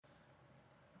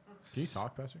Can you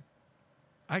talk, Pastor?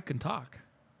 I can talk.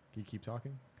 Can you keep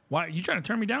talking? Why? You trying to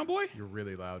turn me down, boy? You're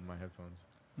really loud in my headphones.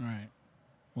 All right.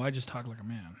 Well, I just talk like a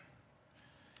man.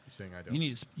 You're saying I don't.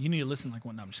 You need to listen like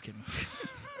one. No, I'm just kidding.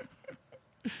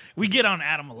 We get on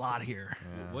Adam a lot here.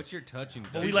 Yeah. What's your touching?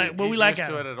 But Does we it- like. But we He's like used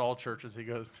to Adam. it at all churches he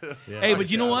goes to. Yeah. Hey,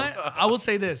 but you know what? I will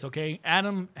say this, okay?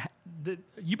 Adam,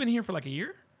 you've been here for like a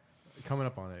year? Coming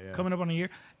up on it, yeah. Coming up on a year?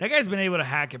 That guy's been able to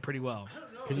hack it pretty well.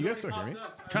 Can you guys still hear me?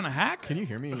 Trying to hack? Can you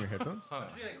hear me in your headphones?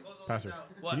 Pastor,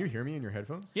 What? can you hear me in your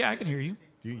headphones? Yeah, I can hear you.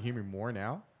 Do you hear me more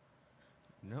now?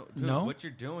 No, dude, No? What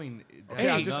you're doing? Okay,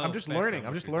 has I'm just no I'm just effect learning. on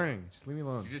I'm what just you're doing. learning. Just leave me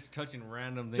alone. You're just touching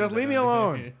random things. Just that leave me don't-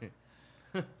 alone.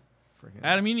 Freaking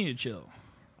Adam, you need to chill.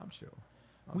 I'm chill.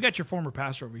 We got your former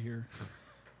pastor over here.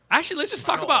 Actually, let's just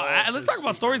talk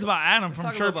about stories about Adam from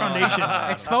talk Church about Foundation.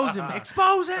 Adam. Expose him.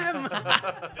 Expose him.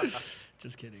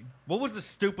 Just kidding. What was the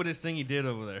stupidest thing he did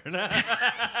over there?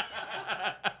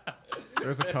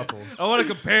 There's a couple. I want to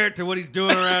compare it to what he's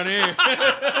doing around here.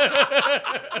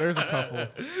 There's a couple.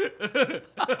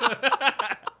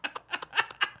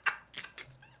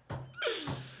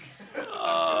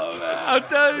 I'm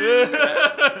telling you.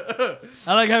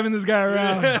 I like having this guy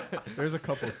around. There's a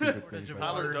couple stupid things. Like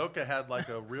Tyler Doka had like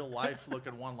a real life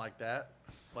looking one like that.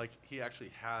 Like he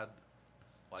actually had.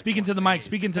 Like, Speaking one to the made. mic.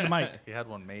 Speaking to the mic. He had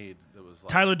one made that was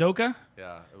like Tyler Doka.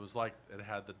 Yeah, it was like it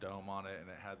had the dome on it and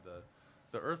it had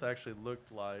the Earth actually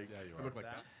looked like. Yeah, you It looked like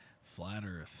that. Flat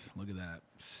Earth. Look at that.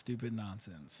 Stupid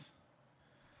nonsense.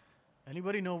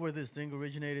 Anybody know where this thing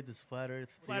originated? This flat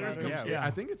Earth. Flat theory? Earth comes- Yeah, Yeah.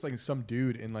 I think it's like some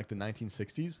dude in like the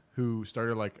 1960s who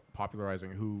started like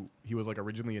popularizing. Who he was like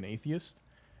originally an atheist,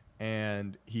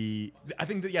 and I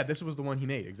think that this was the one he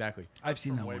made exactly. I've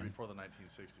seen From that way one. before the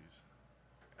 1960s.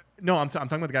 No, I'm talking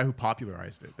about the guy who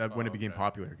popularized it. That when it Oh, became okay.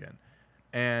 popular again,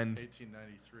 and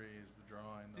 1893 is the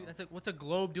drawing. See, though. that's what's a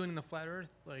globe doing in the flat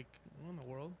Earth? Like, what in the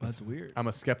world? That's weird. I'm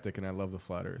a skeptic and I love the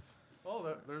flat Earth.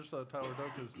 Oh, there's Tyler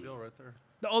Doka's deal right there.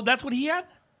 Oh, that's what he had?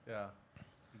 Yeah,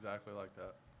 exactly like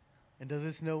that. And does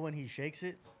it snow when he shakes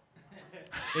it?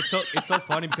 It's so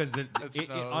funny because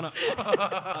snows.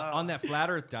 on that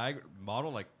flat Earth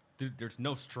model, like dude, there's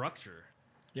no structure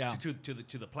Yeah. to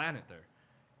the planet there,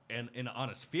 and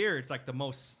on a sphere, it's like the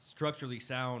most structurally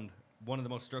sound, one of the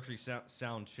most structurally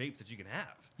sound shapes that you can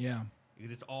have. Yeah.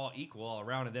 Because it's all equal all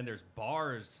around, and then there's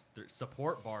there's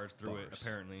support bars through it Bars.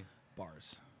 apparently.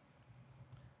 Bars.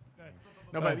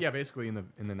 No, but yeah, basically in the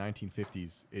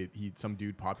 1950s, some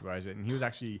dude popularized it, and he was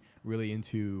actually really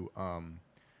into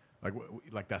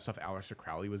like that stuff Aleister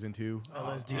Crowley was into.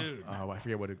 LSD. I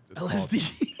forget what it's LSD.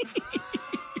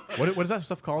 called. What is that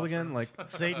stuff called again? Like,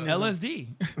 Satanism. LSD.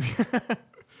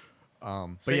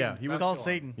 but yeah, he It's was called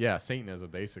Satan. yeah, Satanism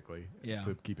basically. Yeah.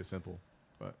 To keep it simple,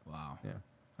 but Wow. yeah.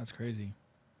 That's crazy.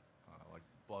 Like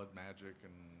blood magic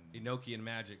and Enochian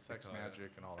magic, sex they call it.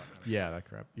 magic and all that. Kind of Yeah, that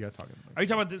crap. You gotta talk. Are you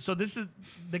talking about this? So this is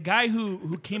the guy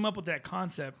who came up with that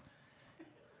concept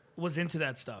was into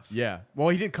that stuff. Yeah. Well,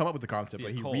 he didn't come up with the concept, The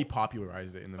but he occult.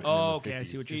 repopularized it in the. Oh, in the okay. I 50s.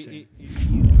 see what you're saying.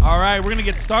 He- All right, we're going to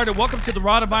get started. Welcome to the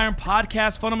Rod of Iron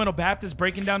podcast, Fundamental Baptist,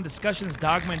 breaking down discussions,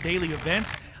 dogma, and daily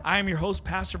events. I am your host,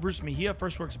 Pastor Bruce Mejia,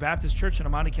 First Works Baptist Church in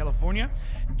Amati, California.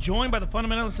 Joined by the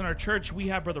fundamentalists in our church, we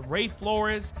have Brother Ray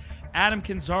Flores, Adam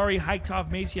Kenzari,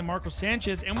 Haiktov Macy, and Marco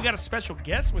Sanchez. And we got a special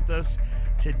guest with us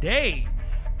today,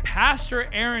 Pastor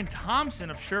Aaron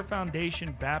Thompson of Sure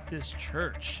Foundation Baptist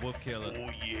Church. Wolf killer.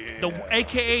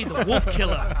 AKA the Wolf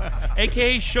Killer,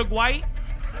 AKA Suge White.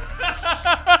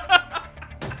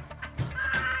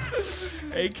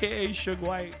 AKA Suge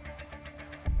White.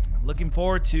 Looking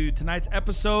forward to tonight's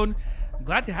episode. I'm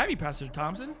glad to have you, Pastor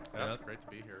Thompson. That's great to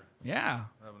be here. Yeah.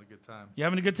 Having a good time. You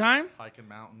having a good time? Hiking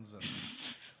mountains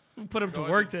and We put him to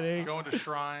going work today. Going to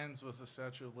shrines with the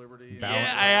Statue of Liberty.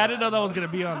 Yeah, I didn't know that was gonna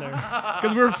be on there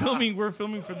because we're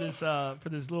filming for this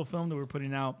little film that we're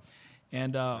putting out,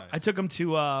 and I took him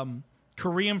to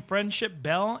Korean Friendship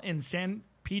Bell in San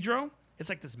Pedro. It's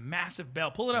like this massive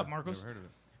bell. Pull it up, Marcos. Never heard of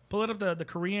it. Pull it up the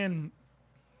Korean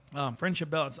Friendship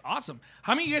Bell. It's awesome.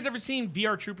 How many of you guys ever seen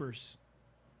VR Troopers?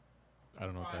 I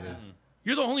don't know what that is.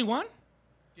 You're the only one?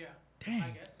 Yeah. Dang. I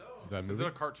guess so. Is that a Is movie? it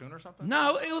a cartoon or something?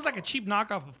 No, it was like a cheap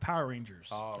knockoff of Power Rangers.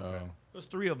 Oh, okay. Oh. There was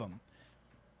 3 of them.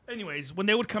 Anyways, when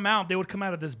they would come out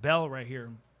of this bell right here.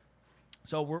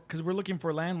 So because we're looking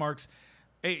for landmarks.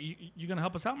 Hey, you gonna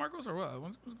help us out, Marcos, or what?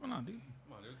 What's going on, dude?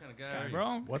 Come on, dude, what kind of Guy, guy are you?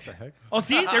 bro. What the heck? Oh,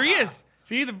 see, there he is.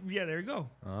 See, there you go.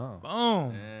 Oh.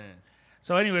 Boom. Yeah.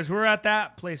 So, anyways, we're at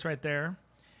that place right there,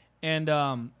 and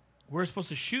we were supposed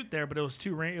to shoot there, but it was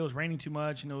it was raining too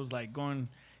much, and it was like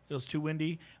it was too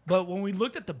windy. But when we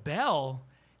looked at the bell,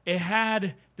 it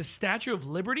had the Statue of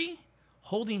Liberty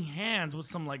holding hands with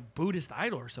some like Buddhist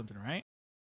idol or something, right?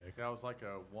 That was like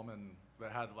a woman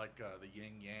that had like the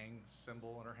yin yang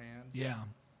symbol in her hand. Yeah.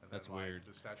 And That's then, like, weird.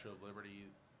 The Statue of Liberty,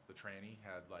 the tranny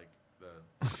had like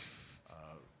the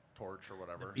torch or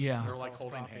whatever. Yeah. They were like False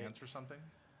holding prophet. hands or something.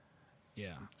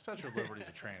 Yeah. Statue of Liberty's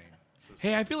a tranny. So it's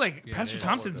Hey, I feel like Yeah, Pastor it is.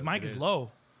 Thompson's It mic is. is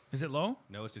low. Is it low?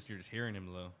 No, it's just you're just hearing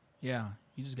him low. Yeah.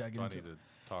 You just gotta get so I into need it.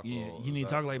 to talk. You need to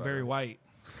talk like Barry White.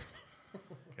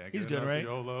 He's good, right?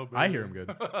 I hear him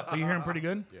good. Oh, you hear him pretty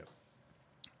good? Yeah.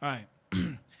 All right.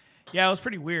 Yeah, it was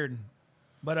pretty weird.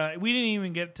 But we didn't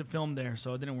even get to film there,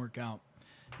 so it didn't work out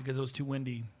because it was too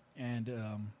windy and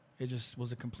it just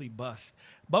was a complete bust.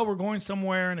 But we're going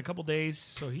somewhere in a couple days,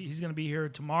 so he's going to be here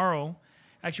tomorrow.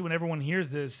 Actually, when everyone hears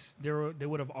this, they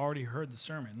would have already heard the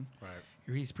sermon. Right.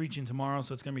 He's preaching tomorrow,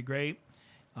 so it's going to be great.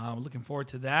 Looking forward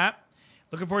to that.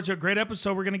 Looking forward to a great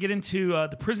episode. We're going to get into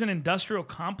the prison industrial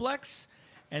complex,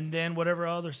 and then whatever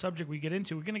other subject we get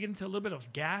into. We're going to get into a little bit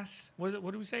of gas. What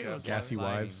did we say? It was Gassy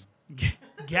Lighting. wives.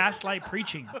 gaslight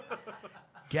preaching.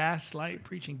 Gaslight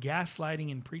preaching.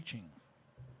 Gaslighting and preaching.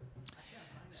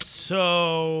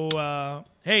 So,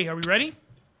 hey, are we ready?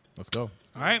 Let's go.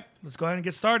 All right, let's go ahead and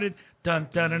get started. Dun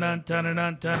dun dun dun dun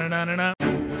dun dun dun dun dun.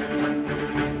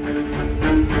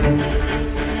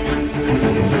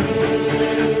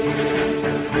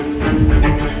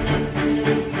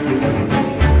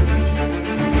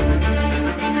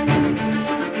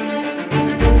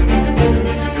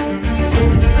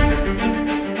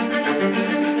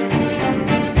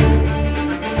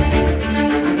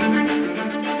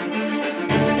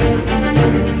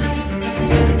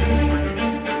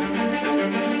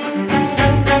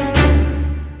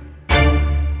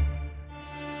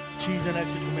 Cheese and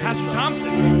extra tomato Pastor sauce.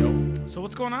 Thompson. So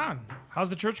what's going on? How's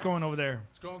the church going over there?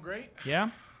 It's going great. Yeah?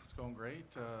 It's going great.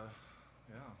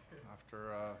 Yeah.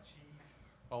 After,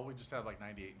 well, we just had like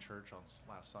 98 in church on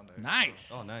last Sunday.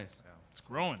 Nice. Oh, nice. Yeah. It's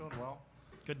growing. It's doing well.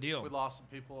 Good deal. We lost some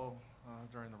people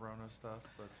during the Rona stuff,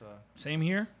 but Same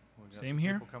here. we got Same some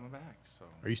here. people coming back. So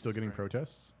Are you still it's getting great.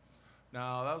 protests?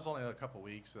 No, that was only a couple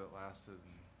weeks that lasted. And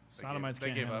Sodomites they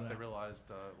can't gave handle up. that. They realized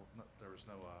there was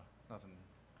nothing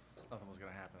was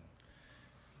going to happen.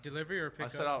 Delivery or I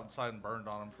pickup? sat outside and burned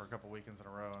on them for a couple weekends in a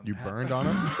row. And You burned on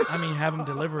them? I mean, have them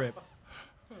deliver it.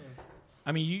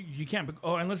 I mean, you can't.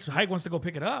 Oh, unless Hike wants to go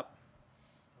pick it up.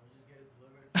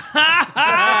 Yeah,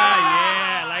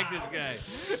 I like this guy.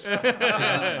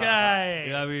 This guy.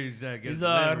 Yeah, I mean, he's These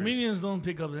Armenians don't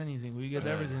pick up anything. We get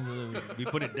everything delivered. we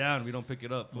put it down. We don't pick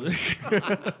it up.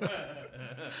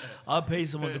 I'll pay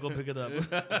someone to go pick it up.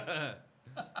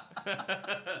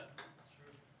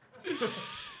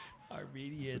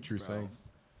 Armenians. It's a true bro. saying.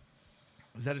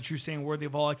 Is that a true saying worthy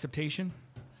of all acceptation?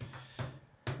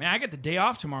 Man, I get the day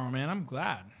off tomorrow, man. I'm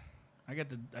glad. I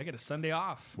get a Sunday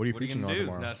off. What are you What are you preaching gonna on do?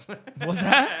 tomorrow? That's- What's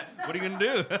that? what are you gonna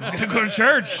do? I'm gonna go to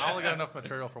church. I only got enough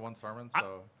material for one sermon,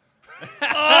 so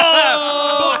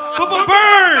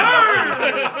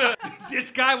This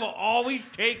guy will always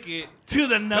take it To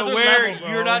the to another where level,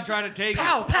 bro. you're not trying to take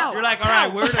Pow, it. pow, You're like, all pow,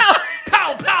 right, we're pow,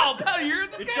 pow, pow, pow. You hear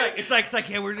this It's guy? like it's like,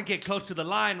 hey, we're gonna get close to the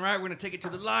line, right? We're gonna take it to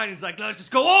the line. He's like, let's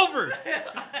just go over.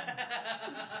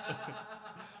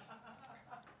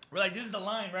 We're like, this is the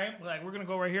line, right? We're like, we're gonna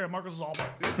go right here. And Marcus is all.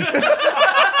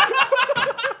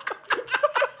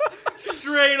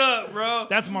 Straight up, bro.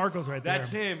 That's Marcos right there.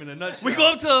 That's him in a nutshell. We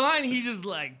go up to the line. He's just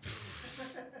like,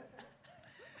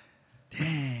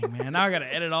 dang, man. Now I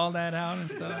gotta edit all that out and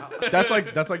stuff. That's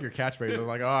like your catchphrase. I was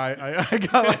like, oh,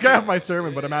 I have my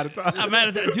sermon, but I'm out of time. I'm mad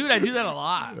at that. Dude, I do that a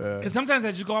lot. Yeah. Because sometimes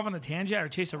I just go off on a tangent or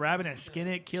chase a rabbit and I skin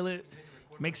it, kill it,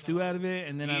 make stew out of it,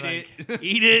 and then I Eat like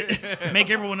eat it, make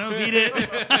everyone else eat it.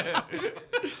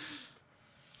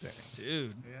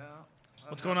 Dude, yeah.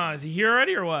 what's going on? Is he here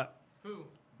already or what? Who?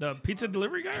 The pizza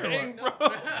delivery guy or what? I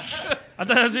thought that's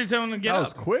what you were telling him to get That up.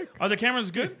 was quick. Are the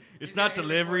cameras good? It's not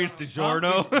delivery, it's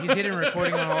DiGiorno. He's hitting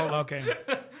recording on all of them. Okay.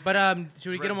 But should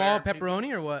we get Red them all Bear pizza?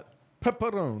 pepperoni or what?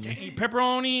 Pepperoni.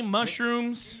 Pepperoni,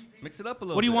 mushrooms. Mix it up a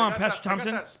little What do you bit. want, I got Pastor that- I got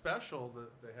Thompson? that special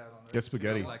that they had on there. Get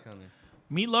spaghetti. I like on it.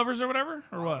 Meat lovers or whatever?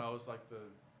 Or I what? don't know, it was like the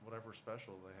whatever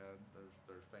special they had.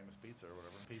 Their famous pizza or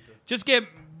whatever. Pizza. Just get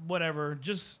whatever.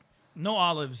 Just no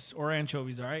olives or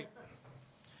anchovies, all right?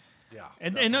 Yeah.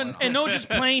 And definitely. no just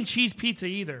plain cheese pizza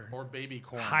either. or baby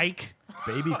corn. Hike.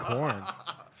 Baby corn.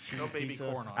 No baby pizza.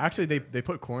 corn on. Actually, they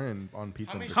put corn on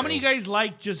pizza. How many of you guys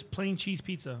like just plain cheese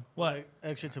pizza? What?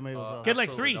 Extra tomato sauce. Get like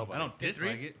Absolutely 3. nobody. I don't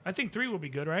dislike it. I think 3 would be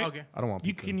good, right? Okay. I don't want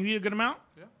You pizza. can you eat a good amount?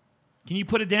 Yeah. Can you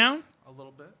put it down? A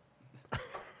little bit.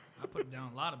 I put it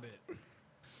down a lot of it.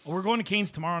 Well, we're going to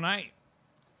Cane's tomorrow night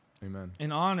Amen.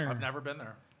 in honor. I've never been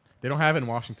there. They don't have it in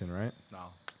Washington, right? No.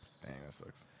 Dang, that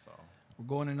sucks. So We're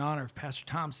going in honor of Pastor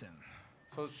Thompson.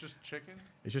 So it's just chicken?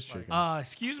 It's just Like- chicken.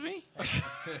 Excuse me?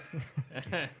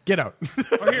 Get out.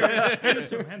 Or here, hand this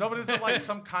to him, hand No, this but is it like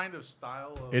some kind of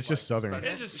style? Of It's just like, Southern. special-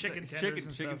 It's just chicken tenders chicken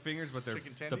and chicken stuff. fingers, but they're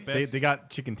Chicken the tendies? best. They got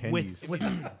chicken tendies. with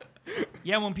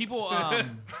yeah, when people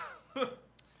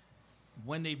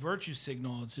when they virtue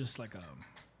signal, it's just like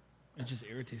it just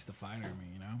irritates the fighter in me,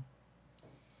 you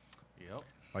know. Yep.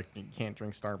 Like, you can't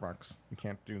drink Starbucks. You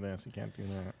can't do this. You can't do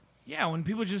that. Yeah, when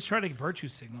people just try to virtue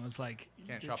signal, it's like You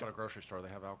can't shop at a grocery store. They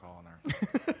have alcohol in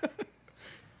there.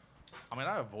 I mean,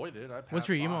 I avoid it. I What's pass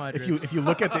your by. email address? If you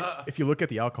look at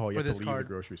the alcohol, you For have to this leave card. the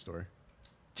grocery store.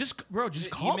 just The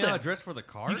call email them. address for the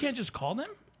card. You can't just call them.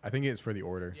 I think it's for the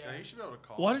order. Yeah, you should be able to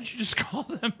call. Why don't you just call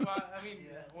them? Well, I mean,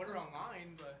 order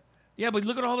online, but Yeah, but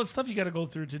look at all the stuff you got to go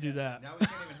through to do that. Now we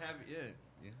can't even have it.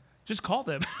 Yeah. Just call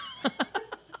them.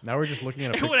 Now we're just looking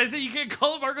at a When I say you can't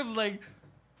call them, Marcos is like,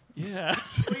 yeah.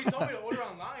 well, you told me to order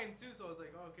online too, so I was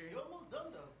like, oh, okay. You're almost done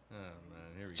though. Oh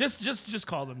man, here we Just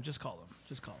call them. Just call them.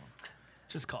 Just call them.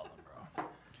 Just call them, bro.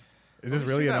 Is this Let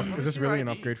me really see an that. up, Let is me this see your really an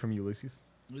ID. upgrade from Ulysses?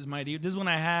 This is my dude. This is when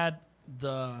I had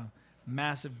the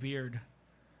massive beard.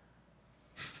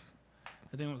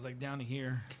 I think it was like down to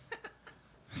here.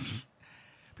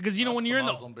 Because you know when That's you're in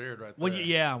the Muslim beard right when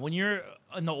there. when you're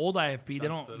in the old IFB,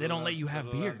 they don't let you have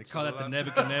They beards. call that the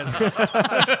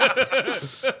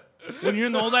Nebuchadnezzar. When you're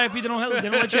in the old IFB, they don't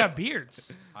let you have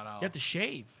beards. I know. You have to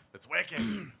shave. It's wicked.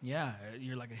 Yeah,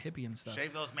 you're like a hippie and stuff.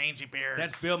 Shave those mangy beards.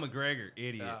 That's Bill McGregor,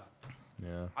 idiot. Yeah.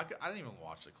 Yeah. I didn't even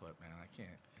watch the clip, man. I can't.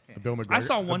 The Bill McGregor. I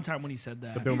saw him one time when he said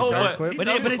that. the Bill Oh, McGregor what? clip. He but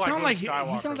does it look like sounds Luke like he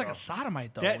Skywalker, sounds like though. a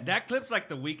sodomite though. That clip's like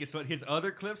the weakest one. His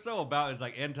other clips though about his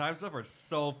like end time stuff are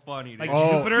so funny. Dude. like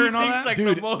Oh. Jupiter he and all thinks that. like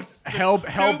Dude, the most Hell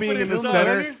being in the stupidest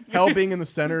center. stuff. Hell being in the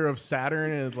center of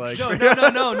Saturn is like.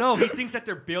 No. He thinks that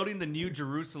they're building the new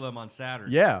Jerusalem on Saturn.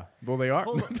 Yeah. Well, they are.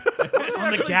 On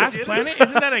the gas planet?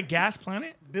 Isn't that a gas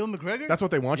planet? Bill McGregor? That's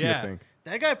what they want you Yeah. to think.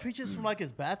 that guy preaches from like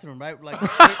his bathroom, right? Like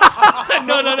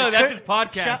no. That's his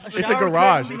podcast. It's a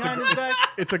garage. curtain It's behind his back.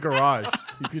 It's a garage.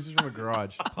 He preaches from a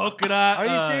garage. Polka dot. Are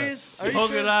you serious? Are you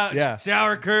polka sure? dot. Yeah.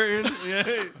 Shower curtain. Yeah.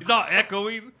 It's all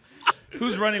echoing.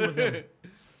 Who's running with him?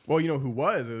 Well, you know who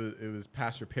was? It was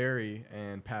Pastor Perry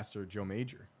and Pastor Joe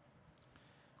Major.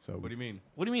 So What do you mean?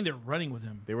 What do you mean they're running with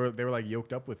him? they were like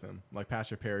yoked up with him. Like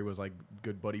Pastor Perry was like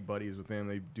good buddies with him.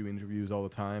 They do interviews all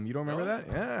the time. You don't remember that?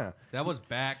 Yeah. That was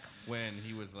back when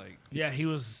he was like Yeah, he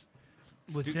was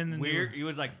within the weird. new- He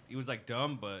was like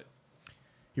dumb, but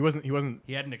He wasn't.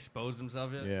 he hadn't exposed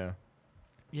himself yet. Yeah.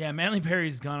 Yeah, Manly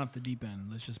Perry's gone off the deep end.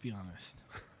 Let's just be honest.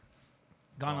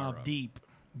 Gone Far off up. deep.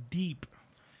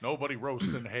 Nobody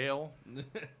roasts in hell.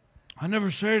 I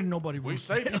never said nobody We was.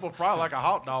 say people fry like a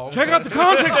hot dog. Check out the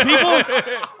context, people.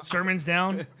 Sermons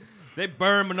down. They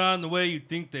burn, but not in the way you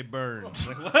think they burn.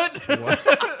 Like,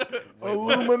 what?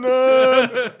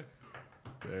 Aluminum.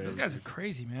 Those guys are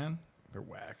crazy, man. They're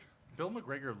whack. Bill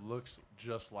McGregor looks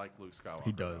just like Luke Skywalker.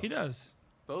 He does. He does.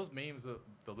 Those memes,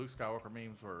 the Luke Skywalker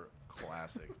memes, were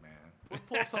classic, man.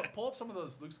 Let's pull up some of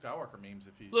those Luke Skywalker memes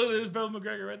if you. Look, there's Bill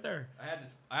McGregor right there.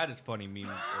 I had this funny meme.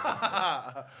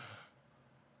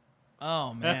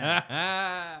 Oh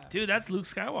man, dude, that's Luke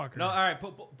Skywalker. No, all right,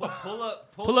 pull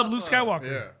up Luke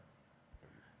Skywalker. Yeah.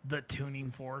 The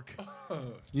tuning fork.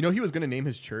 You know he was gonna name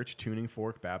his church Tuning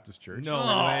Fork Baptist Church. No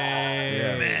Oh, way.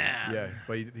 Yeah. man. Yeah,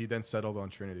 but he then settled on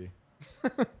Trinity.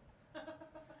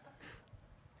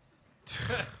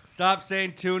 Stop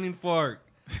saying tuning fork.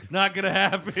 It's not gonna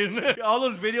happen. All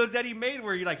those videos that he made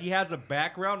where he has a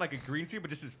background like a green screen, but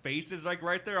just his face is like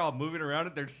right there, all moving around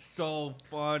it. They're so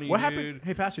funny. What dude. happened?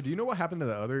 Hey, Pastor, do you know what happened to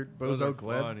the other Those are bozo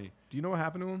Gleb? funny. Do you know what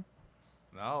happened to him?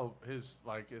 No, it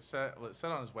said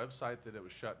on his website that it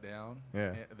was shut down. Yeah.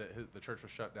 and that the church was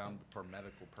shut down for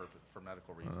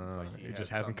medical reasons. Like he It had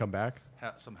just hasn't some- come back.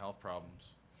 Had some health problems.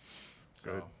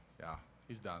 So Good. yeah,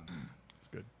 he's done. It's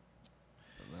good.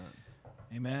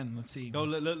 Amen. Let's see. No,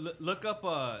 look up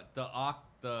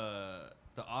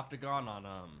the octagon on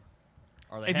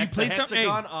or the, If you play the some- hey.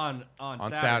 hexagon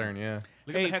on Saturn, yeah.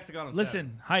 Look Hey, at the hexagon on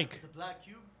listen, Hike. The black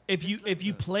cube. If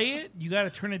you play it, you got to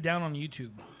turn it down on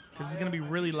YouTube because it's gonna be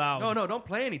really loud. Saturn. No, don't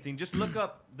play anything. Just look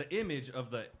up the image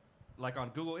of like on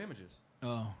Google Images.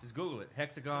 Oh. Just Google it.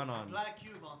 Hexagon on. Black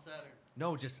cube on Saturn.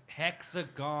 No, just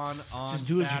hexagon on. Just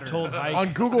do as Saturn. you're told, Hike.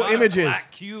 On Google Not a Images.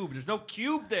 black cube. There's no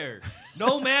cube there.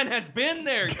 No man has been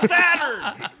there.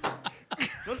 Saturn.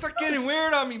 Don't start getting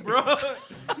weird on me, bro.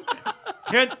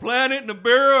 10th planet in the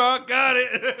barrel. I got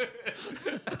it.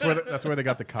 That's where they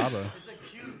got the Kaaba. It's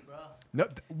a cube, bro. No,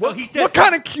 what, he says- what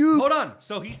kind of cube? Hold on.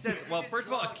 So he says, well, first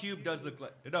of all, a cube does look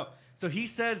like no. So he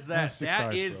says Yeah, that six that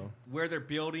sides, is bro. where they're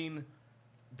building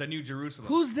the New Jerusalem.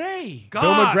 Who's they? Bill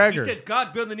God. McGregor. He says God's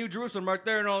building the New Jerusalem right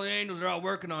there, and all the angels are out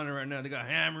working on it right now. They got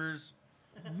hammers,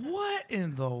 What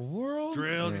in the world?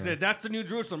 drills. Yeah. He said that's the New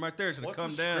Jerusalem right there. It's gonna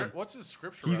come down. What's his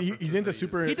scripture? He's references into that he uses?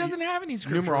 super. He doesn't have any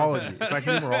scripture. numerology. It's like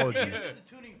numerology. The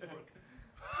tuning fork.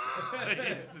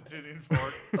 It's the tuning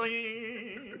fork.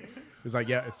 It's like,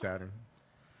 yeah, it's Saturn.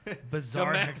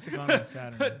 Bizarre Dama- hexagon on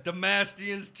Saturn.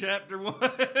 Damascus chapter 1.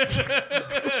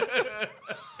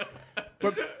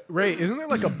 But Ray, isn't there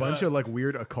like a bunch of like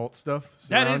weird occult stuff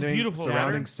That is surrounding- beautiful,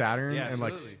 surrounding Saturn Yeah, and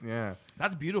like absolutely. yeah,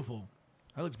 That's beautiful.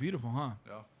 That looks beautiful, huh?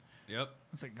 Yeah. Yep.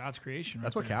 That's like God's creation.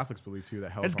 that's right what there. Catholics believe too.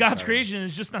 That hell. It's is on God's Saturn. creation.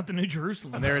 It's just not the New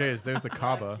Jerusalem. And there it is. There's the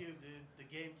Kaaba. Cube, dude. The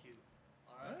GameCube.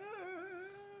 All right.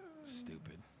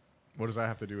 Stupid. What does that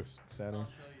have to do with Saturn? I'll show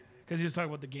you, dude. Because he was talking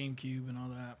about the GameCube and all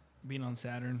that being on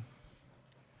Saturn.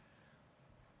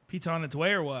 Pete's on its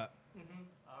way or what?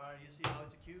 All right. You see how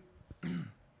it's a cube?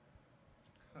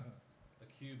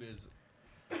 The cube is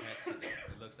a hexagon.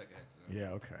 It looks like a hexagon.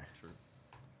 Yeah. Okay. True.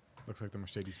 Looks like the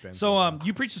Mercedes Benz. So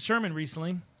you preached a sermon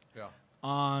recently Yeah.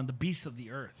 on the beasts of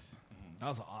the earth. That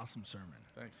was an awesome sermon.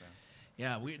 Thanks, man.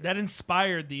 Yeah, that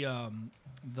inspired the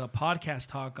podcast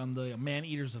talk on the man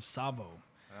eaters of Savo.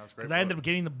 That was great. Because I ended up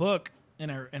getting the book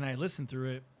and I listened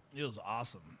through it. It was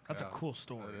awesome. That's a Yeah, cool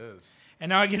story. It is. And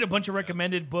now I get a bunch of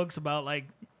recommended books about like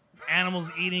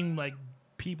animals eating like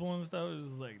people and stuff. It's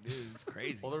just like, dude, it's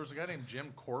crazy. Well, there was a guy named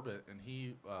Jim Corbett, and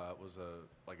he was a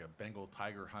Bengal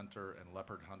tiger hunter and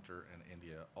leopard hunter in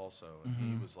India also, and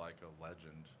he was like a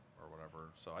legend or whatever.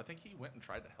 So I think he went and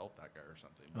tried to help that guy or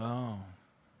something. But,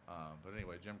 Oh, but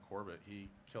anyway, Jim Corbett, he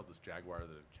killed this jaguar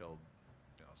that killed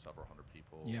several hundred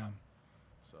people. yeah.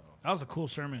 So That was a cool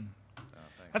sermon. thanks.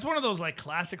 That's one of those like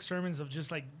classic sermons of just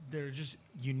like they're just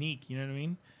unique. You know what I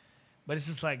mean? But it's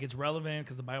just like it's relevant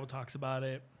because the Bible talks about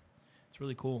it. It's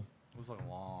really cool. It was like a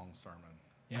long sermon.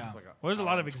 It Yeah. was like Well, there's a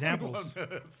lot of 21 examples.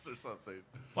 minutes or something.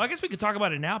 Well, I guess we could talk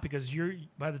about it now because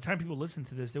by the time people listen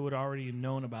to this, they would already have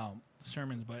known about the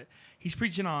sermons. But he's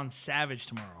preaching on savage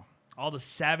tomorrow. All the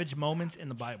savage moments in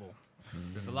the Bible.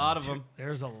 There's a lot of them.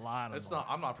 There's a lot of It's them. not.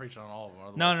 I'm not preaching on all of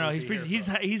them. No, otherwise no, we'd he's be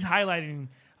preaching. here He's highlighting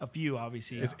a few,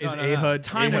 obviously. Is No, no, no. Ehud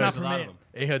Time will not There's a lot permit. of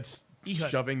 'em. Ehud Ehud.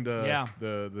 shoving Yeah.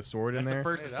 the sword That's in the there?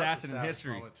 first Hey, assassin in that's a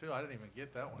history. moment too. I didn't even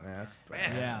get that one. Yeah, that's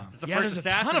Man. Yeah, It's the yeah. first There's a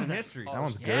ton assassin of in them. history. That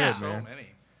one's Yeah. good, So man. many.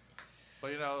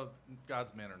 But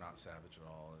God's men are not savage at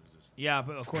all. It's just Yeah,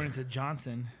 but according to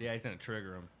Johnson, Yeah, he's gonna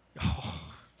trigger him.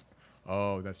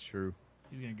 Oh, that's true.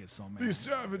 he's gonna get so mad. He's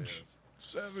savage. is.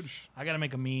 Savage. I gotta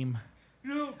make a meme.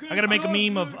 I gotta make a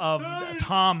meme of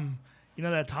Tom. You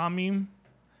know that Tom meme?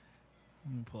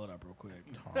 Let me pull it up real quick.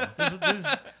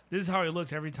 This is how he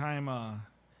looks every time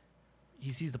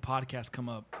he sees the podcast come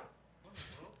up.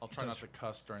 I'll try not to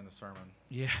cuss during the sermon.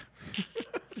 Yeah.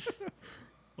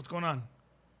 What's going on?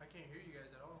 I can't hear you guys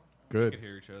at all. We Good. can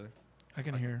hear each other. I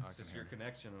can hear. It's just your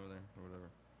connection over there or whatever.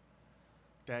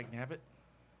 Dag nabbit.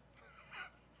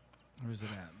 Where's it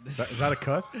at? Is that a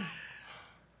cuss?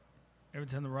 Every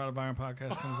time the Rod of Iron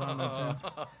podcast comes on, that's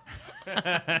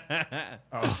it.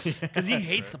 Oh, Because he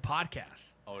hates the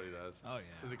podcast. Oh, he does. Oh yeah.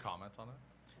 Does he comment on it?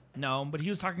 No, but he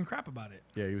was talking crap about it.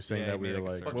 yeah. He was saying Yeah, that he we made were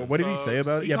like a like, bunch well, of what did he say thugs.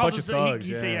 about it? He Yeah, a called bunch of us- thugs.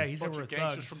 He yeah. said, yeah, he said Bunch we're of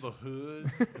gangsters thugs. from the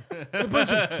hood. A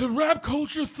bunch of the rap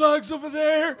culture thugs over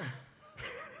there.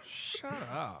 Shut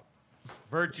up.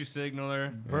 Virtue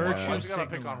signaler. Virtue Why'd you gotta pick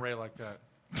signaler. on Ray like that?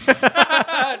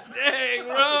 Dang,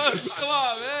 bro. Come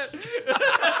on,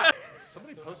 man.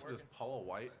 Somebody posted this Paula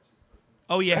White.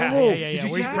 Oh yeah, Oh, yeah. did you Where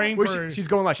see he's that? praying Where for. she's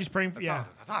going like, She's praying. Yeah.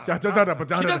 She She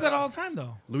does that all the time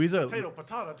though. Louisa Potato,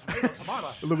 tomato,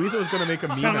 tomato. Louisa was gonna make a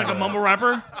meme. Sound like out a of mumble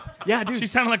rapper. that. Yeah, dude. She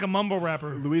sounded like a mumble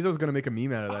rapper. Louisa was gonna make a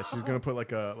meme out of that. She was gonna put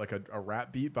like a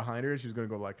rap beat behind her. She was gonna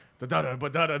go like da da da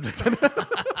da da da.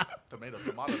 Tomato,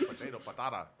 tomato, potato,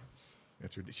 patata.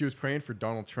 That's ridiculous. She was praying for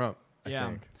Donald Trump. Yeah. I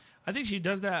think. I think she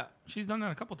does that. She's done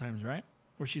that a couple times, right?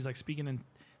 Where she's like speaking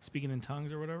in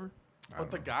tongues or whatever. But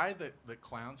the guy that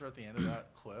clowns her at the end of that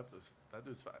clip, that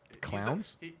dude's fat.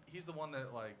 Clowns? He's the one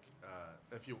that like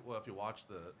if you watch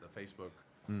the Facebook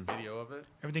video of it,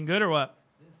 Everything good or what?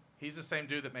 he's the same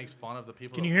dude that makes fun of the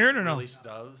people. Can that you hear it or no? Release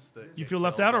doves. That You get feel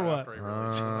left killed out or right what? after he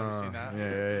released them. Have you seen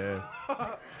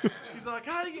that? Yeah. He's like,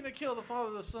 how are you gonna kill the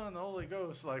Father, the Son, the Holy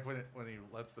Ghost? Like when he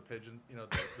lets the pigeon,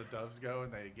 the doves go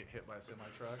and they get hit by a semi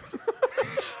truck.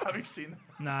 Have you seen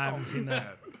that? Nah, I haven't seen that.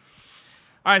 Man.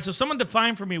 All right, so someone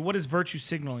define for me what is virtue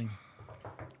signaling.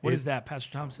 What is that,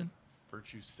 Pastor Thompson?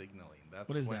 Virtue signaling. That's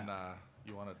What is when that?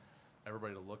 You want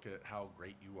everybody to look at how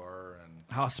great you are and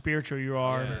How spiritual you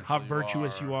are, spiritual how you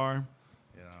virtuous are. you are.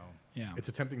 you know. Yeah. It's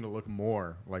attempting to look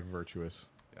more like virtuous.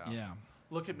 Yeah.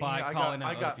 Look at me. By I calling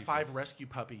out got other people. 5 rescue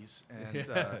puppies,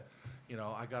 and you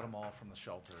know, I got them all from the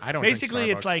shelter. I don't. drink Basically,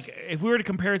 it's Starbucks. like if we were to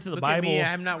compare it to the Look Bible, at me,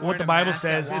 I'm not what wearing the a Bible mask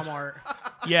at says, it's, Walmart.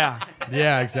 yeah,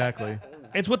 Yeah, exactly.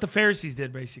 it's what the Pharisees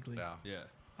did basically. Yeah. Yeah.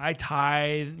 I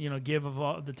tithe, give of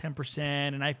all the 10%,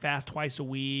 and I fast twice a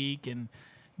week, and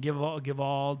give all It's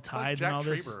like tithes Jack and all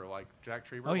this. Trieber, like Jack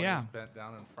Trieber. Oh, when yeah. he's bent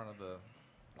down in front of the.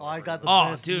 Oh, I got the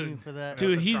Oh, best dude. meme for that.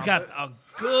 Dude, the he's got trumpet?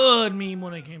 a good meme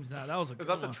when it came to that. That was a Is good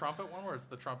that the one. trumpet one where it's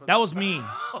the trumpet? That was me.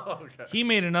 Okay. He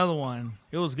made another one.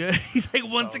 It was good. He's like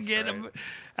once was again great. I'm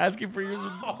asking for your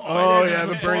Oh yeah,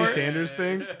 the Bernie Sanders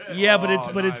thing. Yeah, but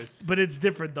Oh, nice. it's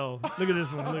different though. Look at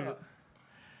this one.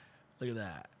 Look at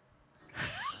that.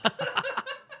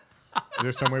 Is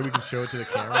there some way we can show it to the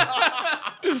camera?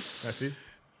 I see. You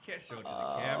can't show it to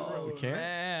the camera. We can't.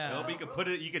 Yeah. Nope, you can put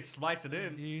it. You can slice it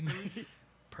in. Dude.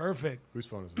 Perfect. Whose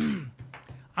phone is it?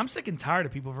 I'm sick and tired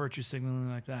of people virtue signaling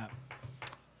like that.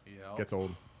 Yeah. Gets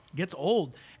old. Gets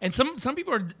old. And some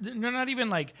people are they're not even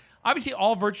like obviously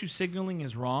all virtue signaling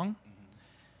is wrong.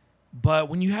 But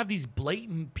when you have these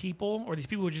blatant people or these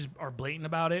people who just are blatant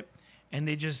about it and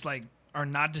they just like are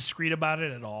not discreet about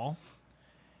it at all,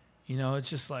 it's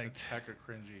just like Hecka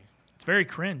cringy. it's very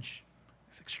cringe.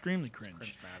 It's extremely cringe.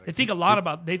 cringe-matic. They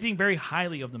think they think very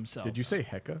highly of themselves. Did you say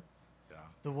Hecka? Yeah.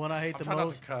 The one I hate I'm the trying not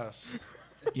most. to cuss.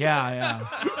 Yeah.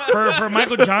 for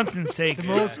Michael Johnson's sake. The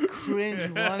most cringe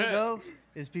one to go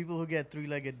is people who get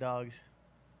three-legged dogs.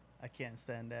 I can't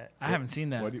stand that. I haven't seen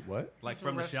that. What? Like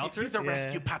from the shelter. He's a Yeah.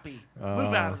 rescue puppy.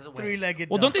 Move out of the way. Three-legged.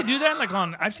 Well, don't dog. they do that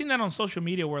I've seen that on social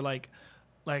media where like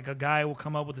a guy will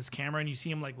come up with his camera and you see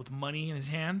him like with money in his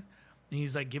hand and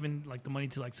he's like giving like the money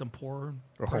to like some poor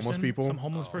Or homeless person, people? some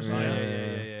homeless person. Yeah,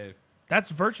 Yeah. yeah. That's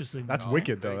virtue signaling. That's No,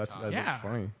 wicked though. big That's time. Yeah.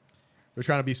 funny. They're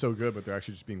trying to be so good, but they're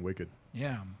actually just being wicked.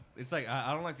 Yeah. It's like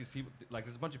I don't like these people. Like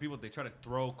there's a bunch of people. They try to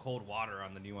throw cold water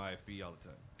on the new IFB all the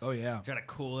time. Oh yeah. Try to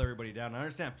cool everybody down. I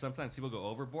understand sometimes people go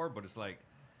overboard, but it's like,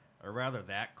 or rather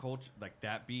that culture, like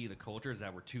that be the culture is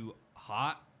that we're too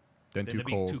hot Then than too to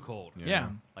be cold. too cold. Yeah.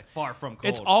 Like far from cold.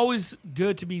 It's always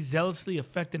good to be zealously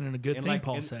affected in a good And thing, like,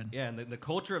 Paul and- said. Yeah, and the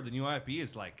culture of the new IFB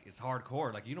is like it's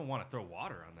hardcore. Like you don't want to throw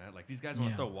water on that. Like these guys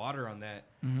want Yeah. to throw water on that.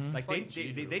 Like, like they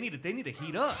Jehu. need to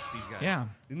heat up these guys. Yeah.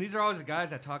 And these are always the guys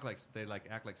that talk like they like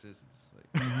act like citizens.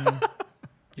 Like,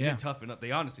 they Yeah. need to toughen up.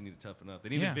 They honestly need to toughen up. They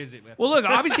need Yeah. to visit. Well, look,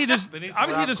 obviously there's They need some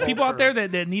rap people out there culture.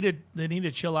 that need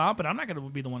to chill out, but I'm not going to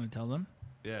be the one to tell them.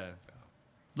 Yeah.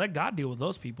 Let God deal with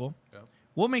those people. Yep.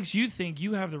 What makes you think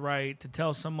you have the right to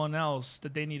tell someone else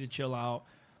that they need to chill out?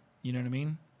 You know what I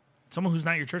mean? Someone who's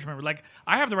not your church member. Like,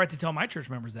 I have the right to tell my church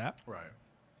members that. Right.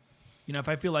 If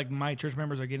I feel like my church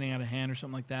members are getting out of hand or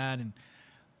something like that, and,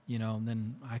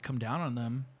 then I come down on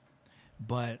them.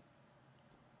 But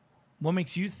what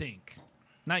makes you think?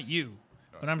 Not you,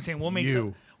 but I'm saying what makes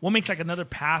You. like another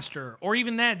pastor or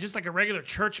even that, just like a regular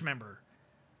church member,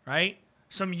 right?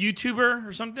 Some YouTuber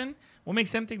or something. What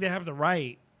makes them think they have the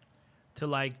right to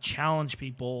like challenge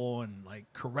people and like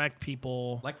correct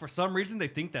people? Like for some reason they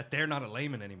think that they're not a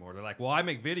layman anymore. They're like, well, I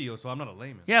make videos, so I'm not a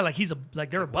layman. Yeah, like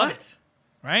they're above it,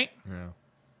 right? Yeah.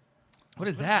 What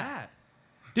is What's that?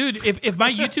 Dude, if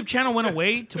my YouTube channel went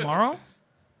away tomorrow,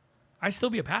 I'd still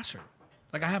be a pastor.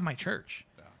 Like I have my church.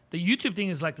 The YouTube thing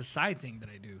is like the side thing that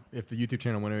I do. If the YouTube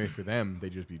channel went away for them,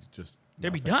 they'd just be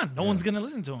They'd be nothing. done. No Yeah. one's gonna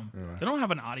listen to them. Yeah. They don't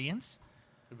have an audience.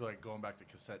 It'd be like going back to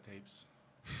cassette tapes.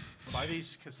 Buy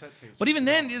these cassette tapes. But even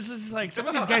then, this is like some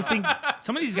of these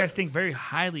guys think very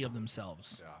highly of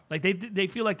themselves. Yeah. Like they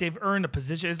feel like they've earned a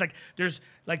position. It's like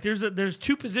there's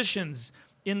two positions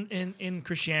in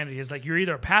Christianity. It's like you're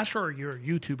either a pastor or you're a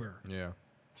YouTuber. Yeah.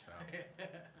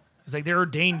 It's like they're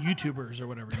ordained YouTubers or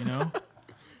whatever,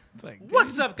 It's like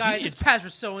What's up, you guys? need It's Pastor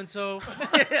So and So.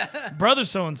 brother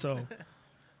so and so.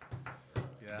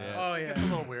 Yeah. Oh yeah. It's a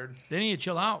little weird. They need to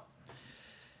chill out.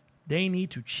 They need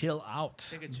to chill out.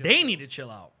 They can chill They out. need to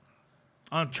chill out.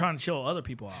 I'm trying to chill other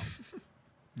people out.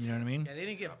 You know what I mean? Yeah, they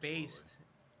didn't get based.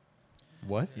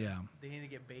 What? Yeah. They need to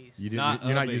get based. You didn't. Not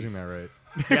You're not a using base. that right.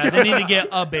 Yeah, they need to get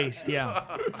a based. Yeah.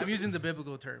 I'm using the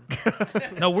biblical term.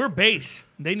 No, we're based.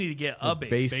 They need to get a base.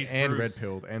 Base Base and Bruce. red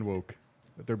pilled and woke.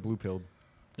 But they're blue pilled.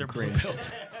 They're cringe.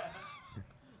 blue-pilled.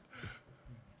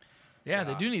 Yeah,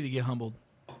 they do need to get humbled.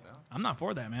 I'm not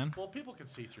for that, man. Well, people can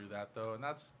see through that though, and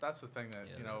that's the thing that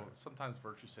sometimes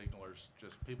virtue signalers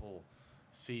just people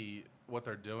see what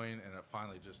they're doing, and it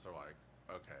finally just they're like,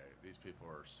 okay, these people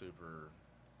are super,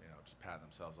 just patting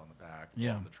themselves on the back,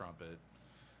 Yeah. blowing the trumpet,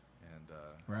 and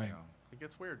Right. it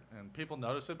gets weird, and people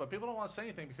notice it, but people don't want to say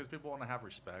anything because people want to have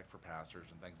respect for pastors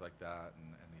and things like that,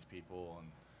 and these people, and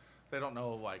they don't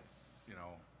know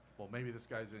well maybe this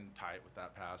guy's in tight with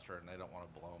that pastor, and they don't want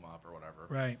to blow him up or whatever.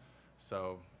 Right.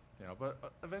 So, You know,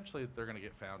 but eventually they're going to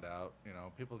get found out. You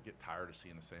know, people get tired of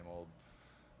seeing the same old,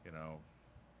 you know,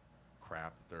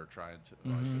 crap that they're trying to.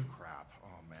 Oh, I said crap.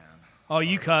 Oh man. Oh,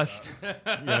 you cussed. You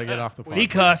gotta get off the He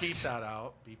podcast. cussed. Beep that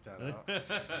out. Beep that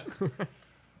out.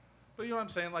 But you know what I'm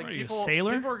saying? Like What are you, a people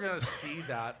sailor? are going to see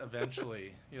that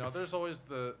eventually. You know, there's always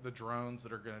the drones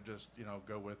that are going to just, you know,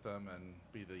 go with them and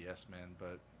be the yes men.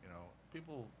 But, you know,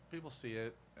 people see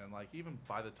it. And, like, even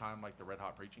by the time, like, the Red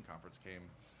Hot Preaching Conference came,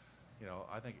 you know,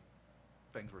 I think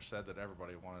things were said that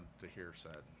everybody wanted to hear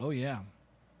said. Oh, yeah.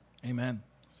 Amen.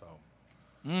 So,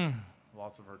 Mm.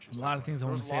 lots of virtue. A lot of things I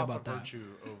There wanna was say lots about of that. virtue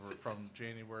over from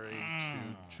January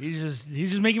to He's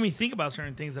just making me think about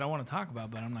certain things that I want to talk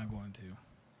about, but I'm not going to.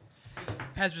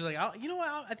 Pastor's like, you know what?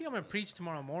 I think I'm gonna preach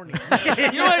tomorrow morning.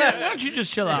 You know what? Why don't you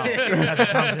just chill out, Pastor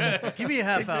Thompson? Give me a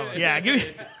half hour. Yeah, give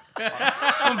me.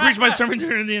 I'm gonna preach my sermon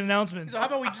during the announcements. So how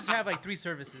about we just have like 3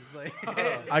 services? Like,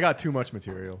 I got too much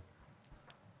material.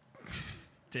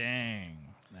 Dang,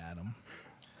 Adam.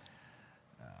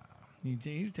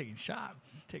 He's taking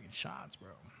shots. Taking shots,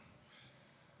 bro.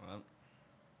 Well,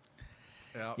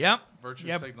 yeah. Yep. Virtue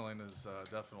Yep. signaling is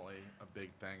definitely a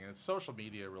big thing, and social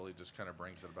media really just kind of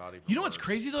brings it about. Even You know what's worse.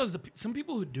 crazy though is some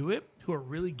people who do it, who are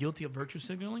really guilty of virtue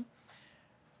signaling.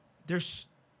 It's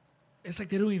like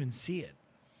they don't even see it.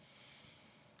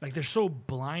 Like they're so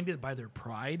blinded by their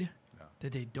pride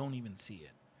that they don't even see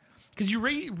it. Because you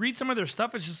read some of their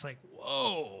stuff, it's just like,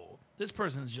 whoa, this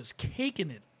person is just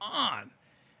caking it on,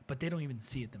 but they don't even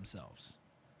see it themselves.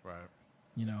 Right.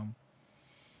 You know.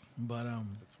 But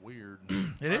It's weird.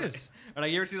 it is. and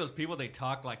like, you ever see those people? They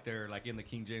talk like they're like in the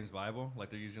King James Bible, like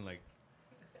they're using like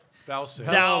Thou said.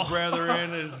 Thou- "Thou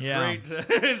brethren" is Yeah. great.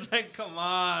 It's like, come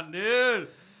on, dude,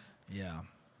 Yeah.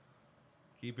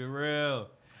 keep it real.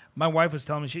 My wife was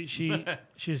telling me she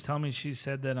was telling me, she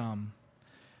said that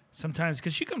sometimes,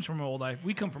 because she comes from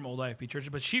we come from old IFB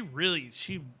church, but she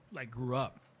like grew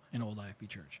up in old IFB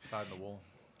church. Tied in the wool.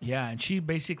 Yeah, and she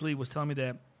basically was telling me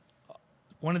that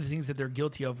one of the things that they're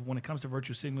guilty of when it comes to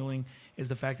virtue signaling is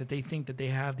the fact that they think that they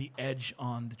have the edge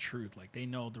on the truth, like they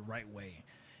know the right way,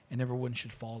 and everyone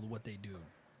should follow what they do.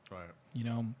 Right. You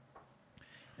know,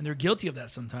 and they're guilty of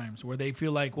that sometimes, where they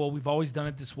feel like, well, we've always done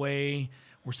it this way,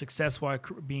 we're successful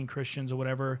at being Christians or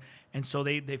whatever, and so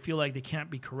they feel like they can't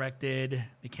be corrected,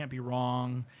 they can't be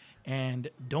wrong,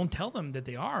 and don't tell them that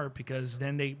they are, because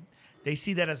then they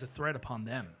see that as a threat upon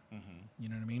them. You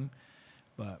know what I mean?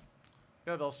 But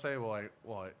Yeah, they'll say, well,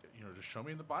 you know, just show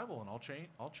me in the Bible and I'll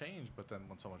change. But then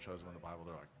when someone shows them in the Bible,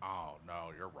 they're like, oh no,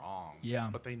 you're wrong. Yeah.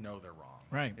 But they know they're wrong.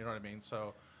 Right. You know what I mean?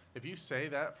 So if you say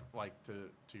that like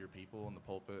to your people in the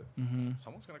pulpit,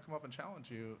 someone's going to come up and challenge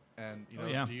you. And you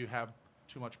know, do you have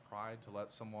too much pride to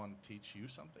let someone teach you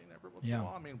something every once in a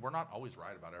while? I mean, we're not always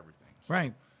right about everything. So.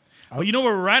 right. Well, you know what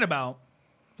we're right about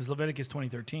is Leviticus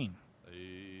 20:13.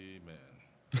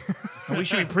 Amen. And we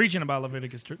should be preaching about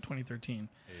Leviticus 20:13.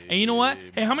 And you know what?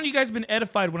 Hey, how many of you guys have been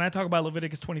edified when I talk about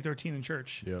Leviticus 20:13 in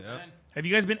church? Yep. Yep. Have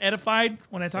you guys been edified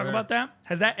when I talk Sir. about that?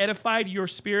 Has that edified your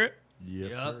spirit?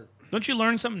 Yes, Yep. sir. Don't you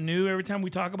learn something new every time we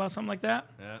talk about something like that?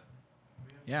 Yeah.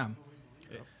 Yeah.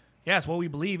 Yeah, it's what we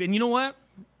believe. And you know what?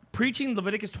 Preaching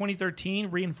Leviticus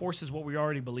 20:13 reinforces what we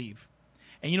already believe.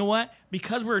 And you know what?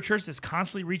 Because we're a church that's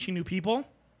constantly reaching new people,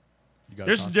 You gotta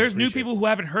there's constantly new preach it. people who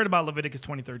haven't heard about Leviticus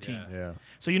 20:13. Yeah.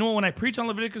 So you know what? When I preach on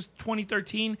Leviticus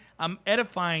 20:13, I'm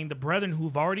edifying the brethren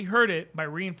who've already heard it by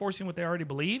reinforcing what they already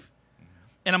believe.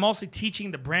 And I'm also teaching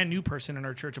the brand new person in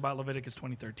our church about Leviticus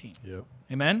 20:13. Yep.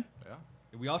 Amen? Yeah.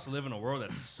 We also live in a world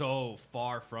that's so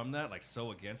far from that, like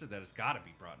so against it, that it's got to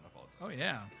be brought up all the time. Oh,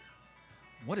 yeah.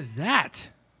 What is that?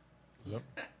 Yep.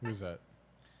 Who's that?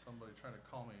 Somebody trying to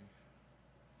call me.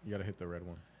 You gotta hit the red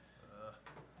one.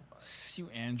 You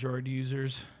Android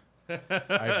users.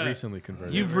 I've recently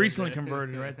converted. You've recently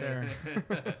converted right there.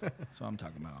 That's what I'm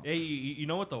talking about. Hey, you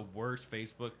know what the worst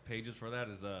Facebook pages for that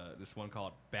is? This one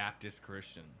called Baptist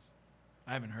Christians.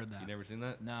 I haven't heard that. You never seen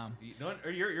that? No. You know,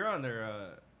 or you're on there,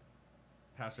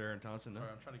 Pastor Aaron Thompson. No?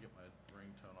 Sorry, I'm trying to get my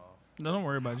ringtone off. No, don't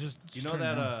worry about it. Just You know turn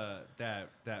it that on.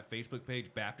 that Facebook page,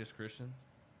 Baptist Christians?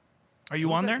 Are you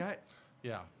Who's on that there? guy?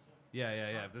 Yeah.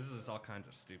 Yeah. This is all kinds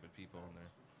of stupid people in there.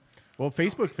 Well,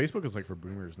 Facebook is like for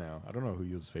boomers now. I don't know who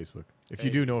uses Facebook. If you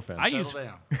do, no offense. I Settle use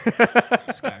down.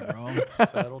 this guy, bro.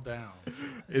 Settle down.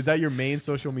 Is that your main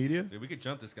social media? Dude, we could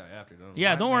jump this guy after, don't we?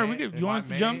 Yeah, If don't I worry. may- We could. if You want I us to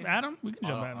may- jump Adam? We can I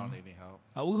jump don't, at I don't him. need any help.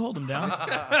 We'll hold him down.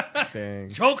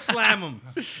 Dang. Choke slam him.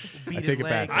 Beat I his take it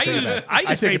back. leg. I take it back. I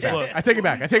use take it back. Facebook. I take it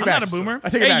back. I take it I'm back. not a boomer. I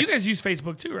take it Hey, back. you guys use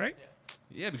Facebook too, right?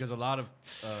 Yeah, because a lot of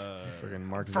Friggin'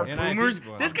 Mark For And Zuckerberg. I boomers,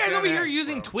 think- this I'm guy's Gen over here X,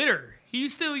 using bro. Twitter. He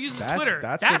still uses That's- Twitter.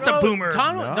 that's That's what- a boomer. No.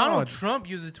 Donald Trump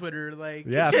uses Twitter. Like,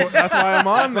 Yeah, that's why I'm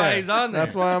on there. he's on there.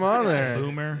 That's why I'm on there.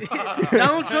 Boomer.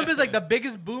 Donald Trump is like the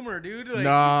biggest boomer, dude. Like,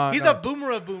 Nah, he's no. a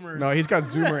boomer of boomers. No, he's got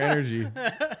Zoomer energy.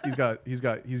 He's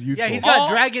youthful. yeah, he's got All-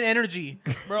 dragon energy.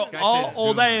 Bro, guy all said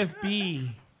old Zoomer.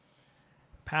 IFB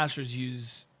pastors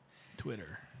use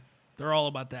Twitter. They're all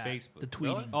about that. Facebook. The tweeting.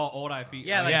 Really? Oh, old IP.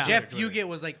 Yeah, like Yeah. Jeff Twitter. Fugate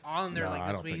was like on there No, like I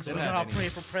this don't week. think He's so. like, They don't "Oh, have I'll pray any.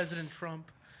 for President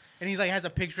Trump," and he's like has a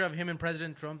picture of him and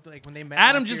President Trump like when they met.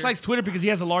 Adam last just year. likes Twitter because he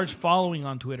has a large following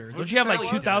on Twitter. Don't you have like say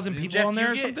it was? 2,000 people Jeff on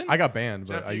there or Fugate? something? I got banned,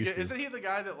 but Jeff I used Fugate- to. Isn't he the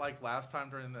guy that like last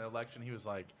time during the election he was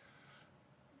like,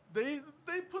 they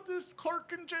put this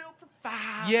clerk in jail for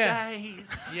 5 Yeah.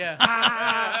 days. yeah.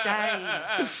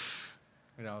 5 days.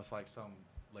 You know, it's like some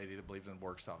lady that believed in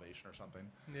work salvation or something.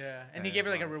 Yeah, and he gave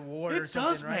her like a reward or It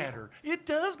something, does right? matter. It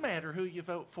does matter who you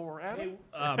vote for, Adam.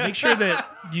 Make sure that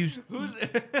you,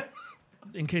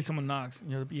 in case someone knocks.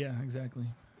 Yeah, exactly.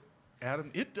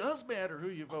 Adam, it does matter who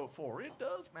you vote for. It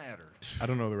does matter. I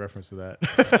don't know the reference to that.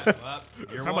 Well,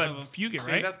 you're Talk one of about them. Fugate,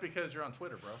 See, right? that's because you're on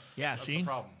Twitter, bro. Yeah, That's see? the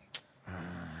problem.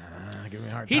 Give me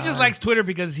a hard He time. just likes Twitter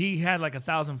because he had like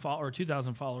 1,000 or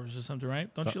 2,000 followers or something,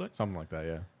 right? Don't you like? something like that,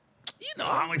 yeah. You know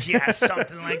how much he has,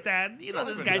 something like that. You know,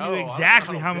 this even guy know. I knew don't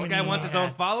exactly know. how This many. guy wants he his own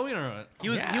had. following or what? He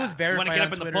was Yeah. he was You verified want to get on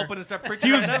up in the Twitter. pulpit and start preaching?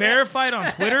 He was right now? verified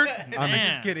on Twitter. I'm Man,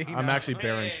 just kidding. I'm actually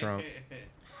Barron Trump.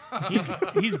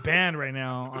 He's banned right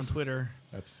now on Twitter.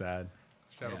 That's sad.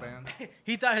 Shadow ban.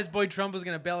 He thought his boy Trump was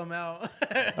gonna bail him out.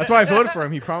 That's why I voted for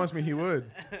him. He promised me he would.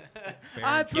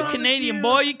 I You promise Canadian you.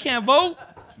 boy, you can't vote.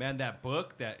 Man, that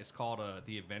book that is called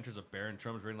The Adventures of Baron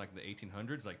Trump was written like in the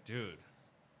 1800s. Like, dude,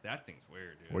 that thing's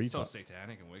weird, dude. What are you It's so talking-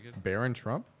 satanic and wicked. Barron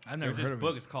Trump? I've never There's heard this of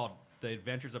book. it. It's called The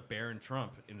Adventures of Baron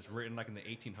Trump, and it's written like in the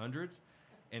 1800s.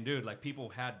 And dude, like people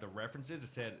had the references. It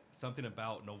said something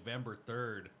about November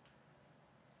 3rd,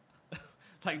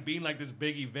 like being like this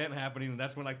big event happening, and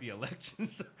that's when like the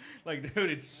elections. Like, dude,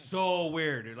 it's so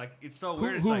weird, dude. Like, it's so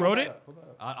weird. It's Who like- wrote it?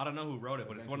 I don't know who wrote it,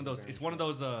 but it's one of those. It's one of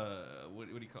those. What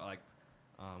do you call it? Like,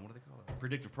 what do they call it?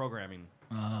 Predictive programming.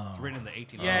 It's written in the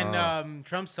 1800s. Yeah, and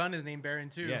Trump's son is named Barron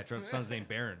too. Yeah, Trump's son's named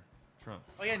Baron Trump.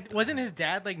 Oh yeah, wasn't his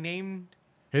dad like named?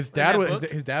 His that dad was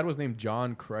book? his dad was named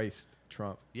John Christ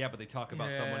Trump. Yeah, but they talk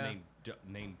about someone Yeah.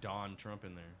 named Don Trump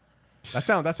in there.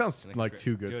 That sounds think like it's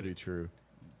too right. good to Dude. be true.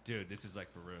 Dude, this is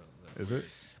like for real. Is it?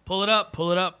 Pull it up,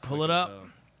 pull it up, pull it up.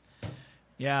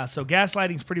 Yeah, so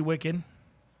gaslighting's pretty wicked.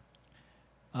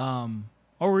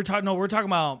 We're talking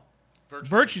about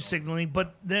virtue signaling,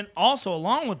 but then also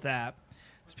along with that,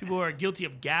 there's people who are guilty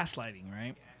of gaslighting,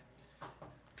 right?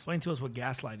 Explain to us what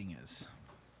gaslighting is.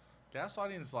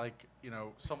 Gaslighting is like,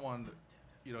 someone,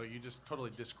 you just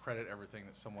totally discredit everything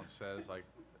that someone says, like,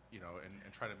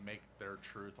 and try to make their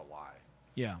truth a lie,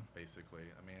 Yeah. basically.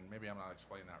 I mean, maybe I'm not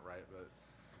explaining that right, but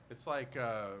it's like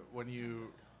when you,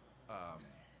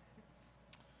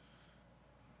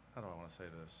 how do I want to say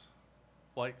this?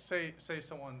 Like, say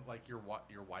someone, like your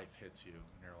wife hits you,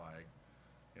 and you're like,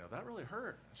 that really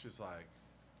hurt. She's like,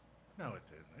 no, it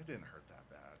didn't. It didn't hurt that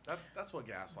bad. That's what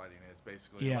gaslighting is,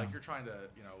 basically. Yeah. Like, you're trying to,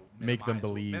 Make them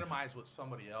believe. minimize what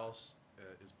somebody else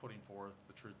is putting forth,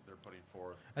 the truth that they're putting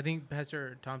forth. I think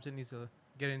Pastor Thompson needs to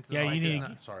get into. Yeah, the you mic. need It's to-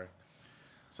 not- Sorry.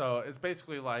 So it's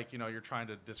basically like, you're trying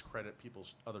to discredit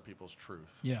other people's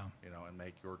truth. Yeah. And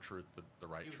make your truth the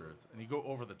right truth. And you go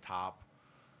over the top,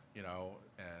 and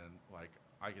like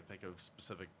I can think of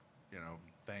specific,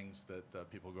 things that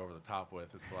people go over the top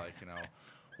with. It's like,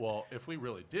 well, if we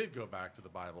really did go back to the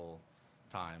Bible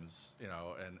times,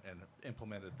 and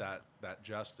implemented that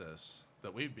justice,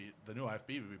 that the new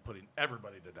IFB would be putting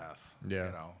everybody to death.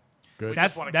 Yeah. We Good.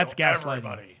 just wanna That's kill gaslighting.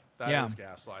 everybody. That Yeah. is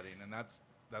gaslighting, and that's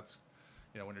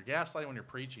when you're gaslighting, when you're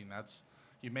preaching, that's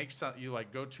you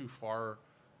like go too far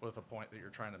with a point that you're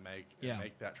trying to make,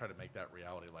 and Yeah. try to make that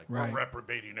reality. Like Right. we're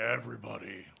reprobating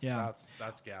everybody. Yeah.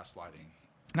 That's gaslighting.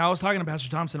 Now, I was talking to Pastor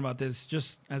Thompson about this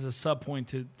just as a sub point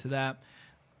to that.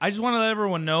 I just want to let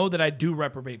everyone know that I do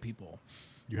reprobate people.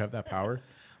 You have that power?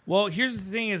 Well, here's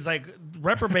the thing is like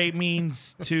reprobate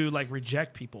means to like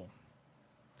reject people.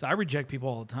 So I reject people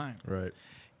all the time. Right.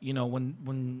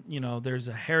 When there's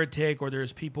a heretic or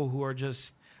there's people who are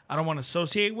just I don't want to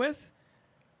associate with,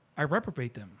 I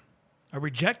reprobate them. I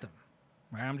reject them.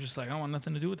 Right? I'm just like, I don't want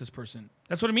nothing to do with this person.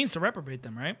 That's what it means to reprobate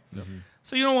them, right? Mm-hmm.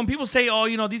 So, when people say,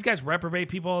 oh, these guys reprobate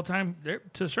people all the time,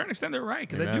 to a certain extent, they're right,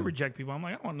 because I do Amen. reject people. I'm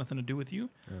like, I don't want nothing to do with you.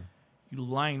 Yeah. You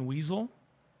lying weasel.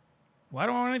 Why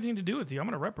don't I want anything to do with you? I'm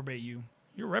going to reprobate you.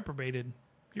 You're reprobated.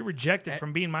 You're rejected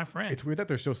from being my friend. It's weird that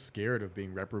they're so scared of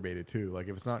being reprobated too. Like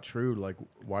if it's not true, like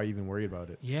why even worry about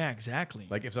it? Yeah, exactly.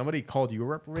 Like if somebody called you a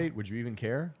reprobate, would you even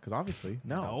care? Because obviously,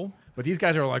 no. No. But these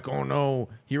guys are like, oh no,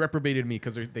 he reprobated me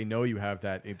because they know you have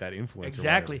that influence.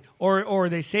 Exactly. Or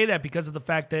they say that because of the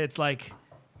fact that it's like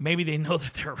maybe they know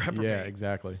that they're a reprobate. Yeah,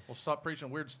 exactly. Well, stop preaching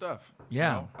weird stuff.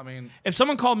 Yeah. I mean, If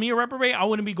someone called me a reprobate, I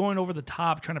wouldn't be going over the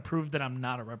top trying to prove that I'm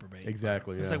not a reprobate.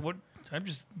 Exactly. It's yeah. like what I'm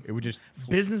just It would just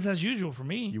business as usual for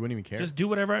me. you wouldn't even care. Just do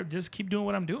whatever. Just keep doing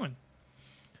what I'm doing.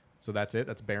 So that's it.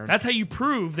 That's That's how you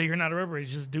prove that you're not a reprobate.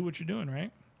 Just do what you're doing,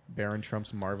 right? Baron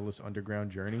Trump's marvelous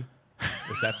underground journey.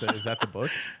 Is that the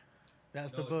book?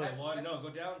 That's the book. No, go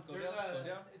down. Go There's down. Go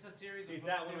down. it's a series See, of it's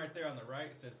that books one there. right there on the right.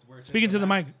 It says where it says Speaking to the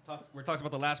last- mic. Where it talks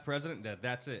about the last president.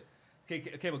 That's it.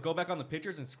 Okay, but go back on the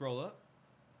pictures and scroll up.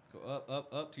 Go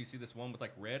up till you see this one with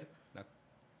like red. Now,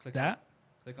 click That? On,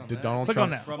 click on Did that. Donald Click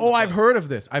Trump? on that. From Oh, the I've front. heard of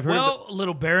this. I've heard. Well,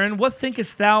 little Baron, what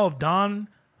thinkest thou of Don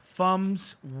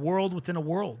Fum's world within a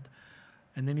world?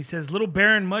 And then he says, little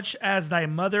Baron, much as thy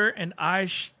mother and I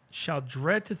shall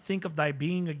dread to think of thy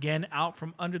being again out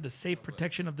from under the safe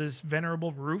protection of this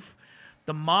venerable roof,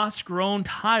 the moss-grown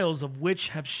tiles of which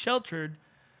have sheltered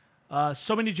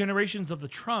so many generations of the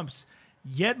Trumps,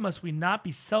 yet must we not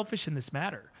be selfish in this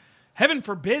matter. Heaven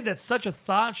forbid that such a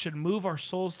thought should move our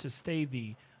souls to stay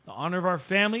thee. The honor of our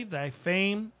family, thy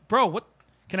fame. Bro, what?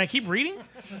 Can I keep reading?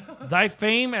 Thy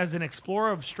fame as an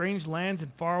explorer of strange lands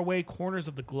and faraway corners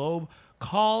of the globe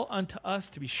call unto us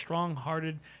to be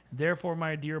strong-hearted. Therefore,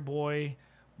 my dear boy,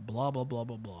 blah, blah, blah,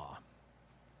 blah, blah.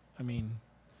 I mean,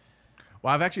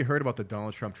 Well, I've actually heard about the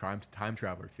Donald Trump time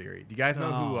traveler theory. Do you guys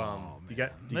know who? Do you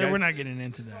guys, we're not getting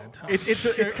into that.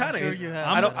 It's kind of. sure you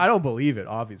have. I don't believe it,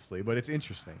 obviously, but it's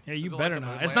interesting. Yeah, you Is it better like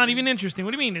the not. It's not even interesting.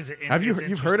 What do you mean? Is it? Have you it's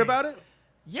you've heard interesting? about it?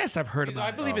 Yes, I've heard He's- about I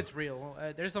it. believe it's real.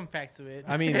 There's some facts to it.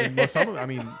 I mean, well, I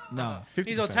mean, No. 50%.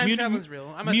 He's time Mute- traveling's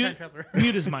real. I'm a mute, time traveler.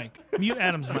 Mute his mic. Mute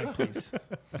Adam's mic, please.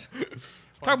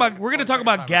 We're going to talk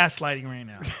about gaslighting right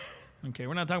now. Okay,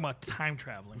 we're not talking about time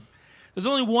traveling. There's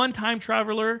only one time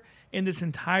traveler in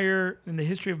the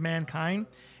history of mankind,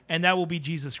 and that will be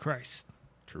Jesus Christ.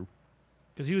 True.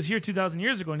 Because he was here 2,000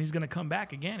 years ago, and he's going to come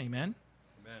back again. Amen.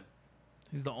 Amen.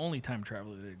 He's the only time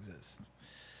traveler that exists.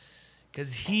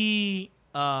 Because he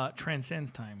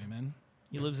transcends time. Amen.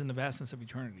 He lives in the vastness of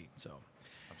eternity. So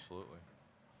absolutely.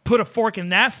 put a fork in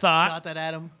that thought. Got that,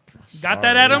 Adam. Got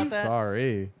that, Adam? Got that.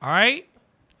 Sorry. All right.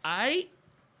 All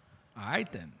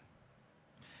right, then.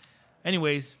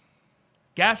 Anyways,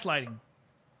 gaslighting.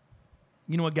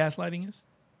 You know what gaslighting is?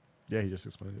 Yeah, he just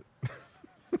explained it.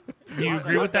 Do you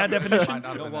agree with that definition? Might not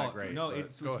have No, been well, that great, no, but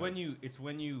it's go ahead.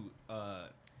 when you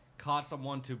cause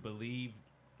someone to believe,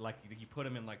 like you put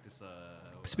them in like this.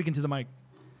 Speaking to the mic.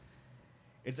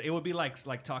 It would be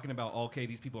like talking about okay,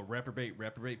 these people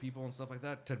reprobate people and stuff like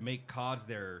that to cause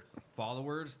their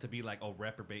followers to be like the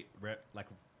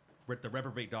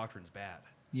reprobate doctrine's bad.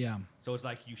 Yeah. So it's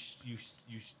like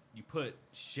you put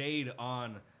shade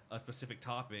on a specific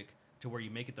topic to where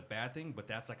you make it the bad thing, but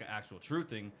that's like an actual true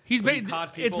thing. He's So you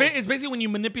cause it's basically when you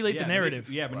manipulate the narrative.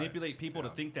 manipulate people to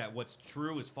think that what's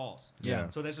true is false.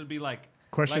 Yeah. So this would be like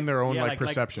Question their own, like,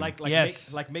 perception.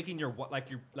 Yes. making your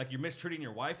you're mistreating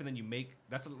your wife, and then you make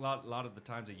that's a lot of the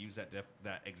times they use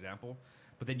that example,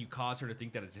 but then you cause her to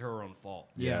think that it's her own fault.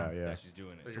 Yeah. That she's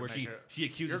doing it. But To where you're she making her-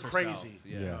 accuses you're herself. crazy.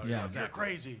 Yeah. Yeah. Yeah. You're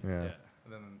crazy. Yeah. Yeah.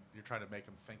 And then you're trying to make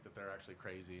them think that they're actually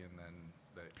crazy, and then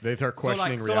They start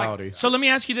questioning so like- reality. So let me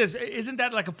ask you this: isn't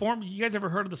that like a form? You guys ever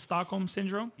heard of the Stockholm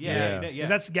syndrome? Yeah. Yeah. 'Cause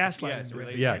that's gaslighting, Yeah, it's really.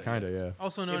 related yeah, to kind of. it. Yeah.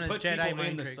 Also known It as puts Jedi people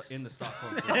mind tricks. in the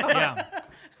Stockholm syndrome. Yeah.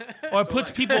 Or it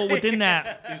puts people within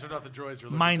that these are not the droids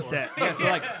you're looking mindset. for.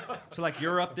 Yeah, so like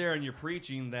you're up there and you're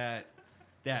preaching that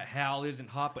hell isn't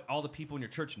hot, but all the people in your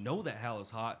church know that hell is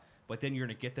hot, but then you're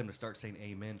gonna get them to start saying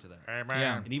amen to that.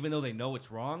 Yeah. And even though they know it's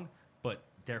wrong, but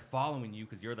they're following you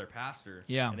because you're their pastor.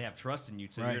 Yeah. And they have trust in you,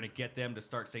 so Right. you're gonna get them to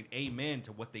start saying amen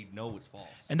to what they know is false.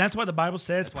 And that's why the Bible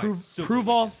says, That's why it's super prove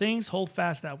all wicked. things, hold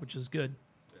fast that which is good.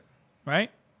 Right?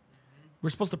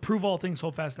 We're supposed to prove all things,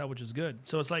 hold fast that which is good.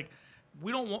 So it's like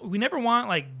we never want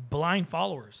like blind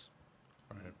followers.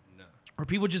 No. Or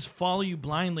people just follow you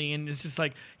blindly, and it's just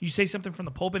like you say something from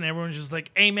the pulpit, and everyone's just like,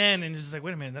 "Amen," and it's just like,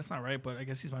 "Wait a minute, that's not right." But I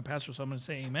guess he's my pastor, so I'm going to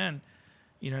say Amen.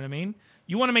 You know what I mean?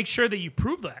 You want to make sure that you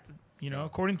prove that,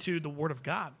 according to the Word of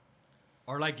God.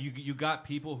 Or like you got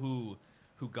people who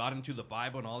got into the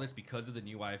Bible and all this because of the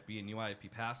new IFB and new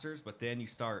IFB pastors, but then you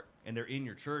start and they're in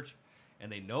your church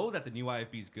and they know that the new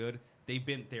IFB is good.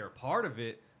 They're a part of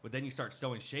it, but then you start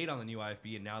throwing shade on the new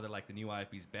IFB, and now they're like the new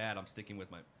IFB is bad. I'm sticking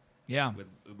with my Yeah.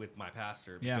 with my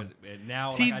pastor. Yeah. Because, and now,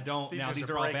 Ah. See, like, I don't. these Now guys these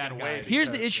are are all breaking bad away guys. because-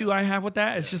 Here's the issue I have with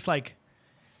that. It's just like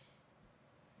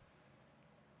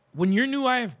when you're new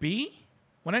IFB,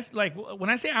 when I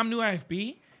say I'm new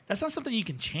IFB, that's not something you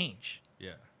can change.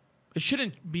 Yeah. It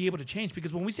shouldn't be able to change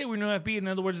because when we say we're new IFB, in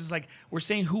other words, it's like we're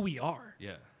saying who we are.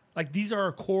 Yeah. Like these are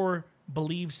our core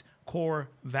beliefs, core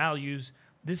values.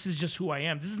 This is just who I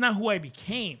am. This is not who I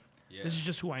became. Yeah. This is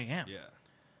just who I am. Yeah.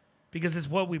 Because it's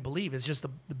what we believe. It's just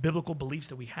the biblical beliefs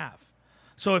that we have.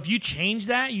 So if you change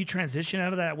that, you transition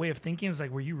out of that way of thinking. It's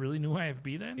like, were you really new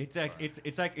IFB then? It's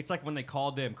like when they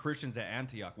called them Christians at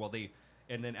Antioch. Well,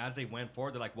 and then as they went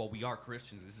forward, they're like, well, we are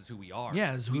Christians. This is who we are.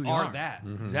 Yeah, this is who we are. are. That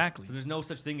Exactly. So there's no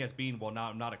such thing as being well. Now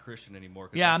I'm not a Christian anymore.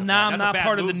 'Cause Yeah, that's I'm a not. bad- I'm that's a not bad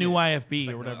part of the new movement. IFB It's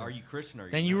or like, whatever. Are you Christian? Or are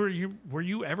you Then not? were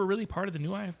you ever really part of the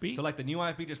new IFB? So like the new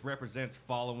IFB just represents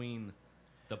following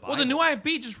the Bible. Well, the new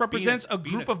IFB just represents a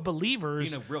being group a- of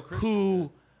believers being a real Christian,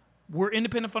 who were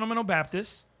independent fundamental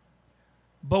Baptists,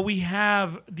 but we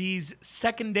have these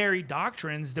secondary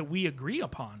doctrines that we agree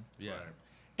upon. Yeah.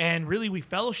 And really, we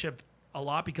fellowship a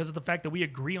lot because of the fact that we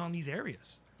agree on these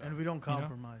areas. And we don't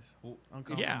compromise. Well,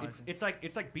 Uncompromising. It's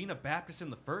like being a Baptist in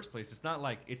the first place. It's not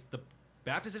like it's the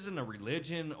Baptist isn't a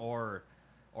religion or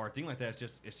a thing like that.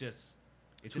 It's just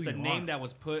who a you name are. that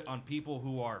was put on people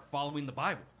who are following the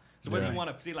Bible. So whether Yeah. you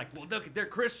want to say like, well, look, they're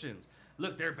Christians.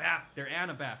 Look, they're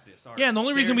Anabaptists. Or Yeah, and the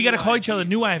only reason they're we got to new call each other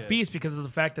new IFBs. IFB is because of the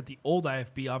fact that the old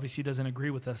IFB obviously doesn't agree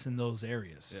with us in those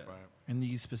areas. Yeah. Right. In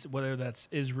these whether that's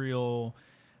Israel,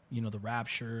 the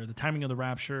rapture, the timing of the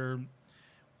rapture.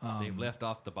 They've left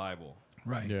off the Bible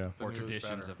Right. Yeah. for The news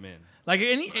traditions better. of men. Like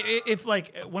if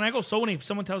when I go soul winning, if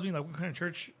someone tells me like what kind of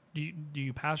church do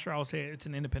you pastor, I'll say it's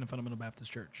an independent fundamental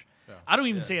Baptist church. Yeah. I don't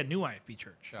even say a new IFB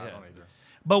church. Yeah, I Yeah. don't either.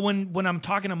 But when I'm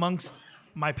talking amongst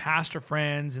my pastor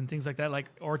friends and things like that, like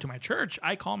or to my church,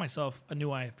 I call myself a new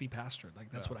IFB pastor. Like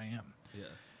that's what I am. Yeah.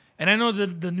 And I know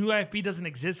the new IFB doesn't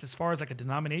exist as far as like a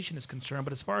denomination is concerned,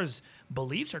 but as far as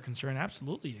beliefs are concerned,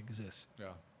 absolutely exists.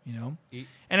 Yeah.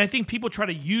 And I think people try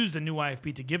to use the new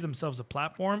IFB to give themselves a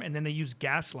platform, and then they use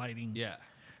gaslighting Yeah.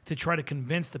 to try to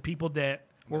convince the people that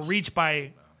were reached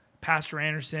by Pastor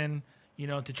Anderson,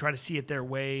 to try to see it their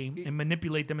way and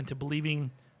manipulate them into believing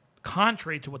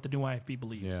contrary to what the new IFB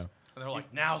believes. Yeah. And they're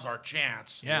like, now's our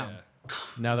chance. Yeah.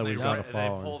 Now that They, we've ri- done a they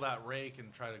fall. pull that rake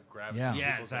and try to grab Yeah. as many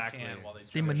Yeah, people as they exactly. can while they They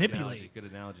try to manipulate. Good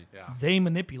analogy. Yeah. They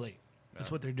manipulate. That's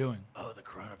what they're doing. Oh, the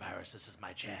coronavirus. This is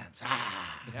my chance.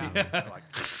 Ah. Yeah. They're like,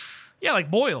 Yeah,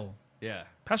 like Boyle. Yeah.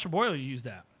 Pastor Boyle used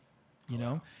that.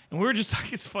 And we were just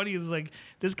like, it's funny. It's like,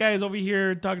 this guy is over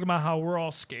here talking about how we're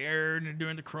all scared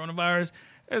during the coronavirus.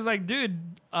 It's like, dude,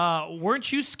 weren't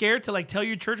you scared to like tell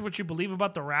your church what you believe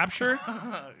about the rapture?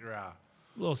 yeah.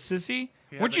 Little sissy.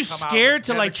 He had Weren't to you come out- scared he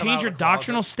to had like to come change out your of the closet.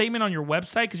 doctrinal statement on your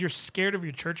website because you're scared of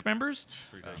your church members?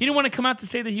 He didn't want to come out to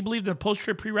say that he believed in a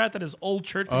post-trib pre-rat at his old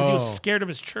church because he was Oh. scared of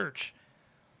his church.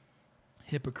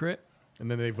 Hypocrite. And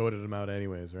then they voted him out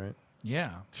anyways, right?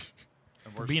 Yeah.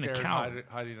 And we're being a scared coward.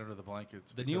 hiding under the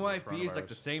blankets. The because new of IFB is like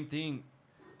the coronavirus. same thing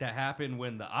that happened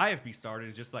when the IFB started.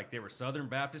 It's just like they were Southern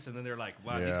Baptists, and then they're like,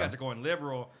 wow, these Yeah. guys are going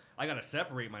liberal. I got to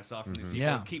separate myself from these people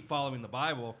Yeah. and keep following the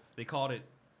Bible. They called it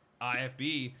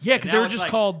IFB. Yeah, And 'cause now they were it's just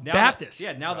like- called now Baptists. The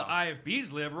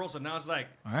IFB's liberal, so now it's like,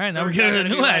 All right, now so we're it's getting not a gonna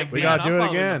new be like, IFB. We man, gotta I'm do it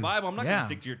following the again. Bible. I'm not Yeah. going to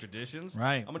stick to your traditions.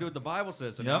 Right. I'm going to do what the Bible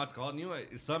says. So Yep. now it's called new.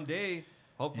 Someday,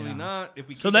 hopefully Yeah. not. If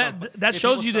we So keep it that on- that if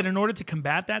shows people you that stop- in order to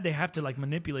combat that, they have to like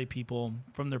manipulate people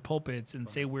from their pulpits and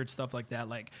say weird stuff like that,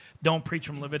 like don't preach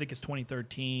from Leviticus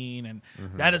 20:13, and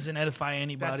that doesn't edify That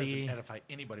anybody. doesn't edify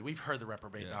anybody. We've heard the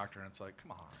reprobate doctrine. It's like,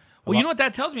 come on. Well, you know what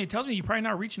that tells me? It tells me you're probably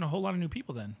not reaching a whole lot of new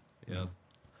people then. Yeah,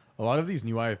 A lot of these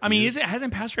new IFBs. I mean,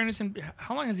 hasn't Pastor Anderson?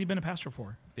 How long has he been a pastor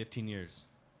for? 15 years.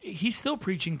 He's still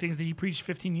preaching things that he preached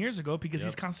 15 years ago because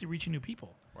he's constantly reaching new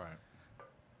people. Right.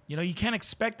 You can't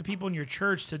expect the people in your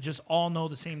church to just all know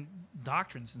the same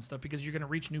doctrines and stuff because you're going to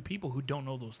reach new people who don't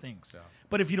know those things. Yeah.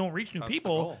 But if you don't reach new That's the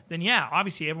people, goal. then yeah,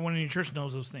 obviously everyone in your church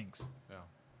knows those things. Yeah.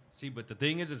 See, but the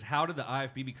thing is how did the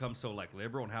IFB become so like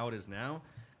liberal and how it is now?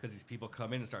 Because these people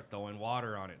come in and start throwing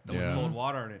water on it, throwing Yeah. cold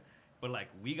water on it. But like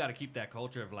we got to keep that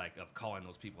culture of calling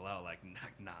those people out. Like,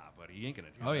 nah, buddy, you ain't gonna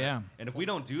do that. Oh, yeah. And if we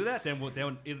don't do that, then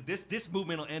this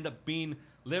movement will end up being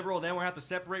liberal. Then we'll have to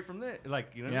separate from that.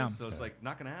 Like, you know, what I mean? Yeah. So it's like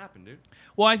not gonna happen, dude.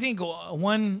 Well, I think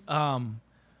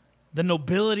the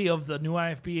nobility of the new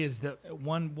IFB is that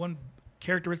one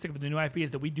characteristic of the new IFB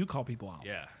is that we do call people out.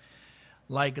 Yeah.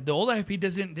 Like the old IFB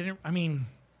didn't. I mean,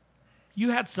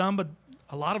 you had some, but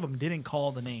a lot of them didn't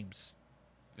call the names.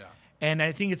 Yeah. And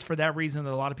I think it's for that reason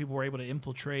that a lot of people were able to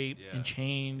infiltrate Yeah. and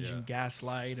change Yeah. and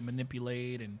gaslight and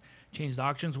manipulate and change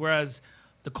doctrines. Whereas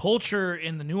the culture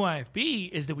in the new IFB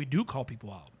is that we do call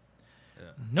people out. Yeah.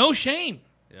 No shame.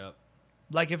 Yep.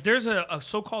 Like if there's a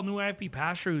so-called new IFB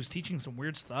pastor who's teaching some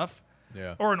weird stuff,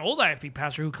 Yeah. or an old IFP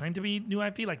pastor who claimed to be new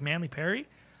IFP, like Manly Perry,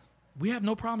 we have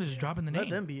no problem just dropping the Let name.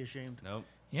 them be ashamed. Nope.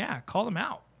 Yeah, call them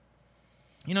out.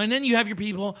 You know, and then you have your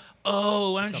people,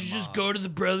 oh, why don't you just go to the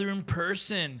brother in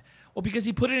person? Well, because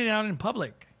he put it out in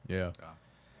public. Yeah.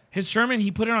 His sermon,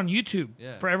 he put it on YouTube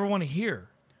Yeah. for everyone to hear.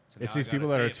 So It's now these I people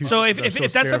gotta that are say it too- So if, They're if, so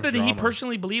if scared that's of something that he drama.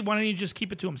 personally believed, why don't he just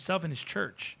keep it to himself in his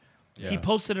church? He Yeah.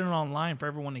 posted it online for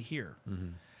everyone to hear. Mm-hmm.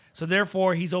 So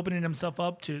therefore, he's opening himself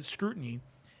up to scrutiny.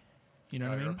 You know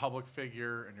what I You're a mean? public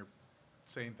figure and you're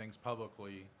saying things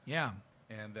publicly, yeah.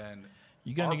 and then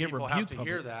You're gonna our get people rebuked have to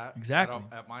hear publicly. that Exactly.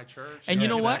 at my church. And you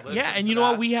know they what? listen Yeah, and to you know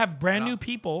what? that. We have brand And new I-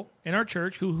 people in our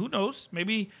church who knows?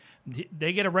 Maybe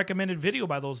they get a recommended video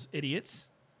by those idiots.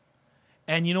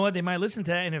 And you know what? They might listen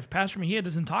to that. And if Pastor Mejia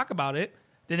doesn't talk about it,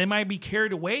 then they might be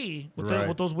carried away with, Right.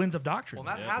 with those winds of doctrine.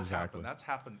 Well, that Yeah, has exactly. happened. That's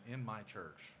happened in my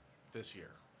church this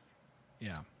year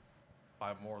yeah.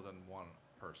 by more than one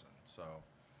person. So,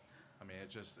 I mean,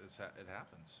 it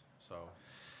happens. So,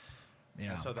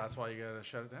 Yeah. and so that's why you gotta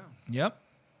shut it down. Yep.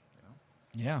 You know,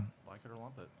 Yeah. like it or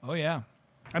lump it. Oh, yeah.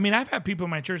 I mean, I've had people in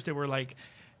my church that were like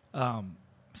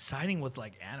siding with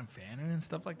like Adam Fannin and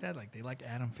stuff like that. Like they like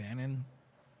Adam Fannin.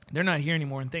 They're not here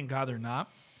anymore, and thank God they're not,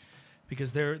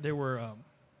 because they were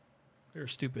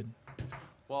stupid.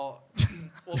 Well, the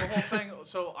whole thing.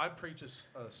 So I preach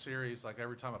a series like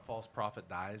every time a false prophet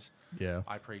dies, Yeah.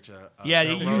 I preach a. Yeah,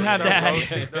 they're you ro- have they're that.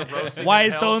 roasting- they're roasting Why in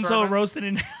is hell so and so sermon. roasted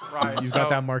in? Right. You've got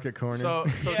that market corner. So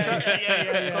so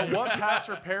what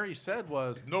Pastor Perry said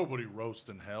was nobody roast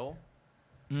in hell.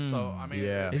 So I mean,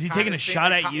 Yeah. it Is he kinda taking a seems-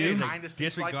 shot it at ki- you? It Like, kind of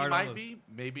seems like he disregard all might those- be,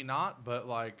 maybe not, but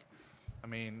like, I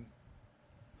mean,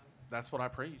 that's what I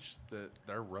preach. That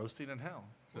they're roasting in hell.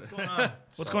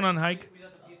 What's going on, Hike? We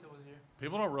thought the pizza was here.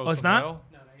 People don't roast it's in not? hell.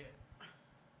 No, not yet.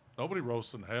 Nobody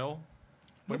roasts in hell.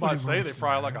 We Nobody might say they roasts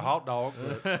fry in like a hot dog,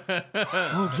 but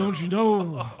Folks, don't you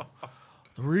know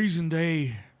the reason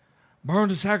they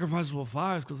burned the sacrifices with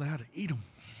fires because they had to eat them.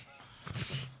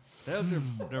 That's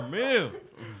their meal.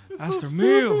 That's their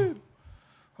meal.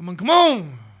 I mean, come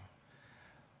on.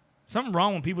 Something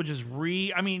wrong when people just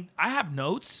read. I mean, I have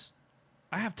notes.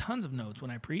 I have tons of notes when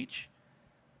I preach,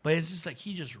 but it's just like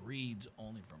he just reads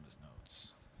only from his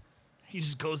notes. He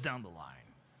just goes down the line.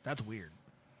 That's weird.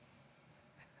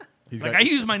 He's Like got- I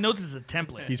use my notes as a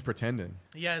template. he's pretending.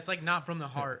 Yeah, it's like not from the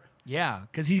heart. Yeah,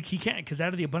 because he can't, because out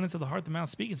of the abundance of the heart, the mouth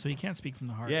speaking, so he can't speak from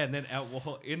the heart. Yeah, and then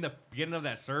in the beginning of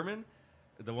that sermon,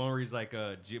 the one where he's like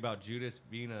about Judas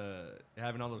being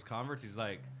having all those converts, he's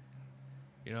like,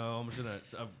 you know, I'm just gonna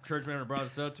a church member brought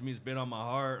this up to me. It's been on my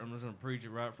heart. I'm just gonna preach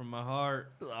it right from my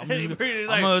heart. I'm He's gonna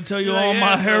tell you he's like, all yeah,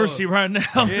 my so- heresy right now.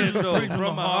 Yeah, so Preach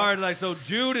from my heart, like so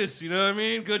Judas, you know what I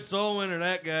mean? Good soul winner,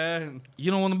 that guy. And You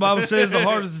know when the Bible says the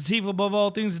heart is deceitful above all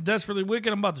things and desperately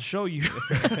wicked, I'm about to show you.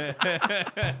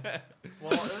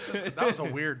 well, it was just, that was a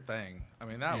weird thing. I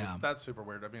mean, Yeah. that's super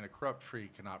weird. I mean, a corrupt tree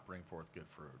cannot bring forth good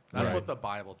fruit. That's Right. what the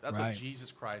Bible. That's Right. what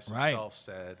Jesus Christ Right. himself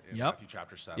said in Yep. Matthew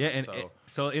chapter 7. yeah, and so,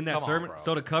 so in that come on, sermon, bro.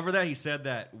 so to cover that, he said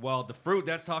that well, the fruit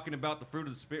that's talking about the fruit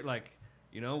of the spirit, like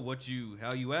you know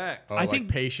how you act. Oh, I like think-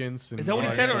 patience. And Is that what he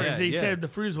all said, that or stuff. is he Yeah. said the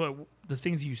fruit is what the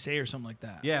things you say or something like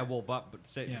that? Yeah, well, but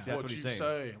say, Yeah. that's what what he's you saying.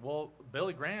 say. Well,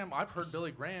 Billy Graham, I've heard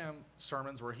Billy Graham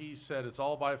sermons where he said it's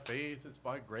all by faith, it's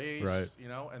by grace, Right. you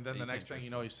know, and then Yeah, the you next can't thing you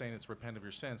trust know, he's saying it's repent of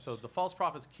your sins. So the false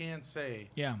prophets can say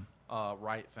Yeah.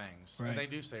 right things, Right. and they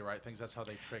do say right things. That's how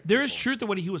they trick. There is people. truth to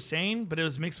what he was saying, but it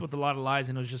was mixed with a lot of lies,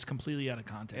 and it was just completely out of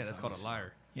context. Yeah, that's called a obviously.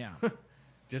 liar. Yeah.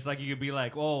 Just like you could be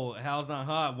like, "Oh, hell's not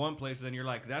hot," one place, and then you're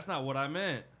like, "That's not what I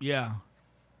meant." Yeah.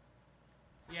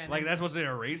 Yeah, and Like then, that's what's gonna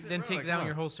erase it. then bro? take Like, down come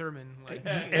your on. whole sermon. Like,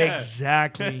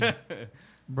 Exactly.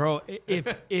 Bro,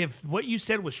 if what you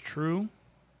said was true,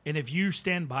 and if you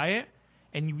stand by it,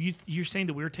 and you're saying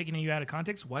that we were taking you out of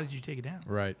context, why did you take it down?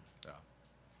 Right.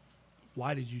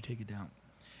 Why did you take it down?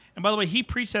 And by the way, he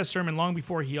preached that sermon long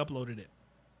before he uploaded it.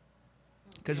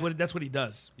 Because that's what he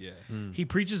does. Yeah. He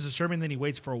preaches a sermon, then he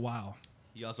waits for a while.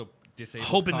 He also disables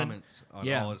Hoping that- comments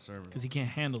on all his sermons. Because he can't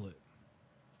handle it.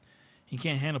 He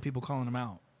can't handle people calling him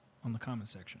out on the comment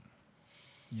section.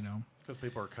 You know? because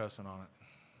people are cussing on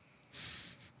it.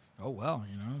 Oh, well,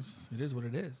 you know, it is what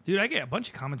it is. Dude, I get a bunch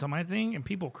of comments on my thing and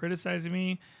people criticizing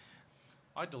me.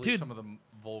 I delete Dude. some of the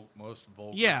most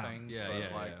vulgar Yeah. things, Yeah, but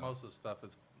yeah, like yeah. most of the stuff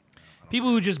is. People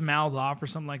who just mouth off or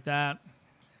something like that,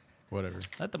 Whatever.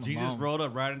 let them Jesus alone. rolled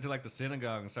up right into like the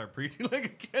synagogue and started preaching like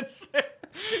against it.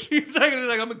 He's like,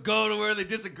 I'm gonna go to where they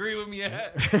disagree with me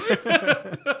at.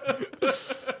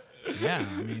 Yeah,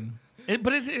 I mean,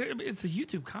 but it's the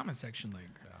YouTube comment section. Like,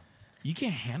 you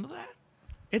can't handle that.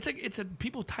 It's a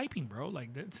people typing, bro.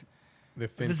 Like The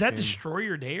thin Does that skin. destroy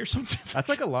your day or something? That's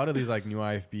like a lot of these like new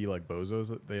IFB like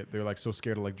bozos. They're like so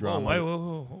scared of like drama.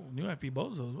 Whoa. New FB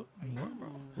bozos. What? Bro?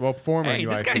 Well, former Hey, new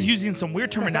this IFB. guy's using some weird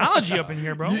terminology up in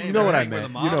here, bro. You know what I They're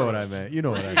meant. like You with know the what I meant. You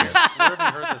know what I meant. Where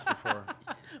have you heard this before?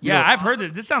 Yeah, I've heard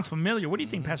this. This sounds familiar. What do you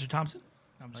think, Pastor Thompson?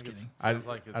 I'm just kidding. Sounds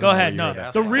like it's I Go don't know ahead. you No, heard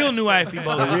that. the real new IFB The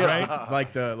bozos, real, right?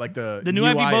 like the The new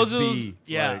IFB bozos, IFB,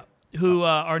 yeah, like, who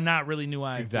are not really new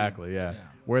IFB. exactly, yeah.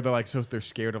 Where they're like they're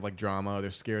scared of like drama, they're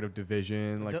scared of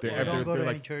division, like Don't they're go to any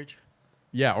like church.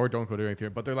 yeah, or don't go to anything,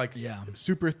 but they're like Yeah.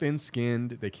 super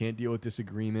thin-skinned. They can't deal with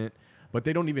disagreement, but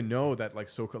they don't even know that like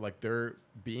like they're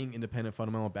being independent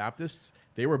fundamental Baptists.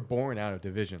 They were born out of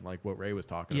division, like what Ray was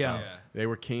talking Yeah. about. Yeah.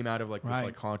 They came out of like Right. this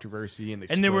like controversy, and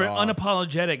they And they were split off.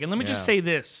 unapologetic. And let me just Yeah. say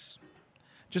this,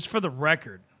 just for the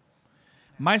record.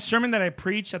 My sermon that I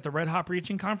preached at the Red Hot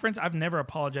Preaching Conference, I've never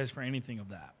apologized for anything of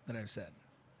that I've said.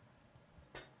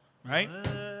 Right?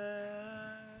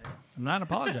 I'm not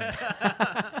apologizing.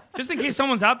 Just in case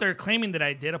someone's out there claiming that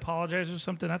I did apologize or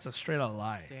something, that's a straight out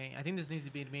lie. Dang, I think this needs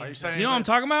to be me. Are you saying? You know what I'm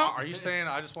talking about? Are you saying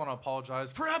I just want to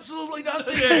apologize for absolutely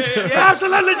nothing?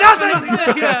 Absolutely nothing.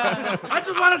 I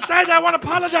just want to say that I want to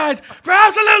apologize for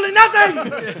absolutely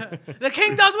nothing. The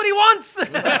king does what he wants.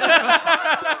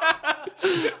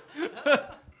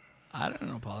 I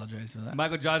don't apologize for that.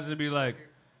 Michael Johnson would be like,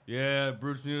 yeah,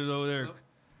 Bruce Lee was over there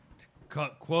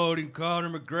quoting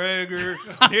Conor McGregor.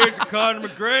 Here's what Conor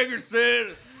McGregor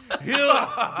said. He'll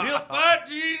fight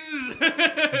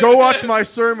Jesus. Go watch my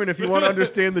sermon if you want to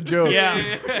understand the joke. Yeah.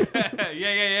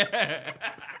 yeah.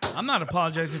 I'm not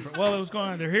apologizing for. Well, what's going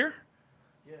on? They're here.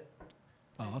 Yeah.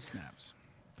 Oh, snaps!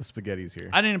 The spaghetti's here.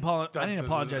 I didn't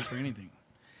apologize for anything.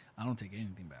 I don't take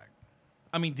anything back.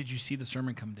 I mean, did you see the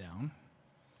sermon come down?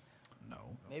 No.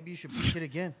 Maybe you should preach it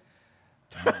again.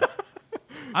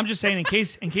 I'm just saying, in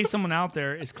case someone out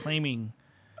there is claiming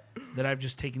that I've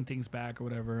just taken things back or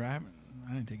whatever, I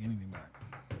didn't take anything back.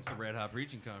 It's a Red Hot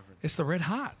Preaching Conference. It's the Red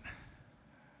Hot.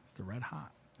 It's the Red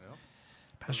Hot. Yep.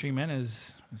 Pastor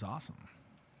Jimenez is awesome.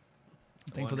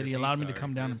 I'm thankful that wonder he if allowed he's me to sorry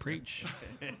come for down his and preach.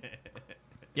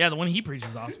 Yeah, the one he preached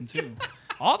is awesome too.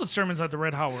 All the sermons at the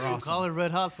Red Hot were Call awesome. it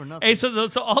red hot for nothing. Hey, so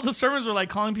all the sermons were like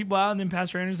calling people out, and then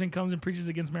Pastor Anderson comes and preaches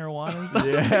against marijuana and stuff.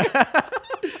 Yeah.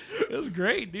 It was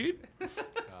great, dude. You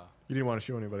didn't want to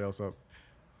show anybody else up.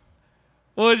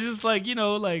 Well, it's just like,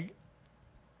 like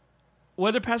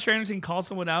whether Pastor Anderson calls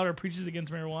someone out or preaches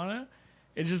against marijuana,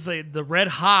 it's just like the Red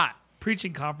Hot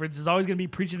Preaching Conference is always going to be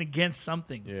preaching against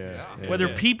something. Yeah. Whether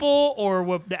Yeah. people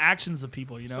or the actions of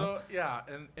people, So yeah,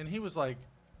 and he was like,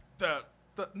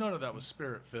 none of that was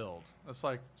spirit filled. It's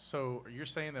like, so you're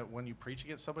saying that when you preach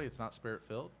against somebody, it's not spirit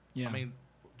filled? Yeah. I mean,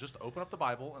 just open up the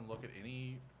Bible and look at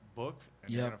any book, and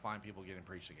you're Yep. gonna find people getting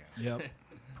preached against. Yep.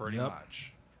 Pretty Yep.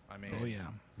 much. I mean, Oh, yeah.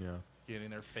 Yeah. getting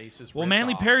their faces. Well, ripped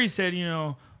Manly off. Perry said,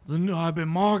 I've been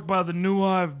marked by the new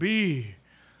IFB.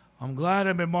 I'm glad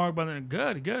I've been marked by the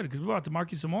good, because we're about to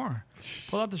mark you some more.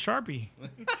 Pull out the Sharpie.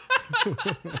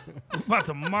 We're about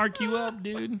to mark you up,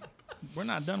 dude. We're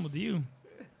not done with you.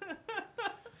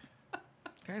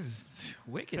 Guys, is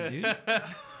wicked, dude.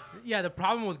 Yeah, the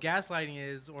problem with gaslighting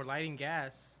is, or lighting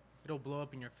gas, it'll blow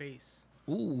up in your face.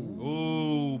 Ooh.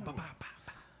 Ooh.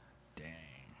 Dang.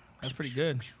 That's pretty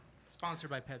good. Sponsored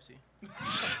by Pepsi.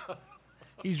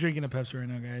 He's drinking a Pepsi right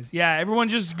now, guys. Yeah, everyone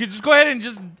just go ahead and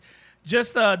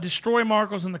just destroy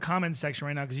Marcos in the comments section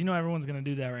right now, because everyone's going to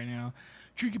do that right now.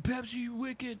 Drinking Pepsi, you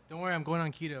wicked. Don't worry, I'm going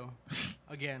on keto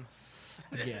again.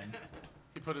 Again.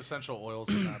 He put essential oils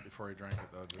in that before he drank it,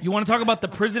 though. Just- You want to talk about the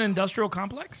prison industrial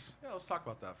complex? Yeah, let's talk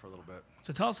about that for a little bit.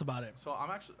 So tell us about it. So I'm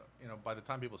actually, by the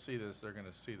time people see this, they're going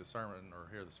to see the sermon or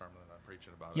hear the sermon that I'm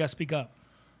preaching about. Yeah, speak up.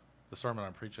 The sermon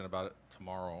I'm preaching about it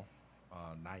tomorrow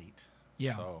night.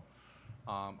 Yeah. So,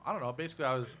 I don't know. Basically,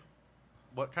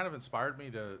 what kind of inspired me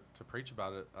to preach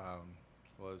about it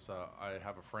was I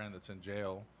have a friend that's in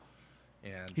jail,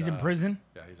 and He's in prison?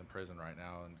 Yeah, he's in prison right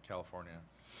now in California.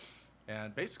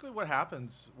 And basically, what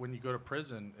happens when you go to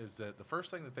prison is that the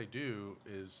first thing that they do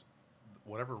is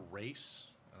whatever race,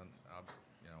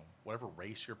 whatever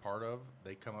race you're part of,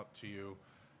 they come up to you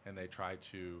and they try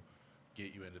to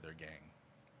get you into their gang.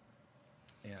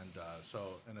 And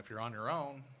and if you're on your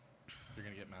own, you're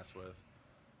going to get messed with.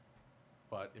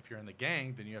 But if you're in the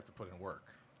gang, then you have to put in work.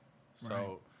 So Right.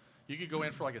 you could go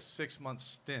in for like a 6-month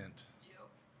stint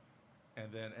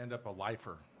and then end up a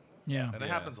lifer. Yeah. And it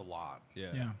Yeah. happens a lot.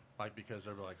 Yeah. Like, because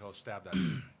they're like, oh, stab that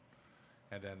dude.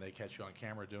 And then they catch you on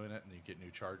camera doing it, and you get new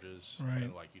charges. Right.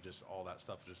 And, all that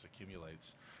stuff just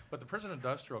accumulates. But the prison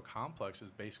industrial complex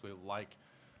is basically like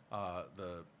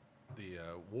the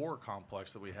war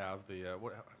complex that we have, the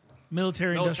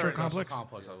Military industrial complex.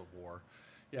 of war.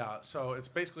 Yeah, so it's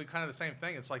basically kind of the same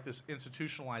thing. It's like this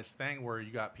institutionalized thing where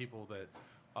you got people that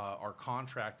are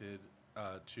contracted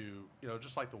to,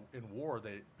 just like in war,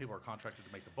 people are contracted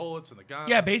to make the bullets and the guns.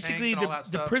 Yeah, and the basically tanks and all that the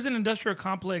stuff. prison industrial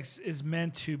complex is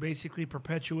meant to basically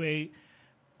perpetuate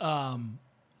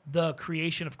the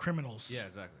creation of criminals. Yeah,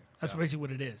 exactly. That's basically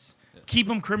what it is. Keep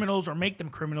them criminals or make them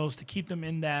criminals to keep them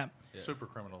in that. Super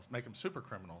criminals, make them super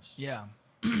criminals. Yeah,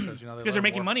 Because because they're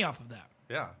making money off of that.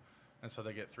 Yeah, and so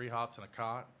they get 3 hots and a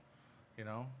cot.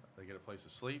 They get a place to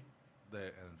sleep,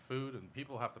 and food, and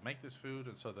people have to make this food,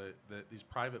 and so these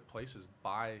private places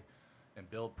buy and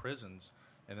build prisons,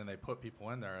 and then they put people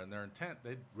in there, and their intent,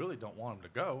 they really don't want them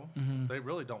to go. They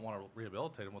really don't want to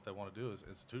rehabilitate them. What they want to do is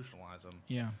institutionalize them.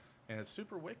 Yeah, And it's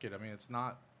super wicked. I mean, it's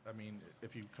not. I mean,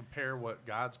 if you compare what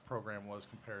God's program was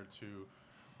compared to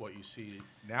what you see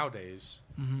nowadays,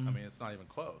 I mean, it's not even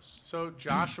close. So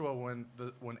Joshua, when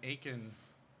Achan,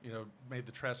 made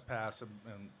the trespass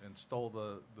and stole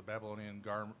the Babylonian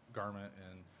garment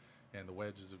and the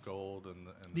wedges of gold and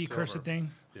the silver, accursed thing.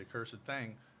 the accursed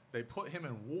thing, they put him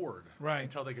in ward Right.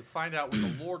 until they could find out what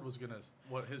the Lord was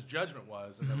what his judgment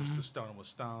was, and that was to stone him with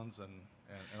stones and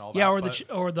all that. Yeah,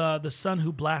 or But- the son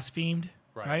who blasphemed.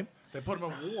 Right. They put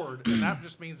him in ward, and that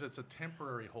just means it's a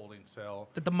temporary holding cell.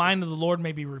 That the mind of the Lord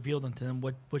may be revealed unto them.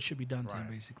 What should be done to them, Right.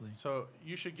 basically. So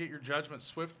you should get your judgment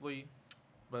swiftly,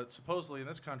 but supposedly in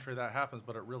this country that happens,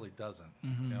 but it really doesn't.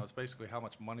 It's basically how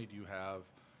much money do you have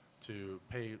to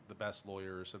pay the best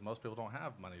lawyers, and most people don't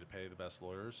have money to pay the best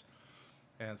lawyers.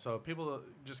 And so people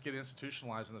just get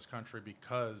institutionalized in this country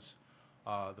because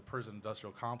the prison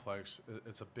industrial complex,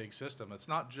 it's a big system. It's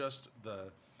not just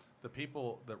the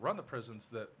people that run the prisons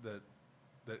that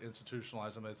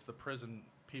institutionalize them. It's the prison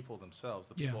people themselves,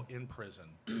 the people in prison.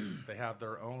 They have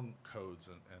their own codes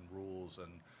and rules.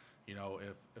 And,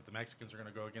 if the Mexicans are going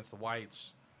to go against the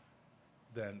whites,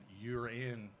 then you're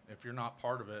in. If you're not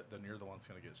part of it, then you're the one's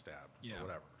going to get stabbed or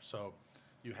whatever. So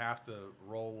you have to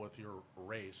roll with your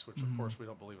race, which, of course, we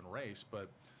don't believe in race. But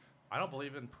I don't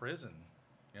believe in prison.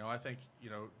 I think,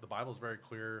 the Bible's very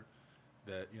clear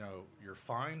that, you're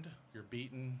fined, you're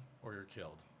beaten, or you're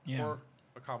killed. Yeah. Or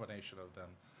a combination of them.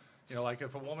 Like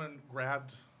if a woman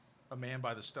grabbed a man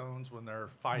by the stones when they're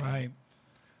fighting, Right.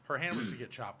 her hand was to get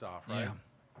chopped off, right? Yeah.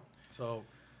 So,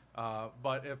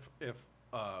 but if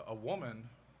a woman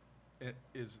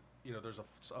is, there's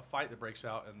a fight that breaks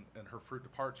out and her fruit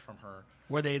departs from her.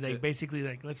 Where they basically,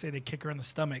 like, let's say they kick her in the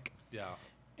stomach Yeah.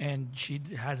 and she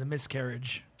has a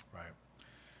miscarriage. Right.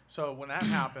 So when that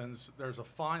happens, there's a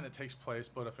fine that takes place.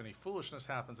 But if any foolishness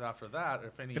happens after that,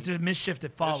 if there's mischief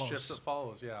that follows. mischief that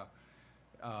follows,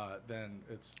 then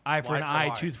it's Eye for an eye,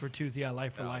 life. tooth for tooth. Yeah,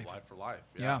 life for life. Life for life.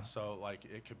 Yeah. So like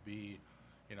it could be,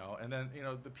 and then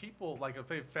the people, like if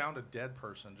they found a dead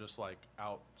person just like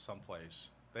out someplace,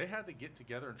 they had to get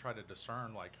together and try to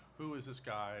discern like who is this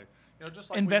guy, just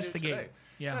like Investigate. we do today.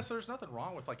 Yeah. So there's nothing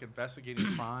wrong with like investigating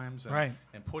crimes and, Right.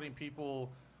 and putting people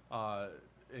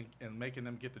and making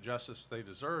them get the justice they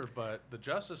deserve, but the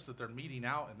justice that they're meting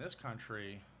out in this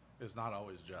country is not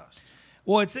always just.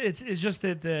 Well, it's just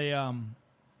that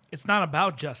it's not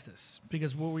about justice,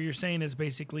 because what you're saying is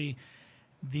basically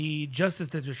the justice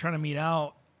that they're trying to mete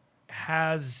out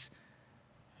has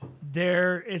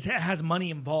money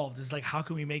involved. It's like, how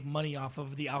can we make money off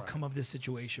of the outcome of this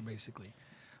situation, basically?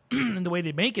 And the way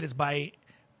they make it is by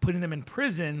putting them in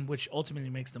prison, which ultimately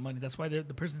makes the money. That's why the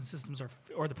prison systems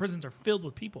the prisons are filled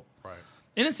with people, Right.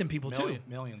 innocent people too.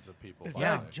 Millions of people.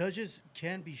 Yeah. Judges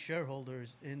can be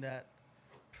shareholders in that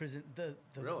prison. The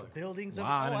Really? buildings. Wow,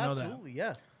 I of, didn't know that. absolutely,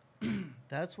 yeah.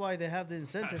 That's why they have the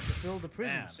incentive to fill the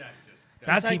prisons.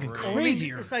 That's It's like even owning-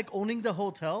 crazier. It's like owning the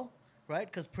hotel, right?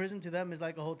 Because prison to them is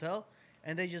like a hotel,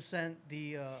 and they just send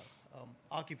the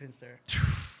occupants there.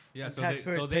 Yeah, And so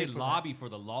taxpayers they pay for that. lobby for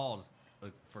the laws,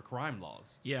 for crime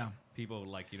laws. Yeah. People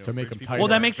like To make rich them people tighter. Well,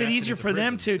 that are makes it invested easier into for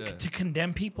them prisons, to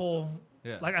condemn people,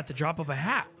 Yeah. like at the drop of a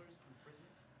hat.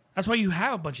 That's why you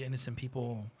have a bunch of innocent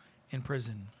people in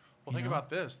prison. Well, think about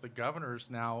this. The governors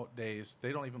nowadays,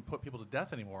 they don't even put people to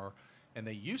death anymore. And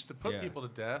they used to put Yeah. people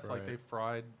to death, like they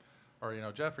fried, or,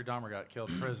 Jeffrey Dahmer got killed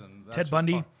in prison. That's Ted just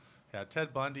Bundy? far- Yeah,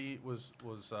 Ted Bundy was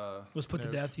put to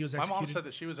nuked. death. He was My mom executed. said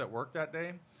that she was at work that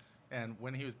day, and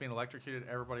when he was being electrocuted,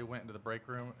 everybody went into the break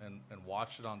room and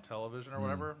watched it on television or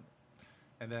whatever.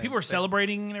 And then People are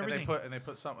celebrating and and everything. they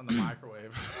put something in the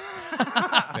microwave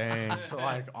Dang. to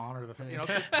like honor the you know.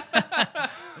 'Cause-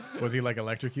 Was he like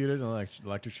electrocuted in an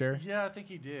electric chair? yeah, I think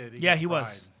he did. Yeah, got he fried.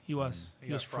 was. He was. He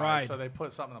got was fried. So they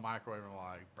put something in the microwave and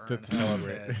like To burned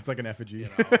celebrate. his It's like an effigy.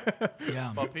 head, you know.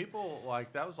 Yeah. But people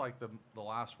like that was like the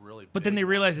last really. But then big they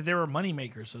one. realized that they were money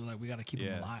makers, so like we got to keep them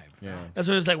Yeah. alive. Yeah. That's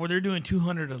what it's like. Where they're doing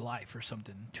 200 a life or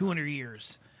something, 200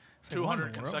 years. It's like, what in the 200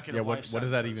 world? consecutive. Yeah. life What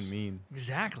does that even sentences. mean?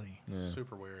 Exactly.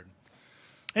 Super weird.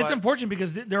 It's But- unfortunate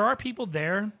because there are people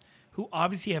there who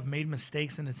obviously have made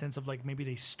mistakes in the sense of like maybe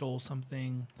they stole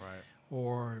something Right.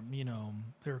 or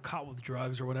they were caught with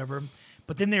drugs or whatever.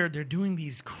 But then they're doing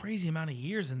these crazy amount of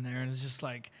years in there, and it's just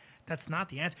like that's not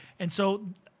the answer. And so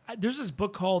there's this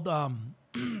book called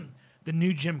The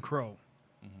New Jim Crow.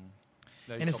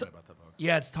 Yeah, you And it's told me about that book.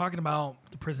 Yeah, it's talking about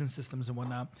the prison systems and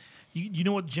whatnot. You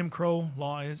know what Jim Crow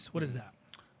law is? What is that?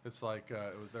 It's like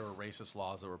there were racist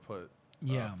laws that were put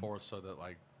Yeah. forth so that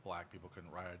like black people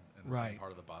couldn't ride in the Right. same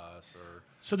part of the bus or.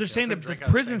 So they're Yeah, saying that couldn't the drink out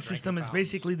of the prison same system drinking is fountains.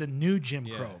 basically the new Jim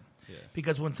Yeah. Crow. Yeah.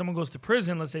 Because when someone goes to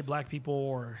prison, let's say black people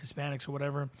or Hispanics or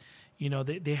whatever,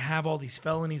 they have all these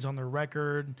felonies on their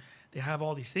record. They have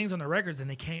all these things on their records, and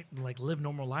they can't like live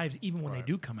normal lives even when they Right.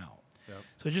 do come out. Yep.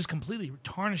 So it just completely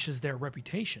tarnishes their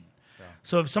reputation. Yeah.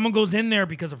 So if someone goes in there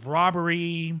because of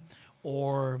robbery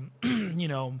or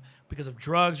because of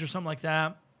drugs or something like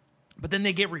that, but then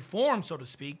they get reformed, so to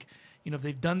speak. If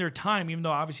they've done their time, even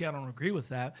though obviously I don't agree with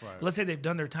that. Right. But let's say they've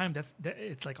done their time,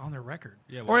 it's like on their record.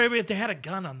 Yeah, or well- if they had a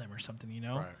gun on them or something,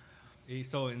 Right.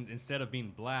 So instead of being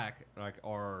black, like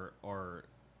or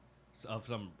of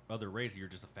some other race, you're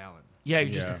just a felon. Yeah,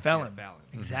 you're just Yeah. a felon. You're a felon.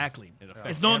 Exactly. It It's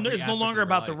affects no every it's no aspect longer of your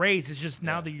about the life. race. It's just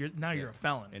now Yeah. that you're a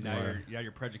felon. And now Right.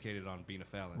 you're predicated on being a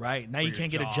felon. Right. Now For you your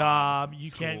can't get a job. You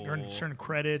school. can't earn certain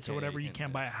credits or Yeah, whatever. you You can't can't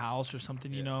do buy a that. house or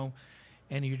something, Yeah.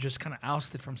 and you're just kind of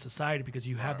ousted from society because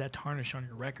you have Right. that tarnish on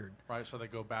your record. Right. So they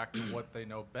go back to what they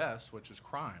know best, which is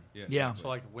crime. Yeah. Yeah. So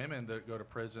like women that go to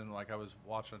prison, like I was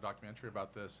watching a documentary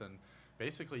about this, and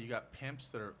basically you got pimps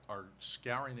that are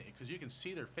scouring it because you can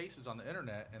see their faces on the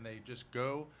internet, and they just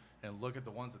go and look at the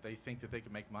ones that they think that they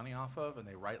can make money off of, and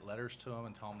they write letters to them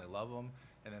and tell them they love them,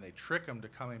 and then they trick them to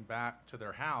coming back to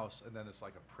their house, and then it's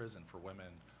like a prison for women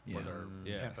where they're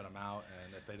Yeah. pimping them out,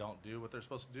 and if they don't do what they're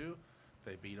supposed to do,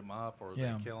 they beat them up or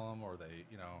Yeah. they kill them or they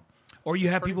Or you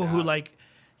have pretty people who bad. like,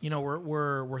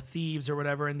 were thieves or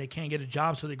whatever, and they can't get a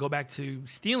job, so they go back to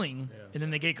stealing, and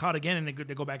then they get caught again, and they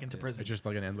go back into prison. It's just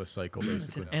like an endless cycle, It's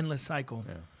basically. an endless cycle.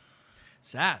 Yeah.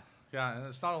 Sad. Yeah, and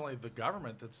it's not only the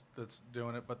government that's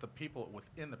doing it, but the people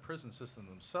within the prison system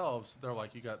themselves. They're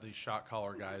like, you got these shot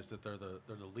caller guys that they're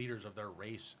the leaders of their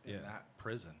race in Yeah. that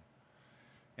prison,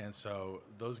 and so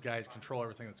those guys control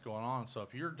everything that's going on. So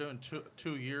if you're doing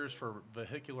 2 years for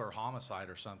vehicular homicide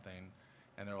or something,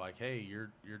 and they're like, hey,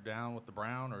 you're down with the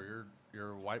brown or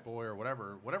you're a white boy or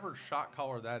whatever shot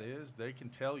caller that is, they can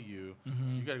tell you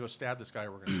you got to go stab this guy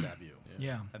or we're going to stab you.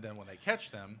 Yeah. And then when they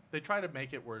catch them, they try to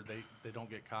make it where they don't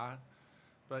get caught.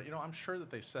 But, I'm sure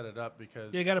that they set it up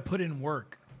because They got to put in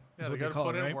work. yeah, Is they what got they to call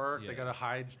put it, in right? work. Yeah. They got to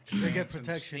hide They get jinx and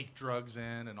protection. sneak drugs in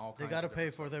and all They kinds got to of pay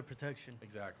different for stuff. their protection.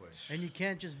 Exactly. And you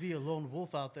can't just be a lone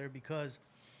wolf out there because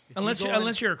if Unless you you go in-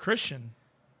 unless you're a Christian,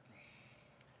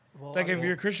 well, like if well,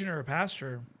 you're a Christian or a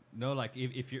pastor. No, like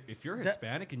if you're That-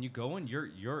 Hispanic and you go in,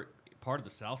 you're part of the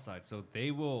South Side, so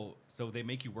they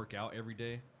make you work out every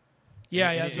day. Yeah,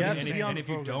 And- yeah. and, that's you what have I'm to saying. be on and the if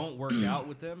you program. don't work out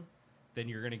with them, then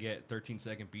you're gonna get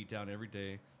 13-second beat down every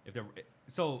day. If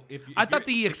I thought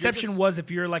the if you're exception just- was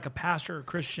if you're like a pastor or There's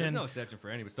Christian. no exception for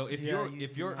anybody. So if Yeah,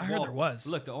 if you're, I heard there was.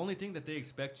 Look, the only thing that they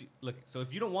expect you so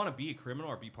if you don't want to be a criminal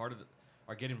or be part of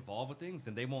or get involved with things,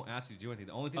 then they won't ask you to do anything.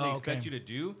 The only thing they Oh, expect okay. you to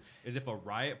do is if a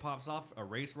riot pops off, a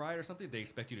race riot or something, they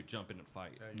expect you to jump in and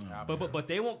fight. Yeah, you have to. But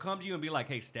they won't come to you and be like,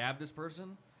 hey, stab this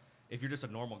person. If you're just a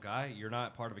normal guy, you're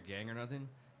not part of a gang or nothing.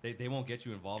 They won't get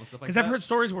you involved and stuff like that. Because I've heard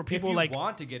stories where people if you like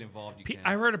want to get involved, you can.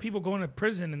 I heard of people going to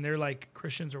prison and they're like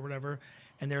Christians or whatever,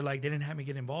 and they're like they didn't have me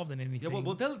get involved in anything. Yeah,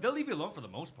 well, they'll leave you alone for the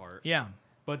most part. yeah,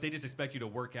 But they just expect you to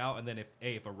work out, and then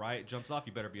if a riot jumps off,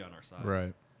 you better be on our side.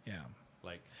 Right. yeah.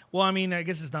 Like, Well, I mean, I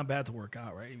guess it's not bad to work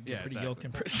out, right? You get Yeah, pretty exactly. yoked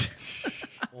in prison.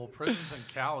 Well, prisons in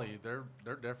Cali, they're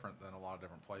different than a lot of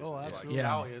different places. Oh, Like absolutely. Yeah.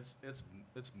 Cali,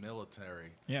 it's military.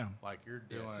 yeah. Like you're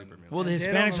doing. super military. Well, the And they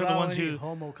don't Hispanics are the allow ones any who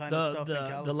homo kind of stuff in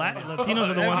California. Latinos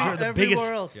are the ones who are the biggest.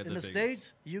 Everywhere else Yeah, in the the biggest.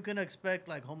 States, you can expect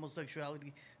like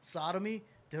homosexuality, sodomy.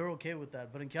 They're okay with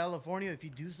that. But in California, if you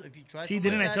try, See, something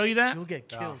didn't like I tell you that? You'll get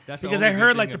Yeah. killed. that's the Because only I good heard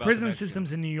thing like the about prison Mexicans.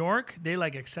 systems in New York, they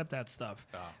like accept that stuff,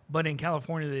 Yeah. but in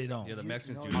California they don't. Yeah, the You-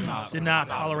 Mexicans no, do you're not. Did not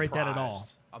tolerate that at all.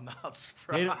 surprised. I'm not They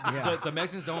surprised. don't- the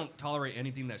Mexicans don't tolerate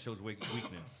anything that shows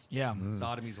weakness. Yeah.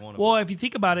 Sodomy's one of Well, them. if you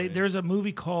think about it, Yeah. there's a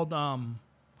movie called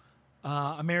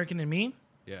American and Me.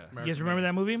 Yeah. You guys remember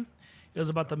that movie? It was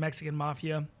about the Mexican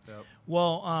mafia. Yep.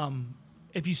 Well,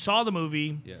 if you saw the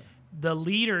movie, Yeah. the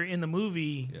leader in the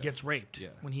movie Yeah. gets raped Yeah.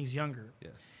 when he's younger,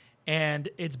 Yes. and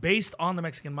it's based on the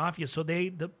Mexican mafia. So they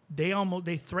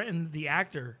threatened the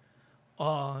actor.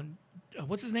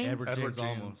 What's his name? Edward Edward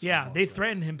James James. Olmos. Yeah, they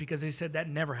threatened him because they said that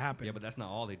never happened. Yeah, but that's not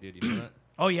all they did. You know that?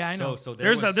 Oh yeah, I know. So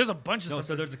there's was- a bunch of No, stuff.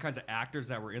 so there's the kinds of actors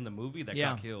that were in the movie that Yeah.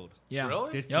 got killed. yeah.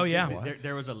 Really? Oh, yeah.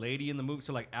 There was a lady in the movie.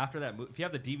 So like after that movie, if you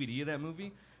have the DVD of that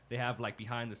movie, they have like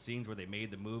behind the scenes where they made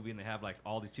the movie, and they have like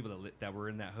all these people that were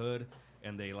in that hood,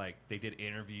 and they did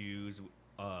interviews,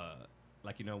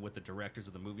 like with the directors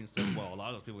of the movie and stuff. Well, a lot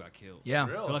of those people got killed. Yeah.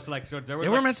 Really? So there was They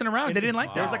were messing around. They didn't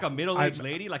like There was that. like a middle-aged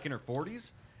lady like in her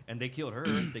 40s, and they killed her.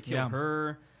 They killed Yeah.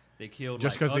 her. They killed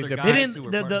Just like, 'cause they other depicted- They guys didn't. who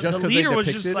were The, part the, of it. Just the 'cause they leader was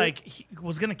just depicted it? like he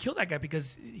was gonna kill that guy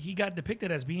because he got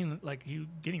depicted as being like he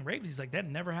getting raped. He's like that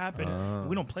never happened.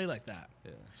 We don't play like that.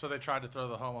 So they tried to throw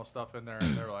the homo stuff in there,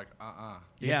 and they were like,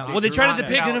 Yeah. They Well, they threw tried out to the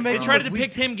depict. Gonna make They tried to him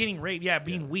depict him getting raped. Yeah,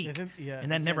 being weak. If him- yeah,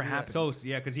 and that you never can't do that. happened. So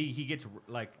yeah, because he gets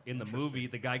like in the movie,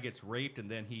 the guy gets raped, and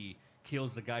then he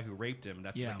kills the guy who raped him.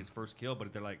 That's Yeah. like his first kill.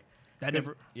 But they're like That 'cause-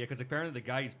 never- Yeah, because apparently the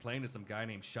guy he's playing is some guy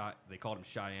named They called him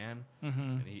Cheyenne,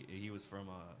 and he was from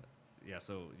yeah.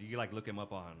 So you can like look him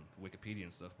up on Wikipedia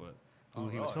and stuff, but who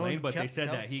he was really? playing. So But they Cal- said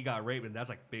Cal- that he got raped, and that's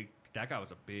like big. That guy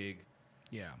was a big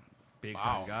Yeah. time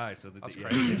Wow. guy. So That's yeah,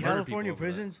 crazy. they In murdered people California over that.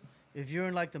 prisons, if you're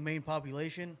in like the main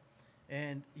population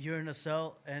and you're in a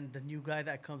cell and the new guy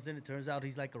that comes in, it turns out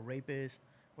he's like a rapist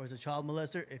or is a child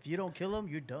molester, if you don't kill him,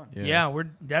 you're done. Yeah,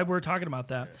 we're talking about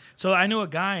that. So I knew a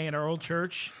guy in our old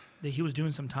church that he was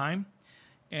doing some time,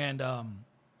 and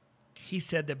he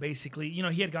said that basically,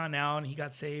 he had gone out and he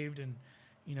got saved, and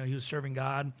he was serving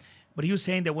God, but he was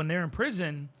saying that when they're in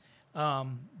prison,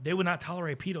 they would not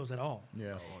tolerate pedos at all.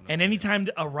 Yeah. And anytime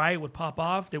a riot would pop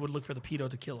off, they would look for the pedo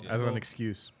to kill him. As an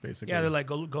excuse, basically. Yeah, they're like,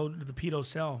 go to the pedo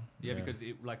cell. Yeah, because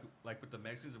like with the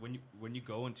Mexicans, when you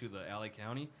go into the LA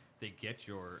County, they get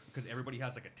because everybody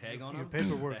has like a tag on Your them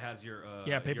paperwork. that has your Yeah,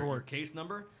 your paperwork. case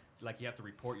number. Like you have to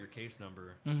report your case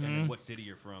number and then what city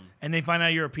you're from. And they find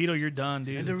out you're a pedo, you're done,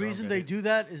 dude. And the reason they do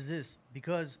that is this,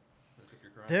 because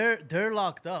they're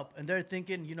locked up and they're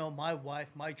thinking, my wife,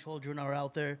 my children are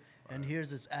out there, and here's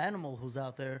this animal who's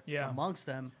out there Yeah. amongst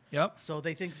them. Yep. So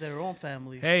they think their own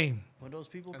family. Hey. When those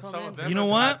people And come some in, of them You know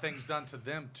have what? had things done to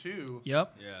them too.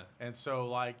 Yep. Yeah. And so,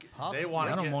 like, they Possibly. want I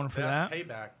to don't get mourn for that's that.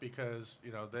 payback because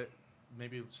that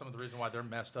maybe some of the reason why they're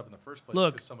messed up in the first place.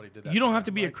 Look, because somebody did that. you don't to have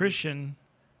to them. be a Like, Christian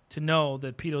to know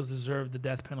that pedos deserve the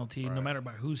death penalty, no Right. matter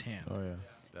by whose hand. Oh, yeah.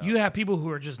 You have people who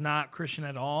are just not Christian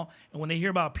at all, and when they hear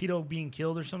about pedo being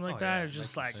killed or something like Oh, that, yeah, it's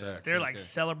just makes like them sick. they're like Okay.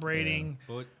 celebrating.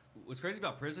 But what's crazy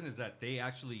about prison is that they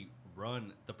actually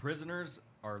run. The prisoners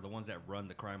are the ones that run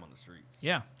the crime on the streets.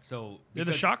 Yeah, So They're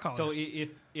the because- shot callers. So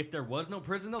if there was no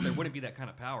prison though, there wouldn't be that kind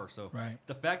of power. So Right.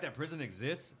 the fact that prison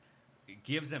exists, it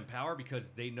gives them power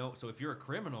because they know. So if you're a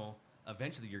criminal,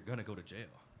 eventually you're gonna go to jail.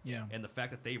 yeah. And the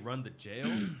fact that they run the jail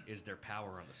is their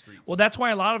power on the streets. Well, that's why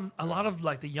a lot of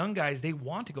like the young guys, they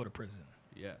want to go to prison.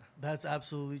 yeah. that's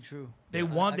absolutely true. They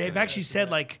want. They've actually said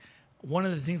like one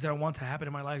of the things that I want to happen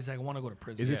in my life is like, I want to go to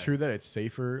prison. Is it Yeah. true that it's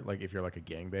safer, like if you're like a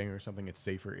gangbanger or something, it's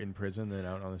safer in prison than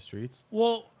out on the streets?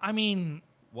 Well, I mean,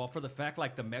 Well, for the fact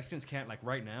like the Mexicans can't like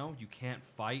right now, you can't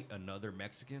fight another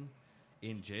Mexican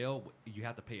in jail. You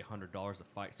have to pay $100 to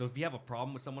fight. So if you have a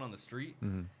problem with someone on the street,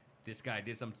 this guy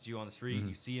did something to you on the street,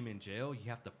 you see him in jail, you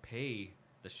have to pay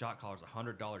the shot callers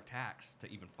 $100 tax to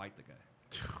even fight the guy.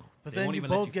 But They then won't you even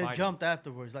let both you get fight him. jumped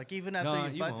afterwards. Like even after No,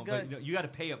 you you fight won't. the guy. But you got to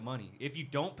pay up money. If you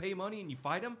don't pay money and you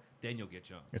fight him, then you'll get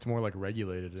jumped. It's more like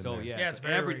regulated in So there. yeah, yeah, it's so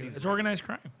very everything's it's organized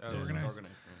crime. Yeah, It's it's organized.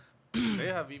 crime. They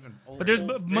have even. But there's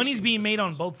old money's fishing being made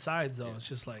on systems. both sides though. It's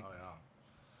just like Oh yeah,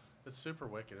 it's super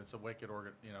wicked. It's a wicked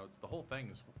organ. The whole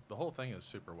thing is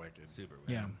super wicked. Super.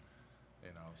 yeah.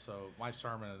 So my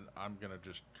sermon, I'm gonna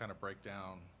just kind of break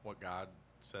down what God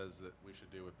says that we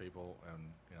should do with people, and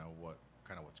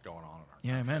what's going on in our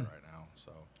Yeah, country amen. right now.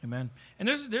 So Amen. And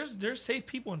there's safe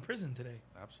people in prison today.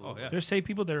 absolutely. yeah. There's safe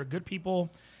people that are good people.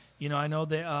 I know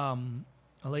that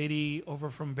a lady over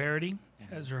from Verity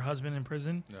has her husband in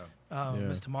prison, Yeah. Yeah.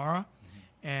 Miss Tamara.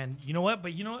 And you know what?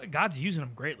 But God's using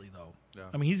him greatly though. Yeah.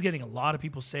 I mean, he's getting a lot of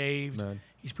people saved. Man.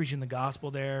 He's preaching the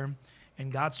gospel there, and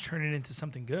God's turning it into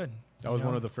something good. That was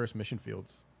one of the first mission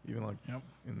fields, even like. Yep.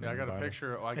 In Yeah, I the got a Bible.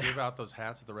 picture. I gave out those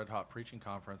hats at the Red Hot Preaching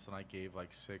Conference, and I gave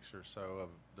like 6 or so of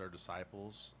their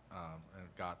disciples, and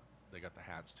they got the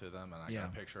hats to them, and I Yeah. got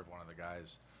a picture of one of the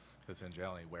guys that's in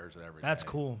jail, and he wears it every day. That's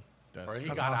cool. Or he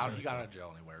That's got awesome. out. He got out of jail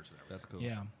and he wears it. That's cool.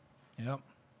 Yeah. Yep.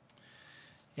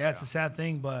 Yeah, it's a sad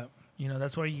thing, but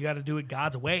that's why you got to do it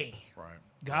God's way. Right.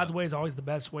 God's way is always the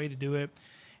best way to do it.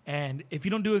 And if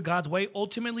you don't do it God's way,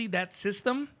 ultimately that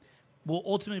system will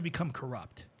ultimately become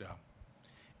corrupt. Yeah.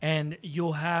 And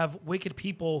you'll have wicked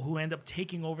people who end up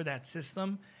taking over that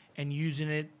system and using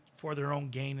it for their own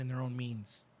gain and their own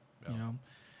means. Yeah.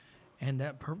 And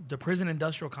the prison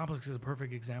industrial complex is a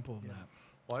perfect example of that.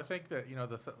 Well, I think that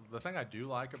the thing I do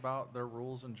like about their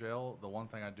rules in jail, the one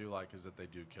thing I do like is that they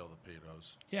do kill the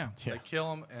pedos. Yeah. They kill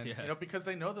them, and Yeah. because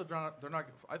they know that they're not.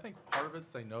 I think part of it's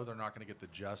they know they're not going to get the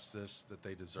justice that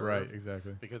they deserve. Right,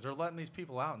 exactly. Because they're letting these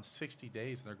people out in 60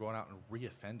 days, and they're going out and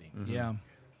reoffending. Yeah.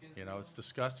 It's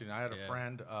disgusting. I had a Yeah.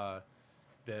 friend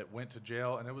that went to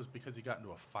jail, and it was because he got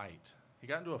into a fight. He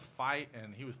got into a fight,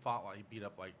 and he he beat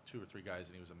up like 2 or 3 guys,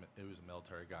 and he was a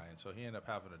military guy, and so he ended up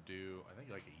having to do, I think,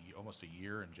 like almost a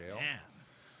year in jail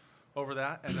over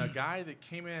that. And a guy that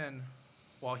came in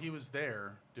while he was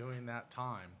there doing that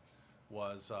time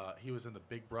was he was in the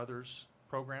Big Brothers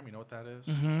program. You know what that is?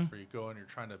 Where you go and you're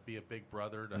trying to be a big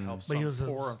brother to help But he some was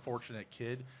poor, unfortunate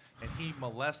kid, and he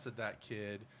molested that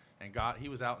kid, and he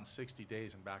was out in 60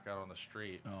 days and back out on the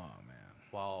street. Oh man.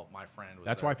 While my friend was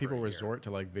That's there why for people a year. resort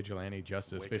to like vigilante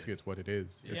justice. wicked. Basically, it's what it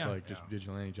is. It's Yeah. like just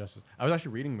vigilante justice. I was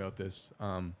actually reading about this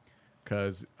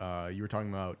because you were talking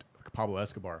about Pablo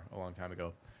Escobar a long time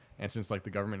ago, and since like the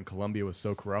government in Colombia was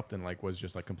so corrupt and like was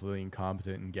just like completely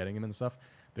incompetent in getting him and stuff,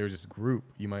 there was this group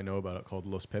you might know about it called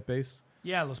Los Pepes.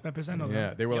 Yeah, Los Pepes, I know Yeah,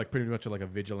 that. they were like pretty much like a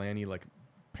vigilante like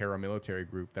paramilitary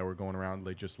group that were going around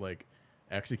like just like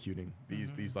executing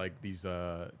these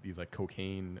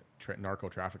cocaine narco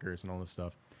traffickers and all this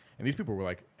stuff. And these people were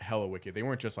like hella wicked. They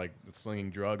weren't just like slinging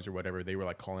drugs or whatever. They were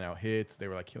like calling out hits. They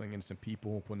were like killing innocent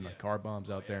people, putting like car bombs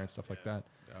out there and stuff like that.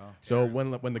 Yeah. So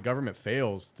when the government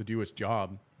fails to do its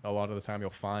job, a lot of the time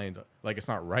you'll find like it's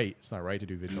not right. It's not right to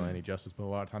do vigilante justice, but a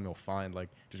lot of time you'll find like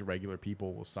just regular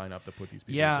people will sign up to put these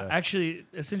people. Yeah, to death. actually,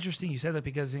 it's interesting you said that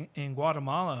because in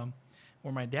Guatemala,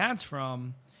 where my dad's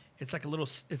from, it's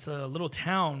a little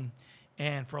town,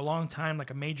 and for a long time, like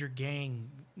a major gang,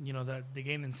 the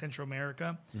gang in Central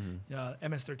America,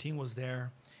 MS-13 was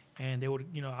there, and they would,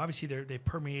 obviously they've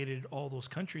permeated all those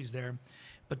countries there,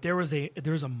 but there was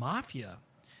a mafia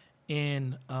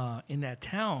in that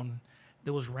town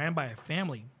that was ran by a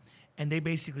family, and they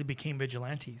basically became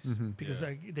vigilantes because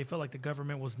they felt like the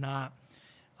government was not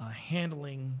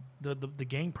handling the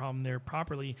gang problem there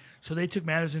properly, so they took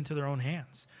matters into their own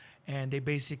hands, and they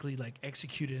basically like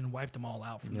executed and wiped them all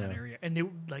out from that area, and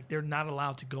they're not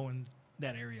allowed to go in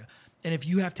that area, and if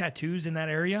you have tattoos in that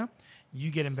area, you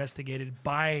get investigated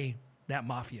by that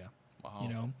mafia.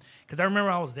 Wow. Because I remember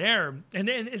I was there, and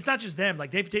it's not just them. Like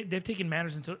they've taken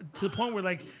matters to the point where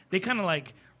like they kind of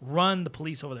like run the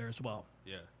police over there as well.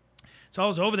 Yeah. So I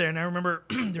was over there, and I remember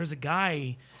there's a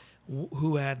guy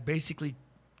who had basically,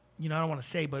 I don't want to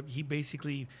say, but he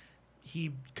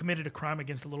committed a crime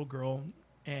against a little girl,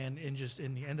 and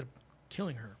he ended up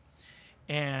killing her,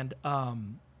 and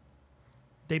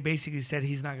they basically said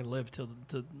he's not going to live till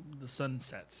the sun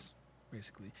sets,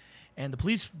 basically. And the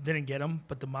police didn't get him,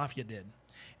 but the mafia did.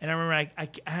 And I remember I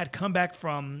had come back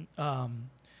from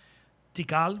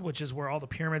Tikal, which is where all the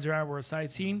pyramids are at, where we're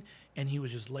sightseeing, and he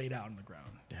was just laid out on the ground.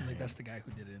 I was like, that's the guy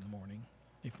who did it in the morning.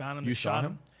 They found him. You they saw shot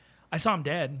him? I saw him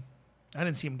dead. I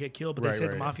didn't see him get killed, but they said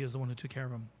the Right. mafia is the one who took care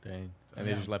of him. Dang. And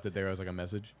they just left it there as like a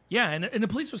message. Yeah, and the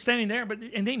police was standing there,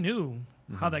 and they knew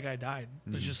how that guy died.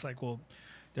 It was just like, well,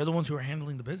 they're the ones who are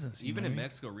handling the business. Even in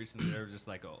Mexico. Mexico recently, there was just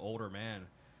like an older man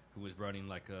who was running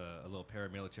like a little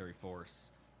paramilitary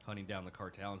force, hunting down the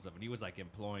cartel and stuff, and he was like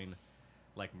employing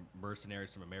like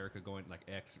mercenaries from America, going like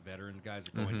ex-veteran guys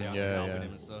are going down Yeah, and helping yeah.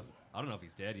 him and stuff. I don't know if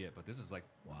he's dead yet, but this is like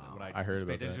what I heard about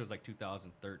paid attention that. to was like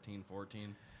 2013,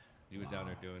 14. He was down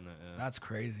there doing that. Yeah. That's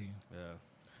crazy. Yeah.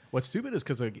 What's stupid is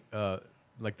because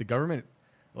like the government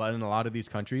in a lot of these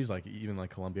countries, like even like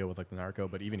Colombia with like the narco,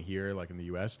 but even here like in the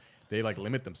U.S., they like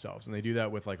limit themselves, and they do that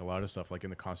with like a lot of stuff, like in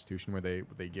the Constitution where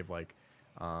they give like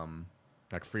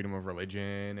freedom of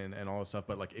religion and all this stuff.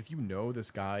 But like if you know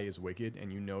this guy is wicked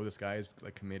and you know this guy is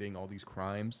like committing all these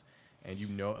crimes, and you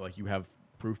know like you have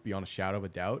proof beyond a shadow of a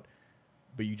doubt,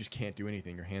 but you just can't do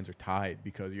anything. Your hands are tied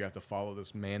because you have to follow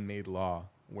this man-made law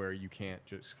where you can't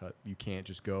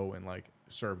just go and like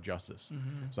serve justice.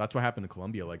 So that's what happened in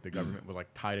Colombia. Like the government was like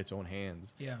tied its own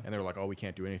hands. Yeah. And they were like, oh, we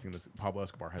can't do anything. This Pablo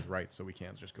Escobar has rights, so we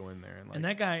can't just go in there and like. And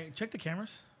that guy, check the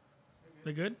cameras.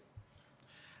 They good?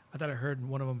 I thought I heard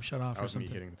one of them shut off that or was me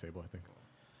something. hitting the table, I think.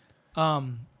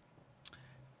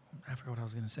 I forgot what I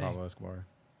was gonna say. Pablo Escobar.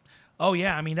 Oh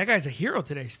yeah, I mean that guy's a hero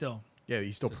today still. Yeah,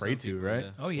 he's still To prayed some to, people, right?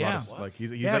 yeah. Oh, A lot yeah. of- like he's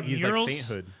have like murals.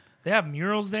 sainthood They have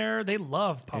murals there. They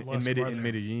love Pablo in Escobar. there.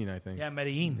 Medellin, I think. Yeah,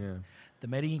 Medellin. Yeah. The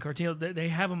Medellin cartel. They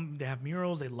have them. They have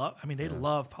murals. They love. I mean, they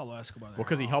love Pablo Escobar. There. Well,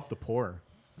 because he helped the poor.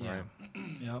 Yeah. Right.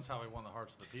 Yep. That's how he won the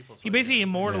hearts of the people. So He basically yeah.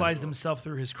 immortalized himself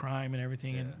through his crime and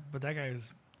everything. Yeah. But that guy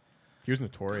was. He was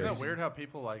notorious. Isn't that weird how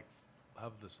people like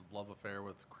have this love affair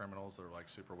with criminals that are like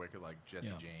super wicked, like Jesse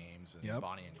Yeah. James and Yep.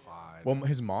 Bonnie and Clyde? Well,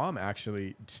 his mom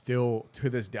actually still to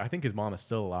this day, I think his mom is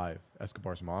still alive.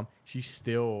 Escobar's mom. She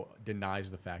still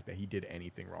denies the fact that he did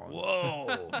anything wrong.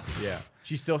 Whoa. Yeah.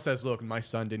 She still says, "Look, my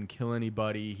son didn't kill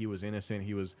anybody. He was innocent.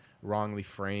 He was wrongly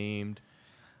framed."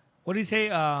 What did he say?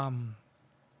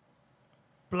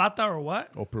 Plata or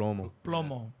what? O plomo.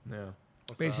 Plomo. Yeah.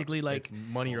 Basically, like It's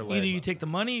money or lead. either you take the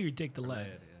money or you take the lead.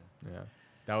 Lead, yeah. Yeah.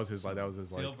 That was his like.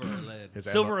 Silver or lead. his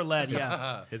Silver MO. or lead,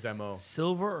 yeah. His mo.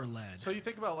 Silver or lead. So you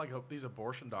think about like these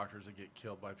abortion doctors that get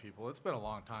killed by people. It's been a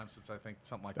long time since I think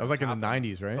something like That was that's like in the happened.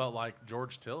 90s, right? But like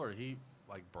George Tiller, he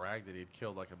like bragged that he'd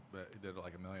killed like he did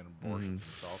like 1 million abortions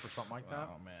himself or something like that.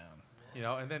 Oh man. You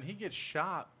know, and then he gets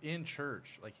shot in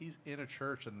church. Like he's in a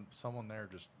church, and someone there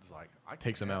just is like, I can't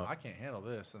Takes him handle- out. I can't handle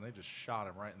this, and they just shot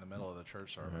him right in the middle of the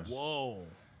church service. Whoa.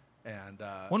 And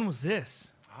When was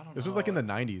this? I don't This know. was like in the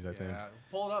 90s, I think. Yeah,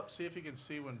 pull it up, see if you can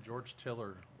see when George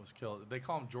Tiller was killed. They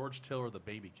call him George Tiller, the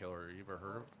baby killer. You ever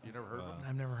heard? You never heard of him?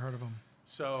 I've never heard of him.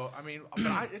 So I mean,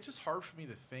 it's just hard for me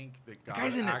to think that God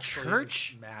guy's in a actually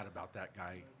church? is mad about that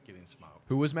guy getting smoked.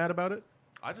 Who was mad about it?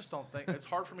 I just don't think it's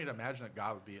hard for me to imagine that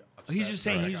God would be upset. He's just that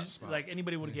saying I he's got just smoked. like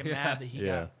anybody would get Yeah. mad that he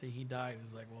Yeah. got that he died.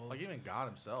 It's like, well, Like even God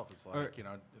himself, it's like Or- you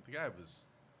know, if the guy was.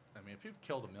 I mean, if you've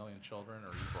killed 1 million children, or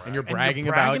you brag, And you're you're bragging,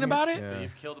 bragging about it? Yeah. that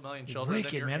you've killed 1 million children, then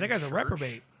wicked you're man. in That guy's a church.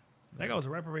 reprobate. That guy was a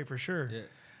reprobate for sure. Yeah.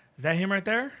 Is that him right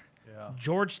there? Yeah.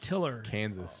 George Tiller.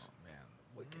 Kansas.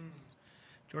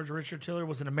 George Richard Tiller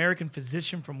was an American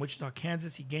physician from Wichita,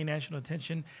 Kansas. He gained national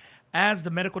attention as the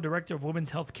medical director of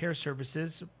Women's Health Care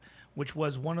Services, which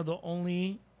was one of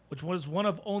only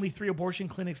 3 abortion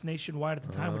clinics nationwide at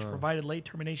the time, which provided late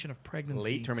termination of pregnancy.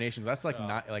 Late terminations. That's like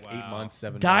not like 8 months,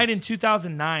 7 Died in months.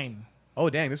 2009. Oh,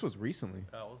 dang. This was recently.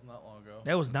 That wasn't that long ago.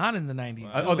 That was not in the 90s.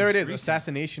 Oh, there it is. recent.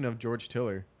 Assassination of George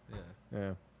Tiller. Yeah.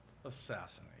 Yeah.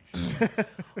 Assassination.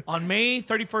 On May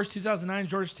 31st, 2009,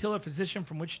 George Tiller, a physician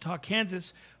from Wichita,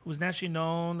 Kansas, who was nationally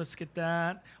known, let's get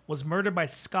that, was murdered by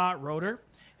Scott Roeder,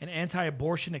 an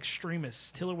anti-abortion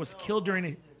extremist. Tiller was killed during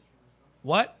a...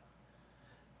 What?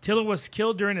 Tiller was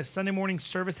killed during a Sunday morning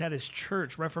service at his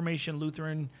church, Reformation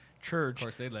Lutheran Church. Of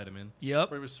course, they let him in.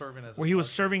 Yep. Where he was serving as. Where he was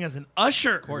serving as an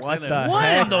usher. course, What they the let him in. What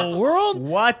heck? in the world?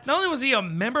 What? Not only was he a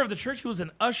member of the church, he was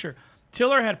an usher.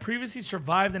 Tiller had previously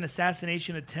survived an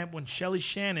assassination attempt when Shelley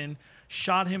Shannon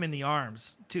shot him in the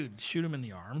arms. Dude, shoot him in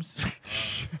the arms.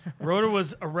 Roeder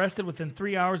was arrested within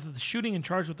 3 hours of the shooting and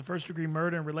charged with the first-degree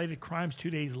murder and related crimes 2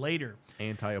 days later.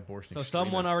 Anti-abortion. So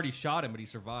someone extremist. already shot him, but he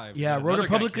survived. Yeah, And Roeder another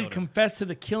guy publicly killed him. confessed to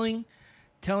the killing,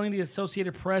 telling the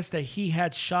Associated Press that he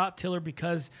had shot Tiller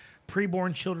because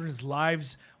preborn children's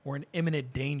lives were in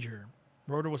imminent danger.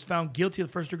 Roeder was found guilty of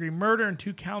first-degree murder and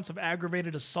 2 counts of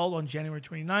aggravated assault on January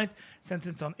 29th,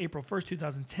 sentenced on April 1st,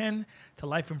 2010 to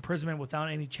life imprisonment without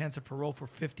any chance of parole for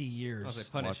 50 I was years.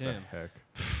 like, What punish the him. heck?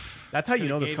 That's how you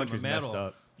know this gave him a country's messed medal.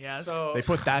 up. Yeah, that's So, They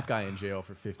put that guy in jail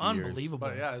for 50 years. unbelievable.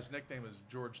 but yeah, his nickname is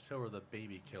George Tiller, the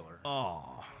baby killer.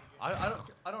 Oh, I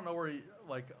don't know where he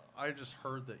like. I just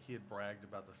heard that he had bragged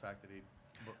about the fact that he.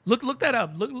 look that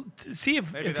up. See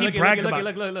if Maybe he that's- bragged look,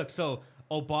 about. look. So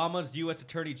Obama's U.S.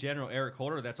 Attorney General Eric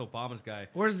Holder, that's Obama's guy.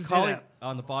 Where does it say calling that?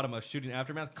 on the bottom of shooting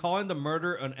aftermath, calling the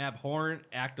murder an abhorrent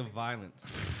act of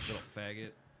violence. Little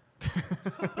faggot.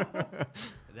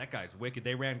 That guy's wicked.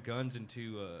 They ran guns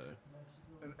into.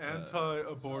 An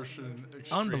anti-abortion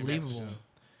extremist. Unbelievable.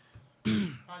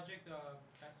 Project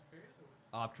Fast and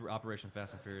Furious? Operation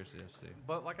Fast and Furious. Yes, see.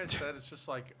 But like I said, it's just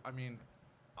like I mean,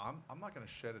 I'm not gonna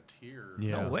shed a tear.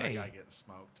 Yeah. over No way. That guy getting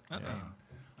smoked. Uh-uh. I mean,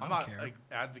 I I'm don't not care. like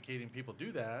advocating people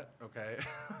do that. Okay.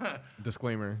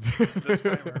 Disclaimer.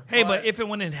 Disclaimer. Hey, but if and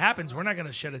when it happens, we're not going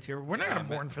to shed a tear. We're not going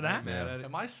to mourn for that. Mad at it.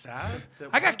 Am I sad? That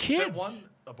I got that kids. one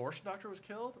abortion doctor was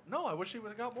killed. No, I wish he would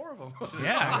have got more of them.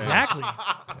 Yeah, exactly.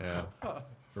 yeah.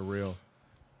 For real.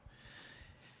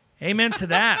 Amen to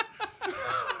that.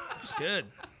 It's good.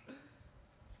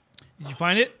 Did you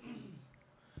find it?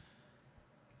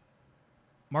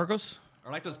 Marcos?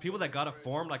 Or like those people that gotta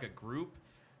form like a group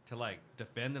to like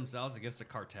defend themselves against the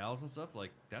cartels and stuff.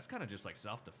 Like that's kind of just like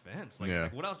self-defense. Like, Yeah.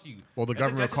 like what else do you? Well, the that's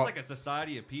government That's call- just like a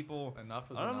society of people.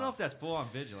 Enough is I don't know enough. if that's full on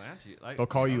vigilante. Like, They'll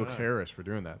call I you a don't know. terrorist for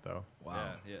doing that, though.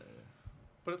 Yeah, yeah.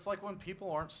 But it's like when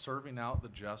people aren't serving out the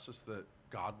justice that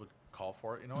God would call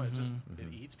for it. You know, it just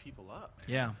it eats people up.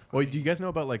 Yeah. Well, do you guys know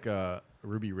about like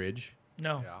Ruby Ridge?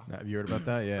 No. Yeah. Have you heard about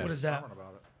that? Yeah. What is that? Sermon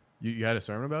about it. You had a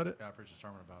sermon about it? Yeah, I preached a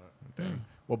sermon about it. Dang.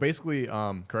 Well, basically,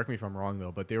 correct me if I'm wrong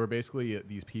though, but they were basically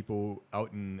these people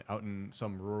out in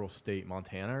some rural state,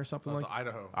 Montana or something That was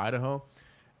like Idaho.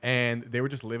 and they were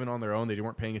just living on their own. They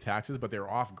weren't paying taxes, but they were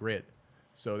off grid,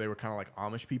 so they were kind of like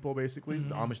Amish people basically.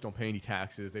 The Amish don't pay any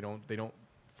taxes. They don't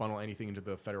funnel anything into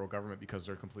the federal government because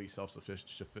they're completely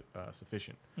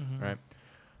self-sufficient, right?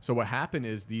 So what happened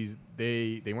is they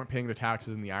weren't paying their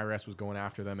taxes, and the IRS was going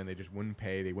after them, and they just wouldn't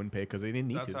pay. They wouldn't pay because they didn't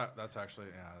need to. That's actually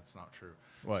that's not true.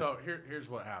 What? So here's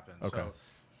what happened. Okay.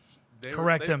 So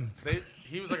Correct him.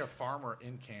 He was like a farmer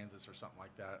in Kansas or something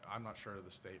like that. I'm not sure of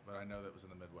the state, but I know that it was in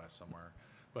the Midwest somewhere.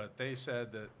 But they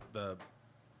said that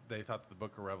they thought that the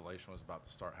Book of Revelation was about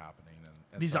to start happening.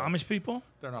 And These so Amish people?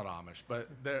 they're not Amish, but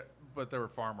they were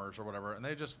farmers or whatever, and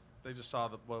they just saw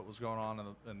what was going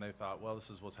on, and they thought, well, this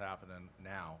is what's happening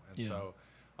now,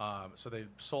 and so they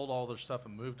sold all their stuff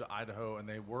and moved to Idaho, and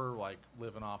they were like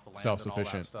living off the land and all that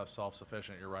Self-sufficient. stuff,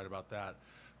 self-sufficient. You're right about that.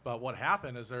 But what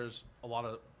happened is there's a lot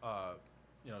of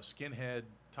skinhead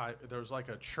type. There was like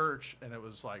a church, and it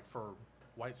was like for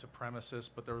white supremacists,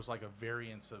 but there was like a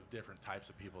variance of different types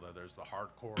of people there. There's the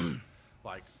hardcore,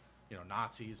 like,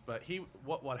 Nazis. But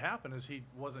what happened is he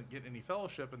wasn't getting any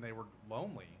fellowship, and they were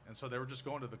lonely. And so they were just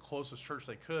going to the closest church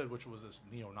they could, which was this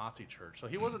neo-Nazi church. So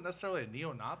he wasn't necessarily a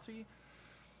neo-Nazi.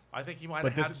 I think he might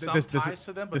have had some ties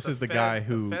to them. But this is the feds, guy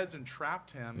who the feds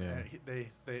entrapped him. Yeah.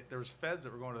 And there was feds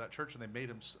that were going to that church, and they made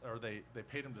him, or they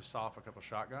paid him to saw off a couple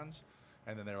shotguns.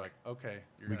 And then they were like, okay,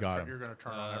 you're going to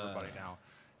turn on everybody now.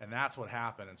 And that's what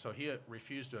happened. And so he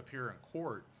refused to appear in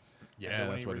court. Yeah, and when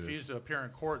that's he what it refused is. to appear in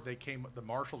court, the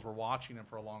marshals were watching him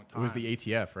for a long time. It was the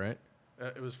ATF, right?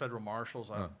 It was federal marshals,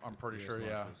 I'm pretty sure,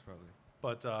 yeah. Probably.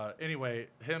 But anyway,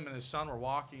 him and his son were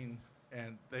walking,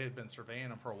 and they had been surveying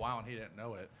him for a while, and he didn't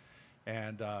know it.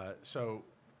 And so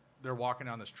they're walking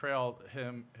down this trail,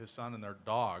 him, his son, and their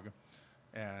dog.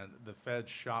 And the feds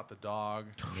shot the dog,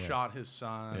 shot his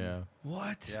son. Yeah.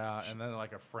 What? Yeah, and then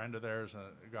like a friend of theirs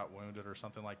got wounded or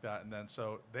something like that. And then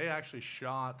so they actually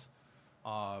shot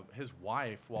his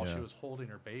wife while she was holding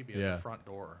her baby at the front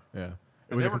door. Yeah.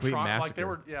 It And was they a were complete massacre.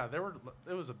 Like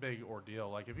it was a big ordeal.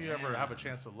 Like if you ever have a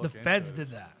chance to look The into feds it, did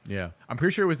that. Yeah, I'm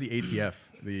pretty sure it was the ATF,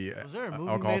 the Was there a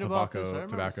movie alcohol, made about this? I tobacco,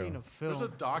 remember tobacco. seeing a film. There's a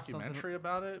or documentary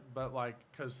about it, but like,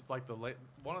 because like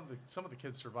some of the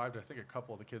kids survived. I think a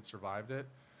couple of the kids survived it,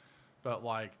 but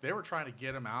like they were trying to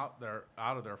get him out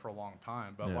of there for a long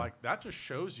time. But like that just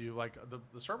shows you, like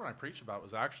the sermon I preached about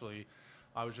was actually,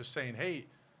 I was just saying, hey,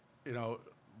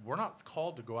 we're not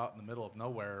called to go out in the middle of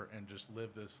nowhere and just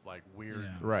live this like weird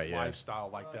lifestyle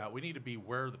like that. We need to be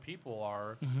where the people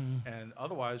are, and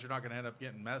otherwise you're not going to end up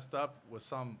getting messed up with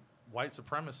some white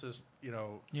supremacist,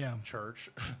 church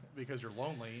because you're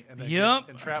lonely and then get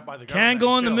entrapped by the government. Can't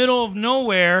go in and the killed. middle of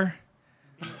nowhere.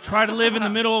 Try to live in the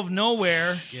middle of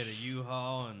nowhere. Get a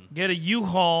U-Haul and Get a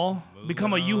U-Haul.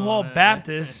 Become a Moving U-Haul on.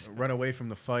 Baptist. Run away from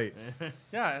the fight.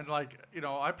 Yeah, and like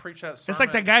I preach that sermon. It's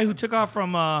like that guy who took off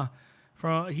from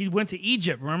he went to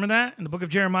Egypt. Remember that in the book of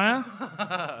Jeremiah?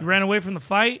 He ran away from the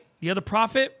fight. The other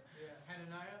prophet.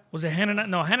 Was it Hananiah?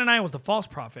 No, Hananiah was the false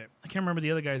prophet. I can't remember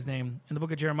the other guy's name in the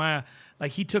book of Jeremiah.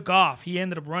 Like he took off. He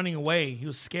ended up running away. He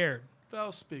was scared.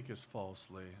 Thou speakest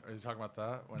falsely. Are you talking about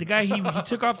that? The guy he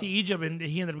took off to Egypt and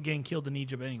he ended up getting killed in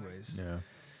Egypt anyways. Yeah.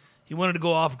 He wanted to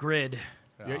go off grid.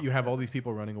 Yeah. You have all these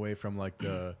people running away from like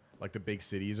the big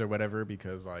cities or whatever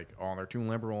because like they're too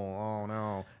liberal. Oh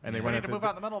no, and they We run need into to move out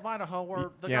in the middle of Idaho where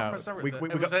the Yeah, government's everything. we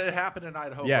It happened in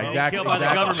Idaho. Yeah, bro. exactly. killed by the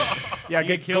exactly. government. Yeah, You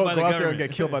get killed by go the out there and government.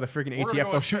 get killed by the freaking We're gonna ATF.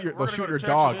 go They'll to shoot Tex- your we're they'll gonna shoot go your to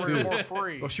dog Texas where too. you're more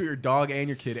free. They'll shoot your dog and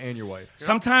your kid and your wife.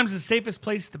 Sometimes the safest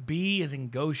place to be is in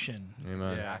Goshen. Amen.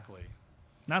 Exactly.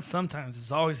 Not sometimes.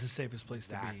 It's always the safest place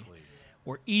to be. Exactly.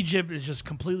 Where Egypt is just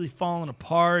completely falling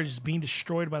apart, just being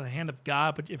destroyed by the hand of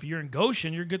God. But if you're in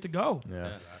Goshen, you're good to go.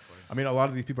 Yeah. I mean, a lot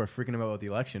of these people are freaking about the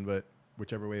election, but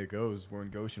whichever way it goes, we're in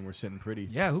Goshen. We're sitting pretty.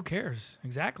 Yeah, who cares?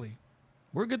 Exactly.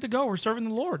 We're good to go. We're serving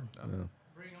the Lord. Yeah.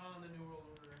 Bring on the new world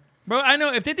order. Bro, I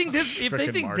know if they think this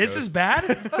Frickin' this is bad,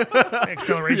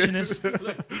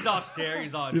 accelerationist. he's all stare.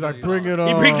 He's all. He's like, bring it on.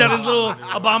 He brings out his little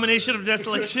abomination of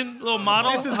desolation, little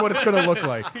model. This is what it's gonna look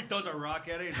like. He throws a rock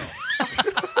at it. He's all.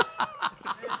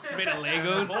 It's made of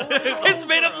Legos. It's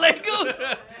made of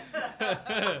Legos.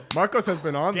 Marcos has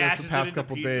been on this Dashes the it past into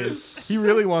couple pieces. days. He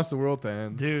really wants the world to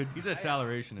end. Dude, He's a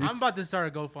acceleration. I'm about to start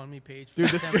a GoFundMe page. For Dude,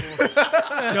 the this- temple.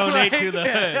 Donate to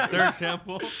the third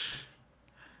temple.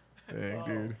 Dang,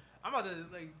 dude. I'm about to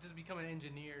just become an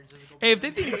engineer. Just go hey, if they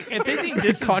think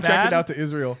this is Contracted bad, out to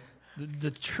Israel.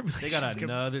 The tribulation. They got is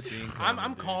gonna- another thing. I'm coming,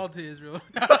 dude. called to Israel.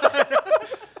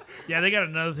 Yeah, they got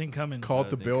another thing coming.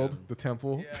 Called to think build of- the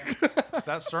temple.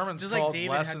 That sermon's Just like called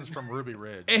David had Lessons to- from Ruby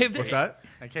Ridge. If What's they- that?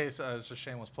 In case it's a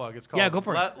shameless plug, it's called Yeah, go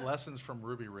for it. Lessons from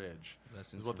Ruby Ridge.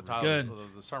 Lessons Is what the from title Good.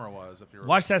 of the sermon was. If you were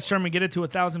Watch that sermon, get it to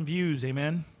 1,000 views.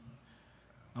 Amen.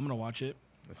 I'm gonna watch it.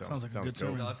 That Sounds like a good dope.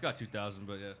 sermon. No, it's got 2,000,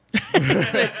 but yeah.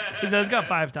 He says it's got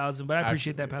 5,000, but I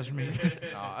appreciate that, Pastor Me.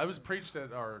 I was preached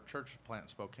at our church plant in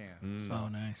Spokane. So. Oh,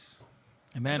 nice.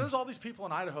 Amen. There's all these people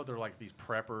in Idaho. They're like these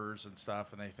preppers and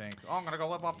stuff, and they think, "Oh, I'm gonna go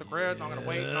live off the grid. And I'm gonna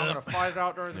wait. And I'm gonna fight it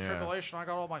out during the Yeah. tribulation. I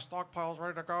got all my stockpiles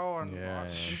ready to go." And Yeah.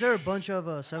 Is there a bunch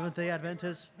of Seventh-day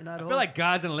Adventists in I Idaho? feel like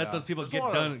God's gonna let Yeah. those people There's a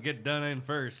lot of- get done in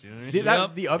first. You know what I mean? The, that,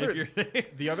 Yep. the If other you're-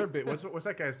 the other bit what's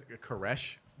that guy's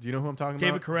Koresh? Do you know who I'm talking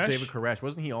David about? Koresh? David Koresh.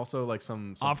 Wasn't he also like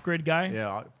some Off-grid guy.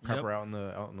 yeah prepper Yep. out in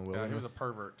the yeah, he wilderness? was a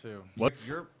pervert too. What?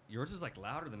 Yours is like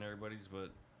louder than everybody's,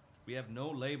 but we have no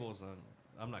labels on.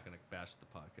 I'm not gonna bash the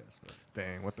podcast, but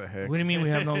Dang, what the heck? What do you mean we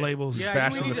have no labels? Yeah,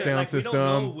 Bashing we the need sound we don't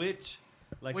know system. which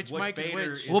mic is fader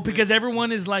which. Well, because which.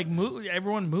 everyone is like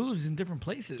everyone moves in different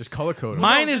places. Just color code 'em.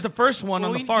 Mine is the first one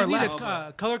Well, on we the far just need left.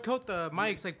 to color code the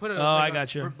mics. Like put a. Oh, like I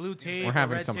got you. Blue tape. We're or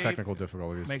having red some tape. technical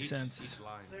difficulties. Makes Each sense.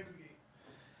 line.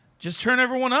 Just turn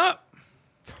everyone up.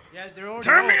 Yeah, they're already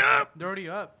Turn me up. up. They're already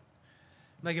up.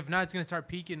 Like if not, it's gonna start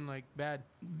peaking like bad.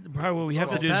 Probably what we have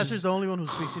to Because do is Pastor's just the only one who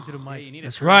speaks into the Yeah, you mic need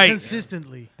That's a right.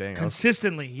 consistently. Dang, I was-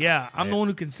 consistently. Yeah, I'm the Yeah. one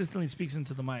who consistently speaks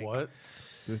into the mic. What?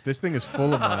 this thing is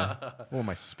full of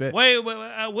my spit. Wait,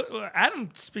 Adam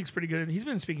speaks pretty good. He's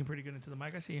been speaking pretty good into the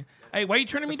mic. I see you. Hey, why are you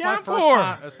turning me It's my down first for?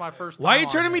 time- It's my first time. Why are you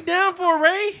on turning me here. down for,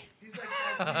 Ray?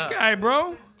 This guy,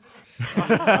 bro.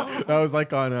 That was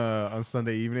like on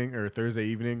Sunday evening or Thursday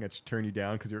evening. I should turn you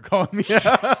down because you were calling me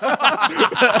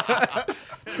out.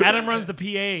 Adam runs the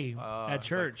PA at it's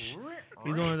church.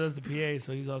 He's the one who does the PA,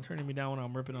 so he's all turning me down when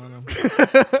I'm ripping on him.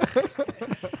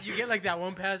 You get like that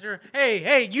one pastor.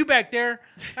 Hey, you back there?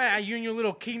 Hey, you and your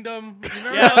little kingdom. You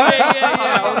remember?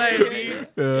 Yeah. All that dude.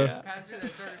 Yeah. Pastor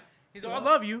that started. He's like, I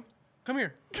love you. Come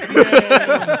here.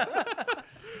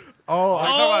 Oh,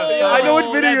 about I know which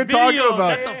Oh, video that you're talking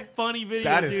about. That's a funny video,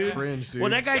 That is dude. cringe, dude. Well,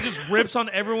 that guy just rips on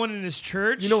everyone in his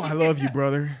church. You know I love you,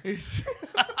 brother. he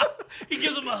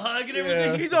gives him a hug and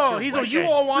everything. He's all, you all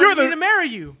You're wanted me the- to marry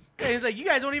you. And he's like, you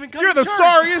guys don't even come You're to the church.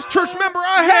 sorriest church member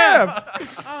I have.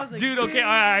 I was like, Dude, okay, "Dang."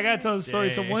 I gotta tell the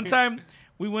story. So Dang. one time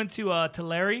we went to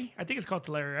Tulare. I think it's called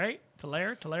Tulare, right?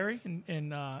 Tulare, in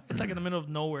it's like in the middle of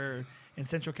nowhere in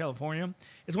Central California.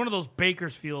 It's one of those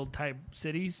Bakersfield type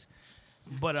cities.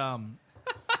 But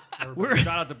we're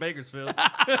Shout out to Bakersfield.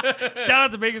 shout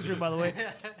out to Bakersfield, by the way.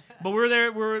 But we were there.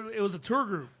 It was a tour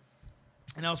group,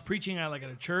 and I was preaching at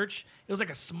a church. It was like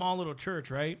a small little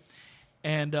church, right?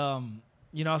 And I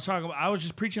was talking about. I was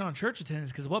just preaching on church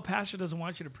attendance because what pastor doesn't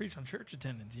want you to preach on church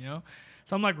attendance, you know?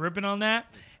 So I'm like ripping on that.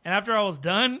 And after I was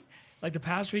done, like the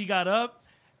pastor, he got up,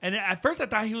 and at first I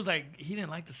thought he was like he didn't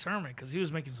like the sermon because he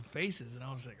was making some faces, and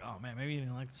I was like, oh man, maybe he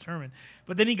didn't like the sermon.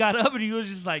 But then he got up and he was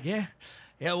just like, yeah.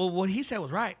 Well, what he said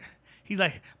was right. He's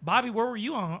like, Bobby, where were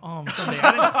you on Sunday?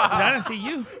 I didn't see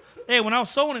you. Hey, when I was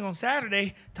sewing on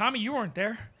Saturday, Tommy, you weren't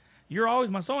there. You're always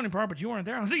my sewing part, but you weren't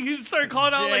there. I was like, he started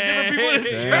calling out like different people in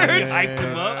his Dang. church. Dang. Hyped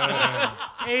him up.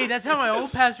 Hey, that's how my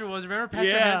old pastor was. Remember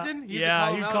Pastor Hampton? He used to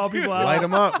call he'd him out call too. people out.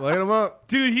 Light him up.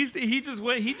 Dude,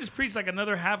 he just preached like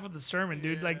another half of the sermon,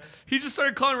 dude. Like he just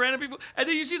started calling random people, and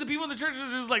then you see the people in the church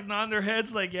just like nodding their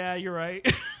heads, like, yeah, you're right.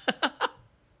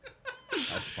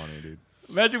 That's funny, dude.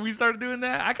 Imagine we started doing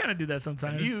that. I kind of do that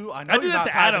sometimes. I know I do you're that not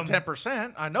to tithing Adam.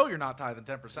 10%. I know you're not tithing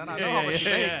 10%. I know how much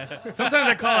you make. Sometimes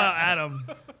I call out Adam.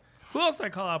 Who else do I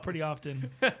call out pretty often?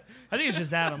 I think it's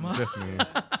just Adam. Huh? Just me.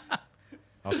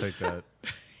 I'll take that.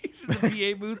 He's in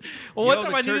the PA booth. Well, one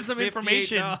time I needed some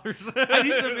information. $58. I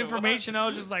needed some information. I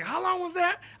was just like, how long was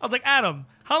that? I was like, Adam,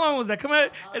 how long was that? Come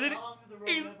out. And then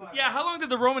how long did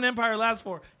the Roman Empire last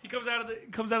for? He comes out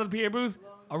of the PA booth.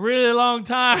 A really long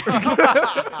time.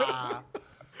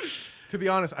 To be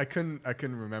honest, I couldn't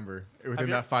remember within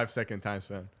you- that 5-second time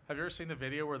span. Have you ever seen the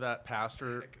video where that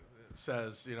pastor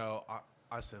says,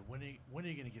 I said, when are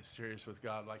you going to get serious with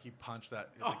God? Like he punched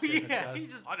that. Oh, the kid in the yeah, chest. he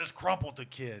just- I just crumpled the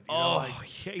kid. Yeah,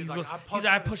 He's he like, goes, I I punched push him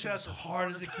in him the as chest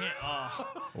hard as I can. Oh,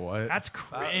 What? that's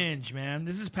cringe, man.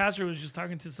 This is pastor who was just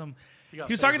talking to some. He got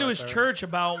was saved talking to right his there. church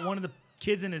about one of the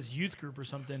kids in his youth group or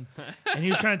something, and he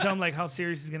was trying to tell him like how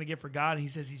serious he's gonna get for God, and he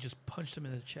says he just punched him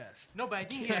in the chest. No, but I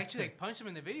think he actually like punched him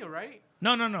in the video, right?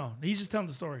 No. He's just telling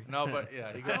the story. No, but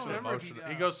yeah, he goes don't to the remember if emotion.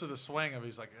 he, He goes to the swing of.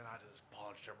 He's like, and I just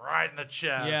punched him right in the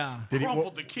chest. Yeah. Did he- crumpled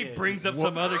well, the kid. Brings up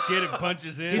some other kid and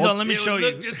punches in. He's all, let me It would show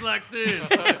look you. just like this.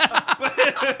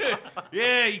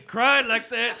 Yeah, he cried like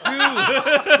that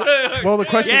too. Well, the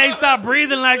question. Yeah, he stopped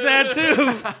breathing like that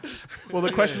too. Well,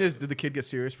 the question is, did the kid get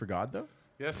serious for God though?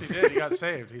 Yes, he did. He got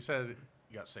saved. He said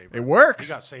he got saved. It right works. there.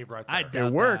 He got saved right there. I doubt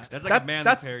It works. That's like a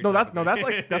Manly Perry no, type of that's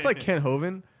thing. that's like Ken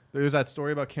Hovind. There's that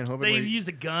story about Ken Hovind. They where he used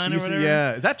a gun or used to- whatever.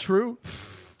 yeah, is that true?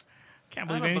 Can't I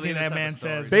believe don't anything believe that this man type of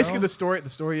story. says. Basically, bro. the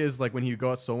story is like when he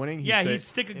go out soul winning. Yeah, say, he'd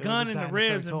stick a was gun a in the dinosaur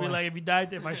ribs and be toy. like, if you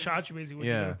died, if I shot you, basically.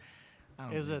 Yeah.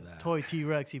 It was a toy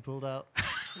T-Rex he pulled out.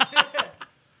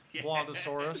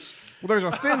 Blondosaurus. Well, there's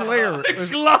a thin layer. There's,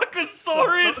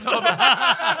 Glockosaurus. what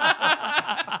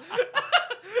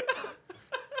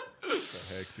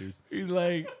the heck, dude? He's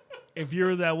like, if you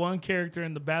were that one character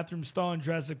in the bathroom stall in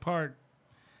Jurassic Park,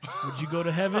 would you go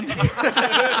to heaven?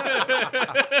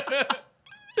 I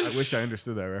wish I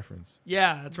understood that reference.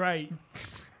 Yeah, that's right.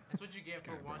 That's what you get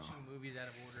for watching movies out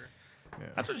of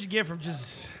order. That's what you get from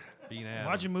just Being Adam.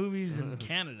 watching movies in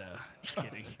Canada. Just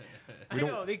kidding. I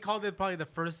know they called it probably the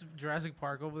first Jurassic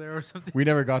Park over there or something. We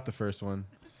never got the first one,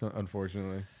 so,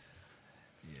 unfortunately.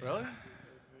 Really?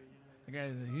 The guy,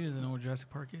 he doesn't know what Jurassic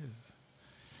Park is.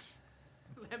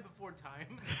 Land Before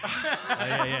Time. Oh,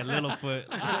 yeah, Littlefoot.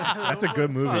 That's a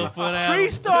good movie. Littlefoot Tree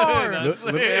Star.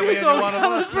 Family Star into one of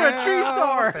Alice us. for a tree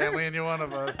star. Family into one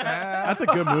of us. That's a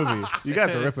good movie. You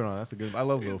guys are ripping on it. That's a good. I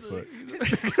love Littlefoot.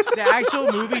 The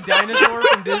actual movie Dinosaur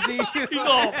from Disney.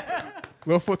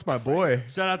 Littlefoot's my boy.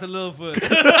 Shout out to Littlefoot.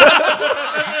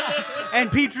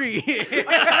 And Petrie.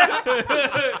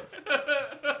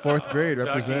 Fourth grade,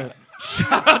 represent.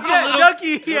 Yeah,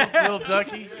 Ducky. Yeah. Little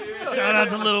Ducky. Shout out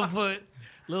to Littlefoot,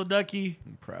 Little Ducky,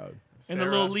 I'm proud. and the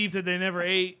little leaf that they never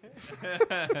ate.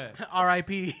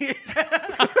 R.I.P.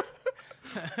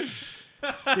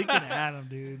 Sticking at him,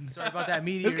 dude. Sorry about that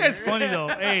meteor. This guy's funny though.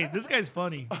 Hey, this guy's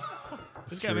funny.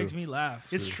 This guy true. makes me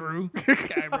laugh. It's true. This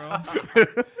guy, bro.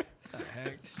 The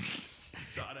heck?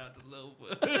 Shout out to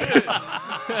Littlefoot.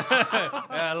 Yeah,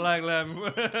 I like laughing.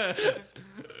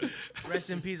 Rest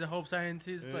in peace, a hope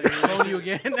scientist. Like, phone you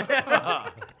again.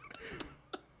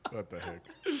 What the heck?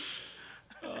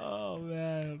 Oh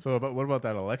man. So, what about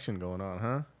that election going on,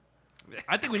 huh?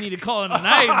 I think we need to call it a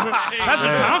night.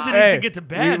 Pastor Thompson needs to get to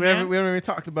bed, we man. haven't even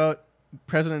talked about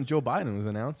President Joe Biden was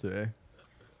announced today.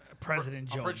 President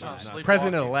Joe President Biden.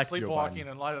 President-elect Joe Sleepwalking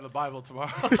Biden. in light of the Bible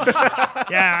tomorrow.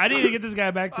 Yeah, I need to get this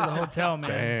guy back to the hotel, man.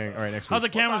 Dang. All right, next How's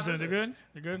week. the cameras time doing? is They're good?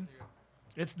 They're good?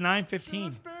 It's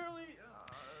 9:15. barely.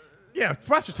 Yeah,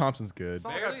 Pastor Thompson's good. It's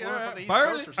not like I flew in from the East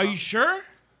Barely. Coast or Are something. you sure?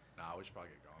 Nah, we should probably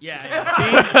get going.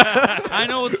 Yeah. See? I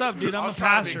know what's up, dude. I I'm a was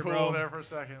trying to be pastor, cool bro. there for a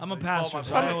second. I'm a but you called pastor, my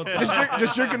so I know bluff. what's up.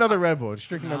 Just drink another Red Bull. Just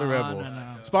drink another Red Bull.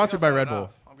 No. Sponsored by Red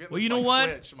Bull. I'm getting Well, this, you know like, what?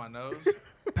 twitch in my nose.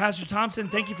 Pastor Thompson,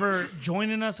 thank you for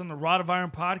joining us on the Rod of Iron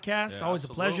podcast. Yeah, Always a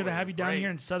pleasure to absolutely. have you It's down great. here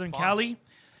in Southern It's fun. Cali.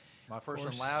 My first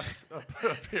and last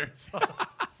appearance.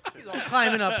 He's all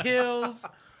climbing up hills,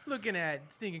 looking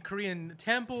at stinking Korean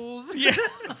temples. Yeah.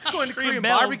 Going to Korean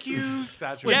bells. barbecues.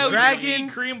 Statue With Yeah, of we Liberty. took him to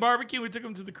dragons. Korean barbecue. We took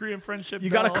him to the Korean Friendship You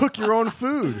got to Bell. cook your own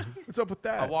food. What's up with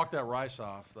I that? walked that rice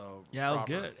off though. Yeah, it was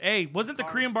proper. good. Hey, wasn't the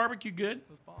Korean Carbs. barbecue good? It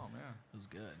was bomb, yeah. It was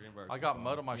good. I got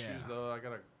mud on my Yeah. shoes though. I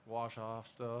gotta wash off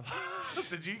stuff.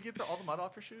 Did you get all the mud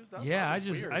off your shoes? That Yeah, was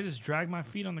weird. I just dragged my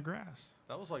feet on the grass.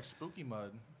 That was like spooky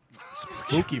mud.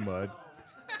 Spooky mud.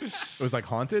 It was like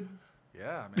haunted.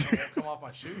 Yeah, man. It won't come off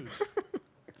my shoes.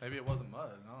 Maybe it wasn't mud.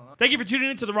 I don't know. Thank you for tuning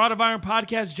into the Rod of Iron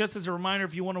podcast. Just as a reminder,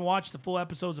 if you want to watch the full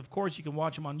episodes, of course, you can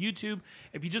watch them on YouTube.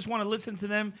 If you just want to listen to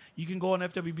them, you can go on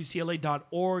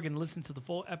fwbcla.org and listen to the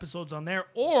full episodes on there,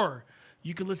 or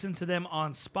you can listen to them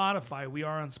on Spotify. We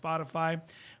are on Spotify,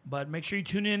 but make sure you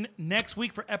tune in next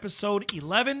week for episode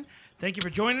 11. Thank you for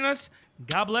joining us.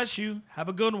 God bless you. Have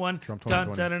a good one. Trump Dun,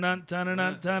 2020. dun, dun, dun,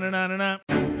 dun, dun, dun, dun, dun,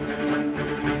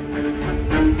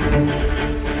 dun.